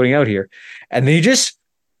I'm floating out here, and they just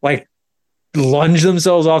like lunge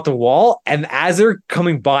themselves off the wall. And as they're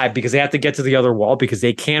coming by, because they have to get to the other wall because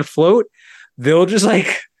they can't float, they'll just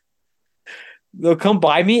like they'll come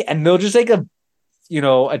by me and they'll just take a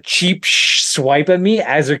cheap swipe at me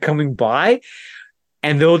as they're coming by,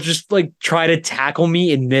 and they'll just like try to tackle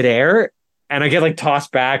me in midair, and I get like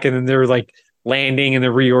tossed back, and then they're like landing and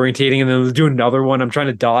they're reorientating, and then they'll do another one. I'm trying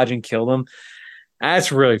to dodge and kill them.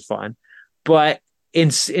 That's really fun. But in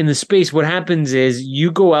the space, what happens is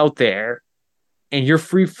you go out there and you're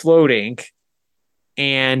free floating,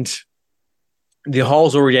 and the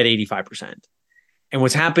hull's already at 85%. And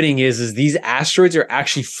what's happening is these asteroids are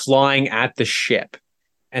actually flying at the ship,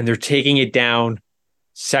 and they're taking it down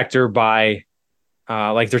sector by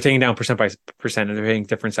like they're taking down percent by percent, and they're hitting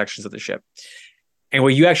different sections of the ship. And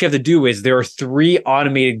what you actually have to do is there are 3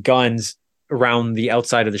 automated guns around the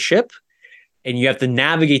outside of the ship, and you have to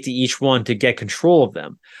navigate to each one to get control of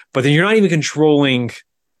them. But then you're not even controlling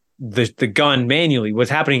the gun manually. What's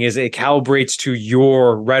happening is it calibrates to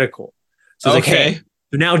your reticle. So it's like, hey,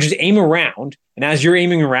 so now just aim around, and as you're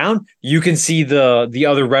aiming around, you can see the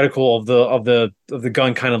other reticle of the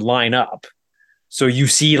gun kind of line up. So you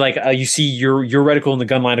see you see your reticle and the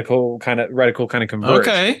gun reticle kind of converge.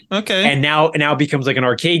 Okay. And now it becomes like an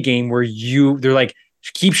arcade game where they're like,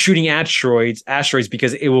 keep shooting asteroids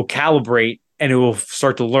because it will calibrate and it will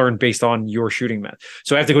start to learn based on your shooting method.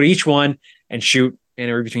 So I have to go to each one and shoot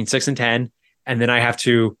anywhere between 6 and 10, and then I have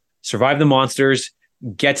to survive the monsters,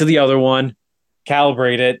 get to the other one,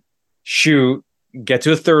 calibrate it, shoot, get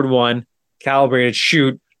to a third one, calibrate it,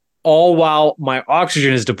 shoot, all while my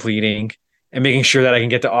oxygen is depleting, and making sure that I can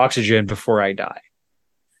get to oxygen before I die.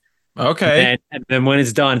 Okay. And then when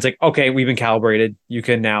it's done, it's like, okay, we've been calibrated. You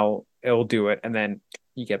can now, it will do it. And then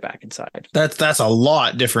you get back inside. That's a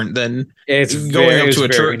lot different than It's going up to a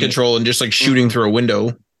turret control and just like shooting through a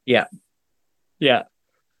window. Yeah. Yeah.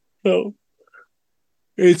 So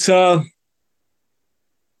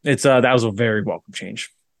that was a very welcome change.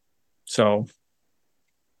 So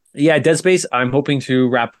yeah, Dead Space, I'm hoping to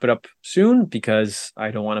wrap it up soon because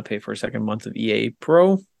I don't want to pay for a second month of EA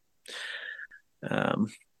Pro.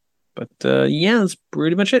 But yeah, that's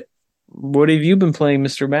pretty much it. What have you been playing,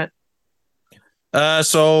 Mr. Matt?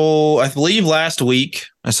 So I believe last week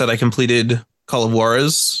I said I completed Call of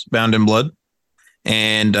Juarez Bound in Blood,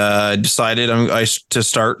 and decided to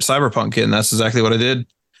start Cyberpunk, and that's exactly what I did.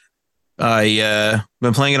 I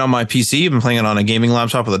been playing it on my PC. I've been playing it on a gaming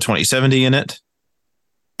laptop with a 2070 in it.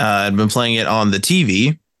 I've been playing it on the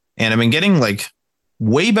TV, and I've been getting like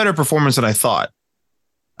way better performance than I thought.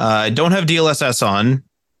 I don't have DLSS on,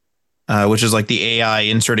 which is like the AI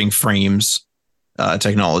inserting frames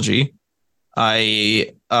technology.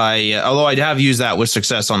 Although I have used that with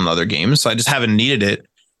success on other games, so I just haven't needed it.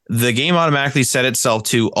 The game automatically set itself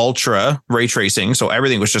to ultra ray tracing, so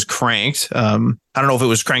everything was just cranked. I don't know if it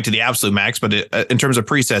was cranked to the absolute max, but in terms of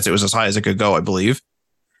presets, it was as high as it could go, I believe.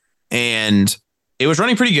 And it was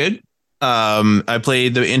running pretty good. I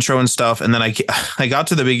played the intro and stuff, and then I got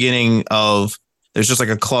to the beginning of there's just like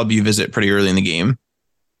a club you visit pretty early in the game,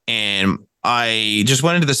 and I just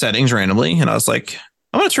went into the settings randomly, and I was like,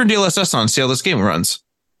 I'm gonna turn DLSS on, see how this game runs.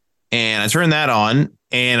 And I turned that on,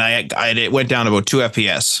 and it went down about 2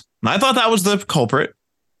 FPS. And I thought that was the culprit,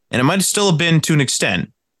 and it might still have been to an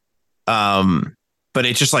extent. But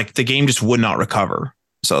it's just like the game just would not recover.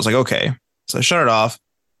 So I was like, okay. So I shut it off,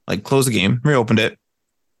 like closed the game, reopened it.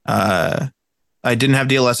 I didn't have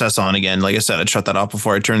DLSS on again. Like I said, I'd shut that off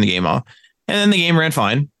before I turned the game off. And then the game ran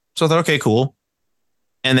fine. So I thought, okay, cool.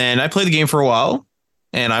 And then I played the game for a while,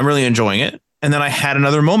 and I'm really enjoying it. And then I had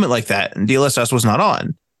another moment like that, and DLSS was not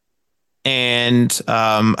on. And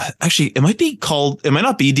actually, it might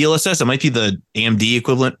not be DLSS. It might be the AMD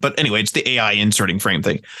equivalent. But anyway, it's the AI inserting frame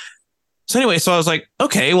thing. So anyway, so I was like,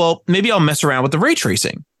 okay, well, maybe I'll mess around with the ray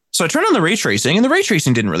tracing. So I turned on the ray tracing, and the ray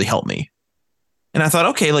tracing didn't really help me. And I thought,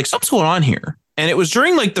 okay, like something's going on here. And it was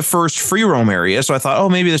during like the first free roam area. So I thought, oh,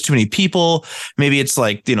 maybe there's too many people. Maybe it's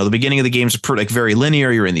like, the beginning of the game's like very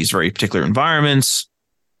linear. You're in these very particular environments.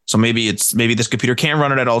 So maybe this computer can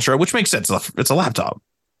run it at ultra, which makes sense. It's a laptop.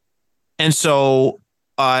 And so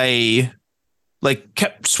I like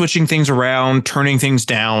kept switching things around, turning things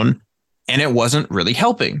down, and it wasn't really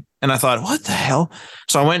helping. And I thought, what the hell?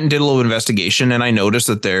 So I went and did a little investigation, and I noticed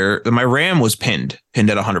that my RAM was pinned at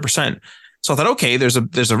 100%. So I thought, okay, there's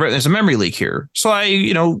a memory leak here. So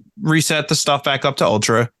I, reset the stuff back up to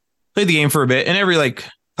ultra, played the game for a bit, and every like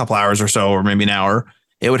couple hours or so, or maybe an hour,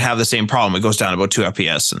 it would have the same problem. It goes down about 2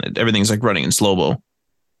 FPS, and everything's like running in slow-mo.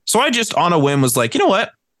 So I just on a whim was like, you know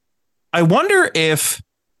what? I wonder if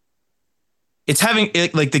it's having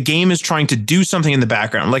like the game is trying to do something in the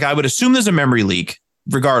background. Like I would assume there's a memory leak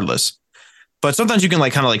regardless. But sometimes you can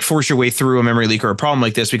like kind of like force your way through a memory leak or a problem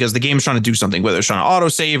like this because the game's trying to do something, whether it's trying to auto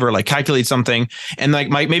save or like calculate something. And like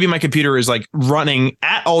maybe my computer is like running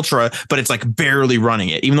at ultra, but it's like barely running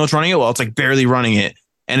it. Even though it's running it well, it's like barely running it,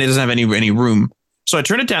 and it doesn't have any room. So I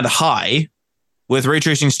turned it down to high with ray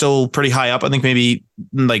tracing still pretty high up. I think maybe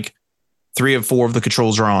like 3 of 4 of the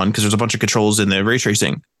controls are on because there's a bunch of controls in the ray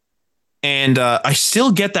tracing. And I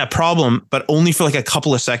still get that problem, but only for like a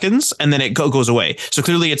couple of seconds, and then it goes away. So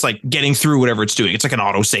clearly it's like getting through whatever it's doing. It's like an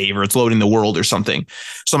auto save or it's loading the world or something.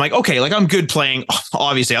 So I'm like, okay, like I'm good playing.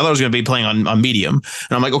 Obviously, I thought I was going to be playing on medium,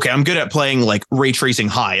 and I'm like, okay, I'm good at playing like ray tracing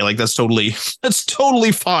high. Like that's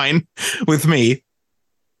totally fine with me.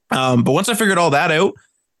 But once I figured all that out,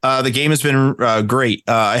 the game has been great.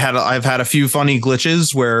 I've had a few funny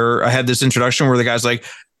glitches where I had this introduction where the guy's like,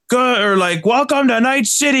 good, or like, welcome to Night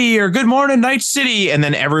City, or good morning, Night City. And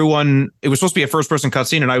then it was supposed to be a first person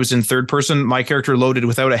cutscene, and I was in third person. My character loaded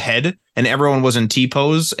without a head, and everyone was in T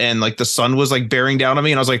pose, and like the sun was like bearing down on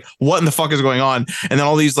me. And I was like, what in the fuck is going on? And then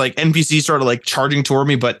all these like NPCs started like charging toward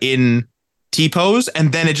me, but in T pose,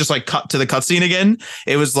 and then it just like cut to the cutscene again.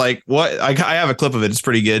 It was like, what? I have a clip of it. It's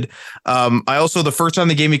pretty good. I also, the first time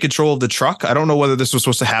they gave me control of the truck, I don't know whether this was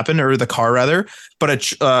supposed to happen, or the car rather,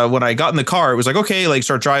 but when I got in the car, it was like, okay, like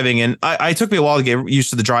start driving. And I took me a while to get used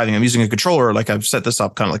to the driving. I'm using a controller. Like I've set this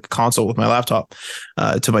up kind of like a console with my laptop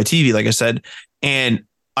to my TV, like I said. And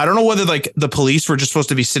I don't know whether like the police were just supposed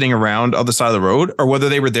to be sitting around on the side of the road, or whether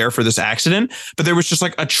they were there for this accident, but there was just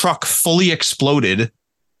like a truck fully exploded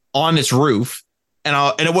on its roof, and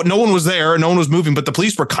no one was there, no one was moving, but the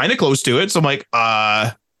police were kind of close to it. So I'm like,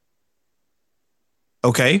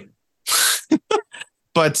 okay.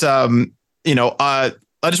 But I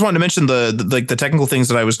just wanted to mention the technical things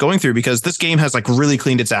that I was going through, because this game has like really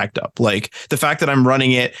cleaned its act up. Like the fact that I'm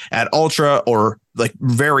running it at ultra or like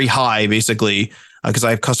very high, basically, because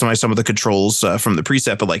I've customized some of the controls from the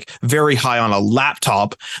preset, but like very high on a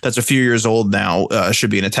laptop that's a few years old now,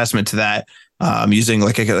 should be an attestament to that. I'm using,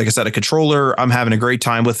 like I said, a controller. I'm having a great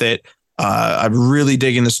time with it. I'm really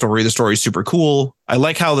digging the story. The story is super cool. I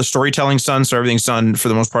like how the storytelling's done. So everything's done for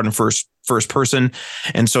the most part in first person.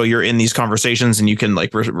 And so you're in these conversations, and you can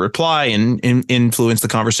like reply and influence the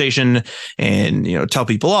conversation, and, tell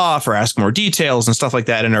people off or ask more details and stuff like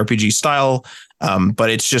that in RPG style.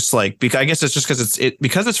 But it's just like, I guess it's just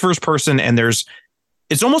because it's first person, and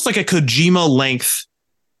it's almost like a Kojima length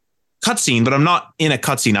cutscene, but I'm not in a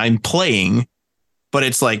cutscene. I'm playing but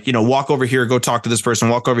it's like, walk over here, go talk to this person,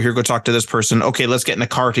 walk over here, go talk to this person. Okay, let's get in a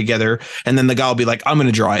car together. And then the guy will be like, I'm going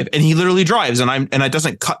to drive. And he literally drives. And it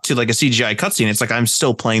doesn't cut to like a CGI cutscene. It's like, I'm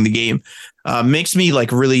still playing the game. Makes me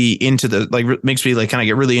like really into makes me like kind of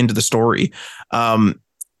get really into the story. I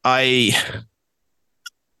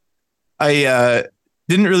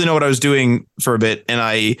didn't really know what I was doing for a bit. And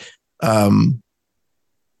I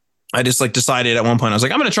just like decided at one point, I was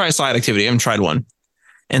like, I'm going to try a side activity. I haven't tried one.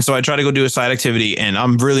 And so I try to go do a side activity, and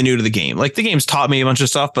I'm really new to the game. Like, the game's taught me a bunch of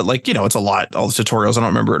stuff, but like, it's a lot, all the tutorials. I don't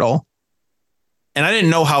remember it all. And I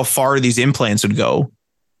didn't know how far these implants would go.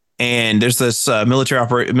 And there's this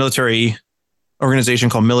military organization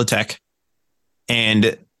called Militech.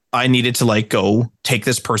 And I needed to like go take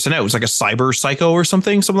this person out. It was like a cyber psycho or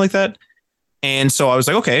something like that. And so I was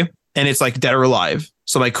like, okay. And it's like dead or alive.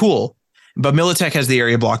 So I'm like, cool. But Militech has the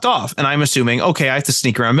area blocked off. And I'm assuming, okay, I have to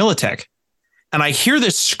sneak around Militech. And I hear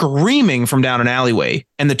this screaming from down an alleyway,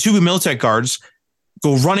 and the two Militech guards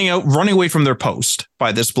go running away from their post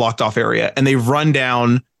by this blocked off area. And they run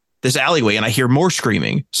down this alleyway, and I hear more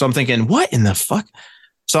screaming. So I'm thinking, what in the fuck?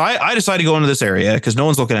 So I decided to go into this area because no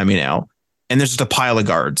one's looking at me now. And there's just a pile of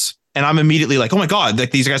guards. And I'm immediately like, oh my God,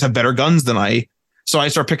 like these guys have better guns than I. So I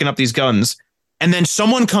start picking up these guns. And then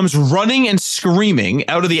someone comes running and screaming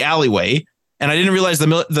out of the alleyway. And I didn't realize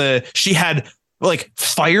she had like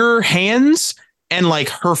fire hands, and like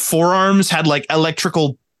her forearms had like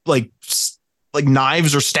electrical like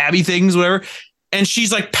knives or stabby things, whatever. And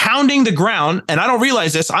she's like pounding the ground, and I don't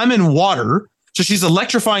realize this. I'm in water. So she's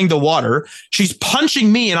electrifying the water. She's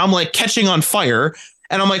punching me, and I'm like catching on fire.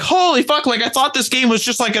 And I'm like, holy fuck, like I thought this game was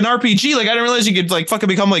just like an RPG. Like I didn't realize you could like fucking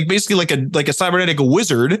become like basically like a cybernetic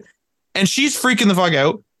wizard. And she's freaking the fuck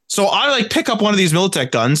out. So I like pick up one of these Militech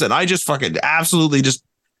guns, and I just fucking absolutely just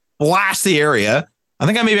blast the area. I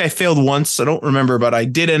think I failed once. I don't remember, but I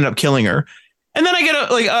did end up killing her. And then I get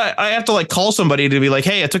I have to like call somebody to be like,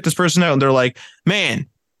 hey, I took this person out. And they're like, man,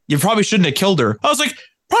 you probably shouldn't have killed her. I was like,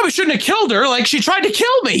 probably shouldn't have killed her. Like, she tried to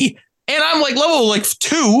kill me. And I'm like level like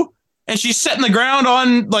 2. And she's setting the ground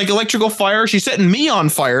on like electrical fire. She's setting me on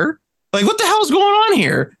fire. Like, what the hell is going on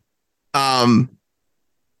here?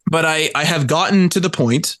 But I have gotten to the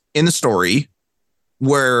point in the story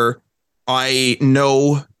where I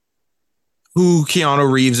know who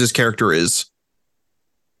Keanu Reeves' character is.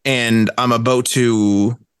 And I'm about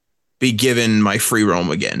to be given my free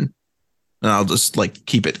roam again. And I'll just like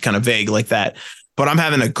keep it kind of vague like that. But I'm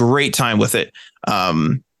having a great time with it.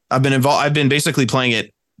 I've been basically playing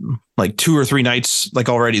it like 2 or 3 nights like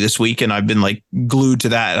already this week, and I've been like glued to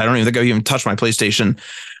that. I don't even think I've even touched my PlayStation.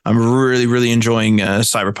 I'm really, really enjoying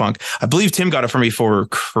Cyberpunk. I believe Tim got it for me for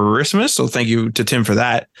Christmas, so thank you to Tim for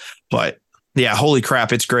that. But yeah, holy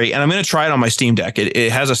crap, it's great. And I'm going to try it on my Steam Deck.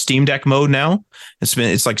 It has a Steam Deck mode now.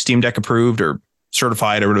 It's like Steam Deck approved or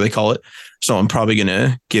certified or whatever they call it. So I'm probably going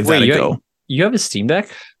to give that a go. You have a Steam Deck?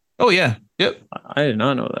 Oh yeah. Yep. I did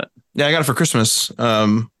not know that. Yeah, I got it for Christmas.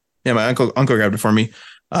 Yeah, my uncle grabbed it for me.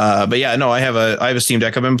 But yeah, no, I have a Steam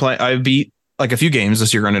Deck. I've been playing. I beat like a few games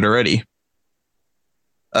this year on it already.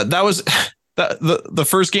 That was the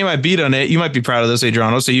first game I beat on it. You might be proud of this,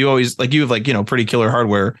 Adriano. So you always like you have pretty killer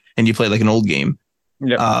hardware, and you play like an old game.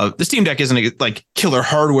 Yep. The Steam Deck isn't like killer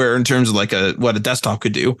hardware in terms of like what a desktop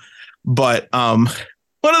could do, but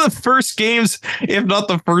one of the first games, if not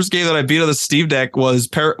the first game that I beat on the Steam Deck was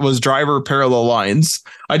Driver Parallel Lines.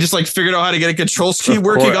 I just like figured out how to get a control scheme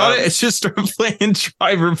working on it. It's just started playing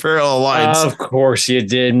Driver Parallel Lines. Of course you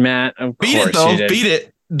did, Matt. Beat it though. Beat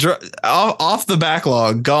it. Off the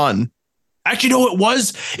backlog. Gone. Actually, no, it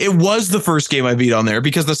was the first game I beat on there,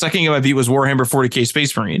 because the second game I beat was Warhammer 40K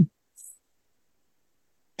Space Marine.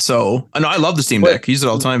 So I love the Steam Deck. Use it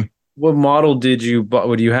all the time. What model did you?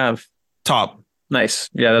 What do you have? Top. Nice.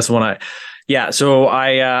 Yeah, that's the one so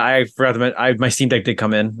I forgot to mention, my Steam Deck did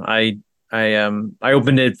come in. I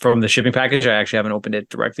opened it from the shipping package. I actually haven't opened it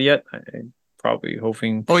directly yet. I'm probably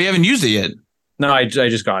hoping. Oh, you haven't used it yet? No, I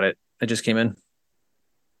just got it. It just came in.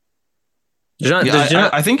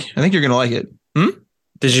 I think you're gonna like it.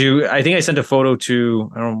 Did you? I think I sent a photo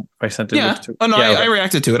to. I don't know if I sent it. Yeah. Oh no, I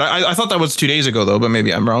reacted to it. I thought that was 2 days ago though, but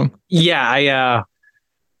maybe I'm wrong. Yeah,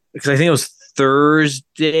 because I think it was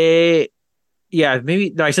Thursday. Yeah,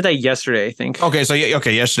 maybe. No, I said that yesterday, I think. Okay, so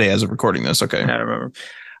yesterday as of recording this. Okay. I don't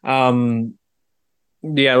remember.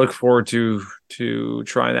 Yeah, I look forward to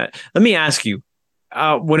trying that. Let me ask you,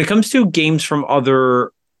 when it comes to games from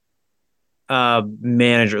other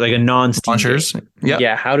manager, like a non-Steam launchers,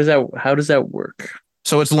 yeah, how does that work?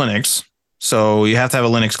 So it's Linux. So you have to have a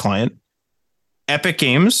Linux client. Epic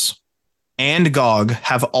Games and GOG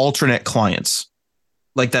have alternate clients.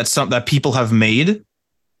 Like that's something that people have made.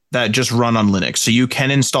 that just run on Linux. So you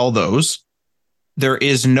can install those. There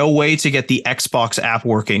is no way to get the Xbox app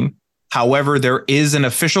working. However, there is an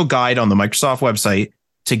official guide on the Microsoft website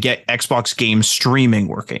to get Xbox game streaming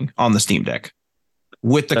working on the Steam Deck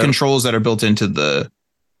with the controls that are built into the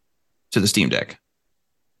Steam Deck.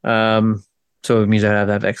 So it means I have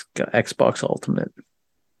to have Xbox Ultimate.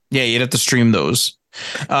 Yeah, you'd have to stream those.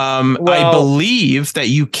 I believe that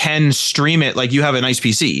you can stream it like you have a nice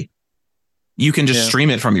PC. You can just stream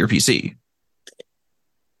it from your PC.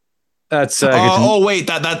 That's wait,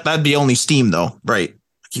 that'd be only Steam though, right?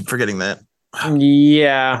 I keep forgetting that.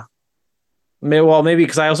 Yeah. Well, maybe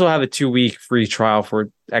because I also have a 2-week free trial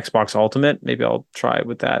for Xbox Ultimate. Maybe I'll try it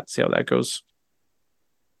with that, see how that goes.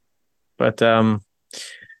 But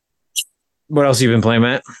what else have you been playing,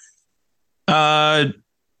 Matt?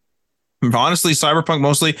 Honestly, Cyberpunk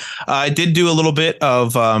mostly. I did do a little bit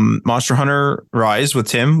of Monster Hunter Rise with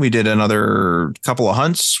Tim. We did another couple of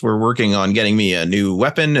hunts. We're working on getting me a new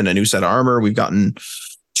weapon and a new set of armor. We've gotten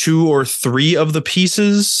 2 or 3 of the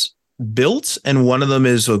pieces built, and one of them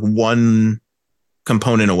is like one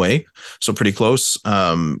component away, so pretty close.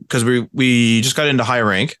 Because we just got into high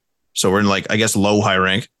rank, so we're in like I guess low high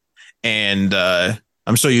rank, and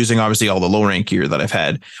I'm still using obviously all the low rank gear that I've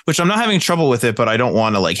had, which I'm not having trouble with it, but I don't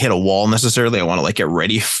want to like hit a wall necessarily. I want to like get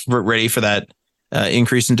ready for that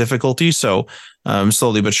increase in difficulty. So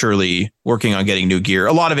slowly but surely working on getting new gear.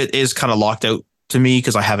 A lot of it is kind of locked out to me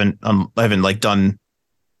because I haven't like done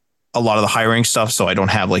a lot of the high rank stuff. So I don't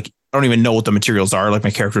even know what the materials are. Like my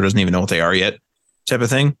character doesn't even know what they are yet, type of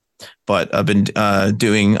thing. But I've been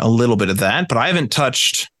doing a little bit of that, but I haven't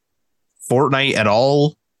touched Fortnite at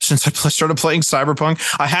all since I started playing Cyberpunk.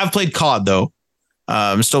 I have played COD though.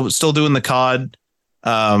 I'm still doing the COD.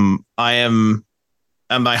 I am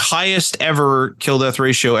at my highest ever kill death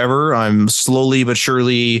ratio ever. I'm slowly but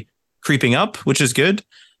surely creeping up, which is good.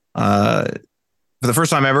 For the first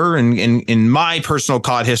time ever in my personal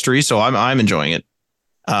COD history, so I'm enjoying it.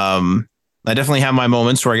 I definitely have my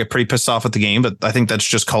moments where I get pretty pissed off at the game, but I think that's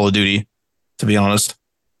just Call of Duty, to be honest.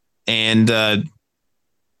 And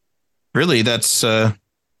really, that's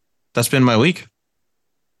been my week.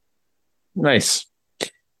 Nice.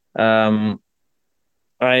 I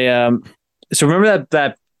so remember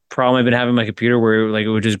that problem I've been having with my computer where like it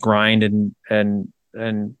would just grind and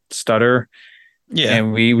stutter. Yeah.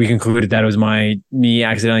 And we concluded that it was me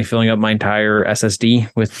accidentally filling up my entire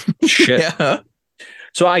SSD with shit. Yeah.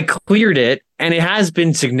 So I cleared it and it has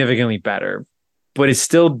been significantly better, but it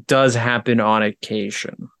still does happen on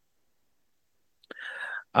occasion.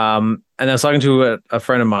 And I was talking to a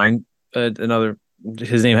friend of mine,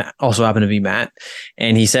 his name also happened to be Matt,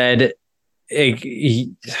 and he said, how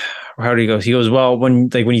do he go? He goes, well, when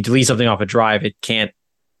you delete something off a drive, it can't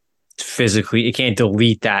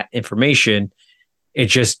delete that information. It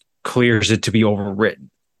just clears it to be overwritten.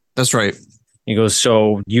 That's right. He goes,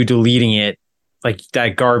 so you deleting it, like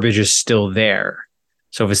that garbage is still there.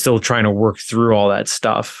 So if it's still trying to work through all that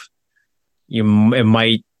stuff, it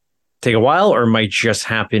might take a while or it might just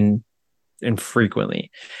happen infrequently.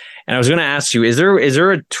 And I was going to ask you, is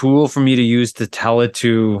there a tool for me to use to tell it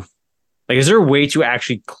to, like, is there a way to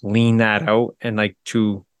actually clean that out and like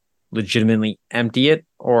to legitimately empty it,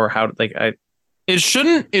 or how, like, it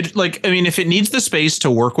shouldn't, if it needs the space to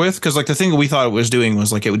work with, because like the thing we thought it was doing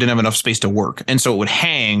was like it didn't have enough space to work. And so it would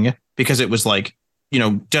hang because it was like,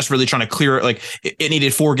 just really trying to clear it. Like it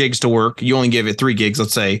needed 4 gigs to work. You only gave it 3 gigs,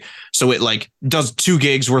 let's say. So it like does 2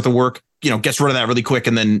 gigs worth of work, gets rid of that really quick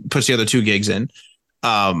and then puts the other 2 gigs in.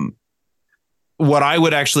 What I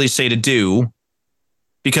would actually say to do,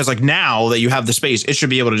 because like now that you have the space, it should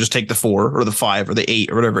be able to just take the 4 or the 5 or the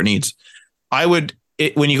 8 or whatever it needs.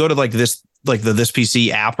 When you go to like this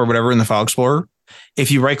PC app or whatever in the file explorer, if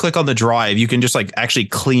you right click on the drive, you can just like actually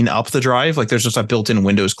clean up the drive. Like there's just a built-in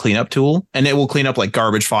Windows cleanup tool, and it will clean up like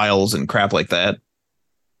garbage files and crap like that.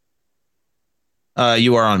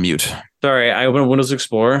 You are on mute. Sorry, I open Windows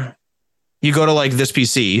Explorer. You go to like this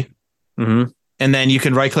PC, and then you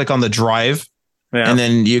can right click on the drive, and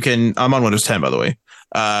then you can. I'm on Windows 10, by the way.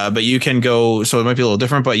 But you can go. So it might be a little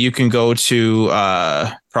different, but you can go to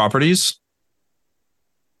properties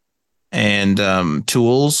and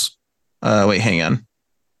tools. Wait, hang on.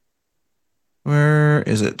 Where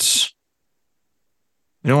is it?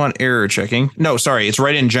 You don't want error checking. No, sorry. It's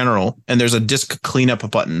right in general. And there's a disk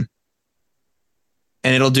cleanup button.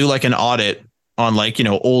 And it'll do like an audit on like,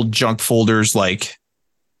 old junk folders, like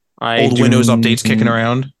old Windows updates kicking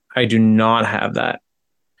around. I do not have that.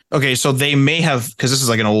 Okay. So they may have, because this is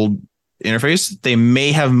like an old interface, they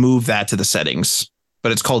may have moved that to the settings,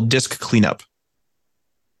 but it's called disk cleanup.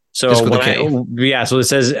 So so it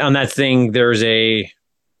says on that thing, there's a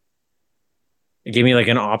it gave me like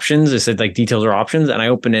an options. It said like details or options, and I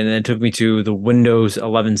opened it, and it took me to the Windows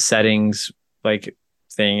 11 settings like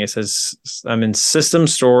thing. It says I'm in system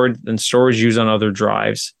stored and storage used on other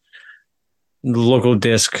drives, local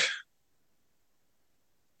disk,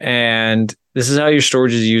 and this is how your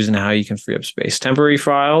storage is used and how you can free up space. Temporary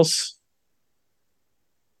files,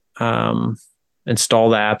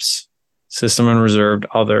 installed apps, system unreserved,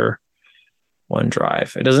 other,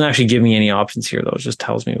 OneDrive. It doesn't actually give me any options here though. It just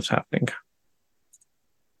tells me what's happening.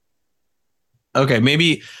 Okay,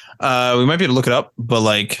 maybe we might be able to look it up, but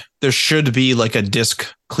like there should be like a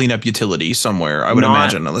disk cleanup utility somewhere. I would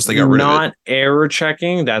imagine, unless they got rid of it. Not error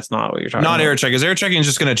checking. That's not what you're talking about. Not error check. Is error checking is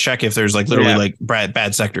just going to check if there's like literally like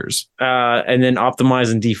bad sectors. And then optimize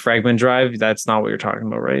and defragment drive. That's not what you're talking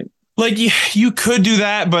about, right? Like you could do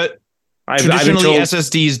that, but traditionally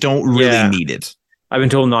SSDs don't really need it. I've been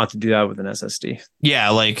told not to do that with an SSD.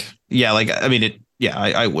 I mean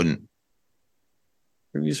I wouldn't.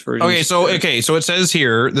 Previous versions. Okay, so it says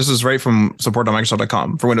here, this is right from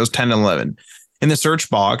support.microsoft.com for Windows 10 and 11. In the search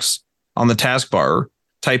box on the taskbar,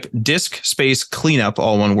 type disk space cleanup,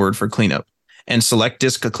 all one word for cleanup, and select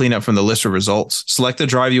disk cleanup from the list of results. Select the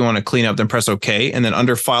drive you want to clean up, then press OK. And then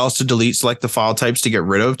under files to delete, select the file types to get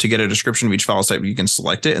rid of. To get a description of each file type, you can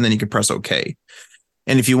select it, and then you can press OK.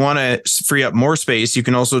 And if you want to free up more space, you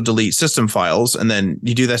can also delete system files. And then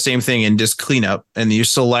you do that same thing in disk cleanup, and you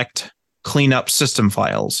select clean up system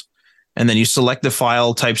files, and then you select the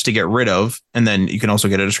file types to get rid of, and then you can also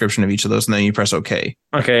get a description of each of those, and then you press OK.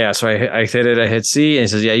 Okay, yeah. So I hit it. I hit C, and it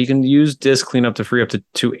says, yeah, you can use disk cleanup to free up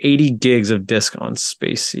to 80 gigs of disk on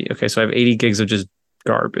space C. Okay, so I have 80 gigs of just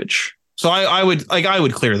garbage. So I would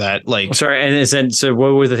clear that. Like, sorry, and it said, so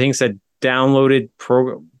what were the things that downloaded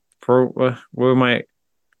what am I?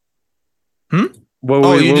 You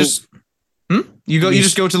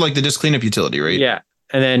just go to like the disk cleanup utility, right? Yeah,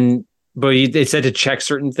 and then. But they said to check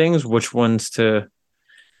certain things, which ones to...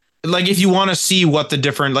 Like if you want to see what the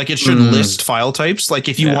different, like it should list file types. Like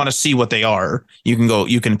if you want to see what they are, you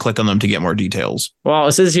can click on them to get more details. Well,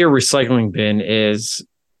 it says here recycling bin is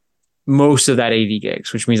most of that 80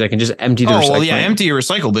 gigs, which means I can just empty the recycling. Empty your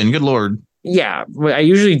recycle bin. Good Lord. Yeah, I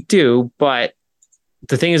usually do, but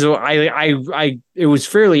the thing is, it was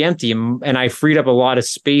fairly empty and I freed up a lot of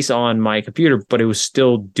space on my computer, but it was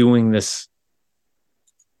still doing this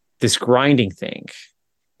grinding thing.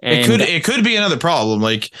 And it could be another problem.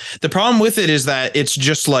 Like the problem with it is that it's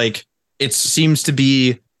just like it seems to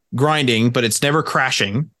be grinding, but it's never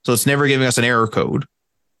crashing, so it's never giving us an error code.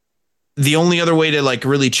 The only other way to like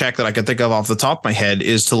really check that I could think of off the top of my head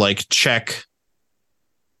is to like check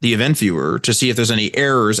the event viewer to see if there's any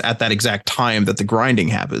errors at that exact time that the grinding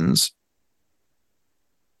happens.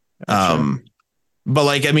 Gotcha. But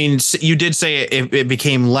like, I mean, you did say it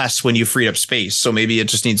became less when you freed up space. So maybe it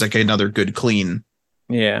just needs like another good clean.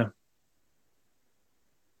 Yeah.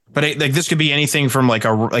 But like this could be anything from like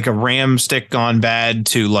a RAM stick gone bad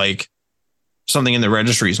to like something in the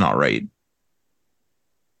registry is not right.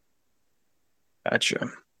 Gotcha.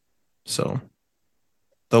 So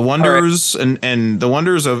the wonders and the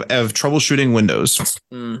wonders of troubleshooting Windows.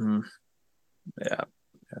 Mm-hmm. Yeah.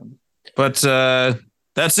 But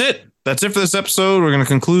that's it. That's it for this episode. We're going to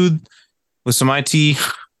conclude with some IT.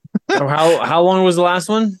 How long was the last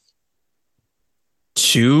one?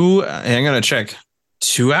 I'm going to check.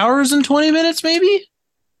 2 hours and 20 minutes, maybe?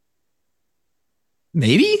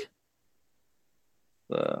 Maybe?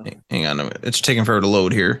 Hang on a minute. It's taking forever to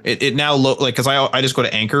load here. It now like because I just go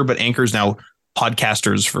to Anchor, but Anchor's now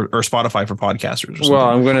podcasters or Spotify for podcasters. Well,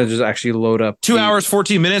 I'm going to just actually load up 2 hours,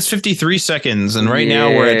 14 minutes, 53 seconds. And right now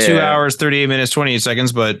we're at 2 hours, 38 minutes, 28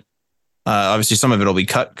 seconds. But obviously some of it will be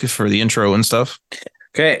cut for the intro and stuff.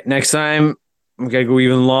 Okay. Next time we got to go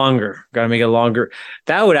even longer. Got to make it longer.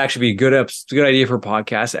 That would actually be a good idea for a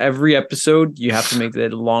podcast. Every episode, you have to make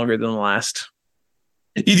it longer than the last.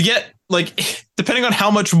 You'd get like, depending on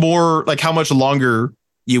how much longer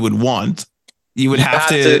you would want, you would have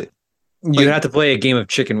to you'd have to play a game of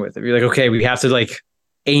chicken with it. You're like, okay, we have to like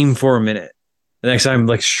aim for a minute. The next time,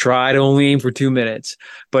 like try to only aim for 2 minutes.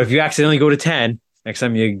 But if you accidentally go to 10, next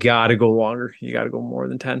time you got to go longer. You got to go more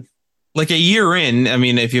than 10. Like a year in, I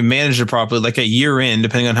mean, if you manage it properly, like a year in,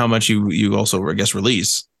 depending on how much you also, I guess,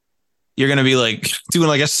 release, you're going to be like doing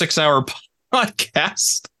like a 6-hour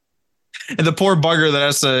podcast. And the poor bugger that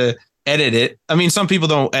has to edit it. I mean, some people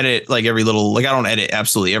don't edit like every little, like I don't edit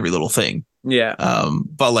absolutely every little thing. Yeah.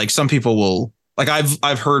 But like some people will, like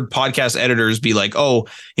I've heard podcast editors be like, oh,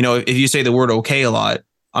 you know, if you say the word okay a lot,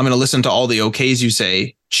 I'm going to listen to all the okays you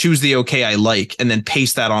say, choose the okay I like, and then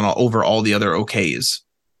paste that on over all the other okays.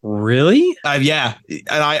 Really? Yeah. And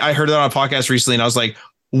I heard that on a podcast recently and I was like,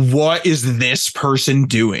 what is this person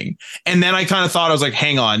doing? And then I kind of thought, I was like,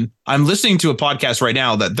 hang on, I'm listening to a podcast right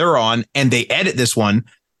now that they're on and they edit this one.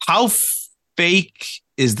 How fake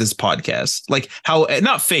is this podcast? Like how,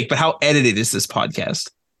 not fake, but how edited is this podcast?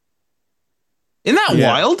 Isn't that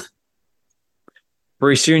wild?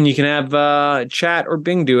 Pretty soon you can have chat or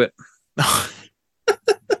Bing do it.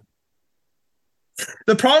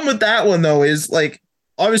 The problem with that one though is like,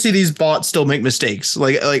 obviously these bots still make mistakes,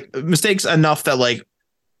 like mistakes enough that like,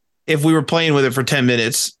 if we were playing with it for 10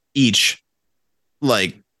 minutes each,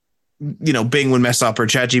 like, you know, Bing would mess up or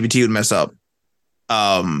ChatGPT would mess up.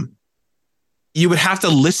 You would have to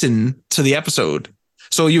listen to the episode.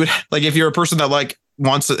 So you would, like, if you're a person that like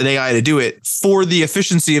wants an AI to do it for the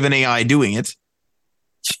efficiency of an AI doing it,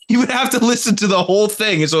 you would have to listen to the whole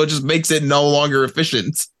thing. And so it just makes it no longer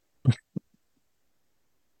efficient.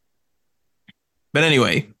 But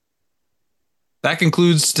anyway, that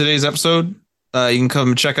concludes today's episode. You can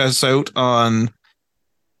come check us out on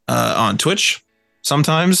Twitch.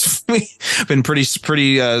 Sometimes we've been pretty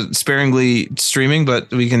sparingly streaming, but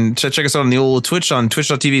we can check us out on the old Twitch on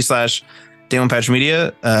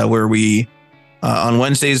twitch.tv/DamonPatchMedia, where we on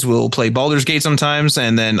Wednesdays we'll play Baldur's Gate sometimes,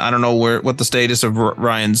 and then I don't know what the status of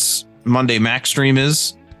Ryan's Monday Mac stream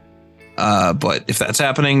is, but if that's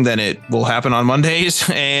happening, then it will happen on Mondays,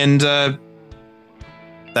 and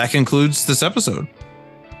that concludes this episode.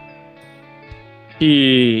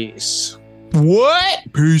 Peace. What?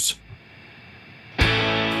 Peace.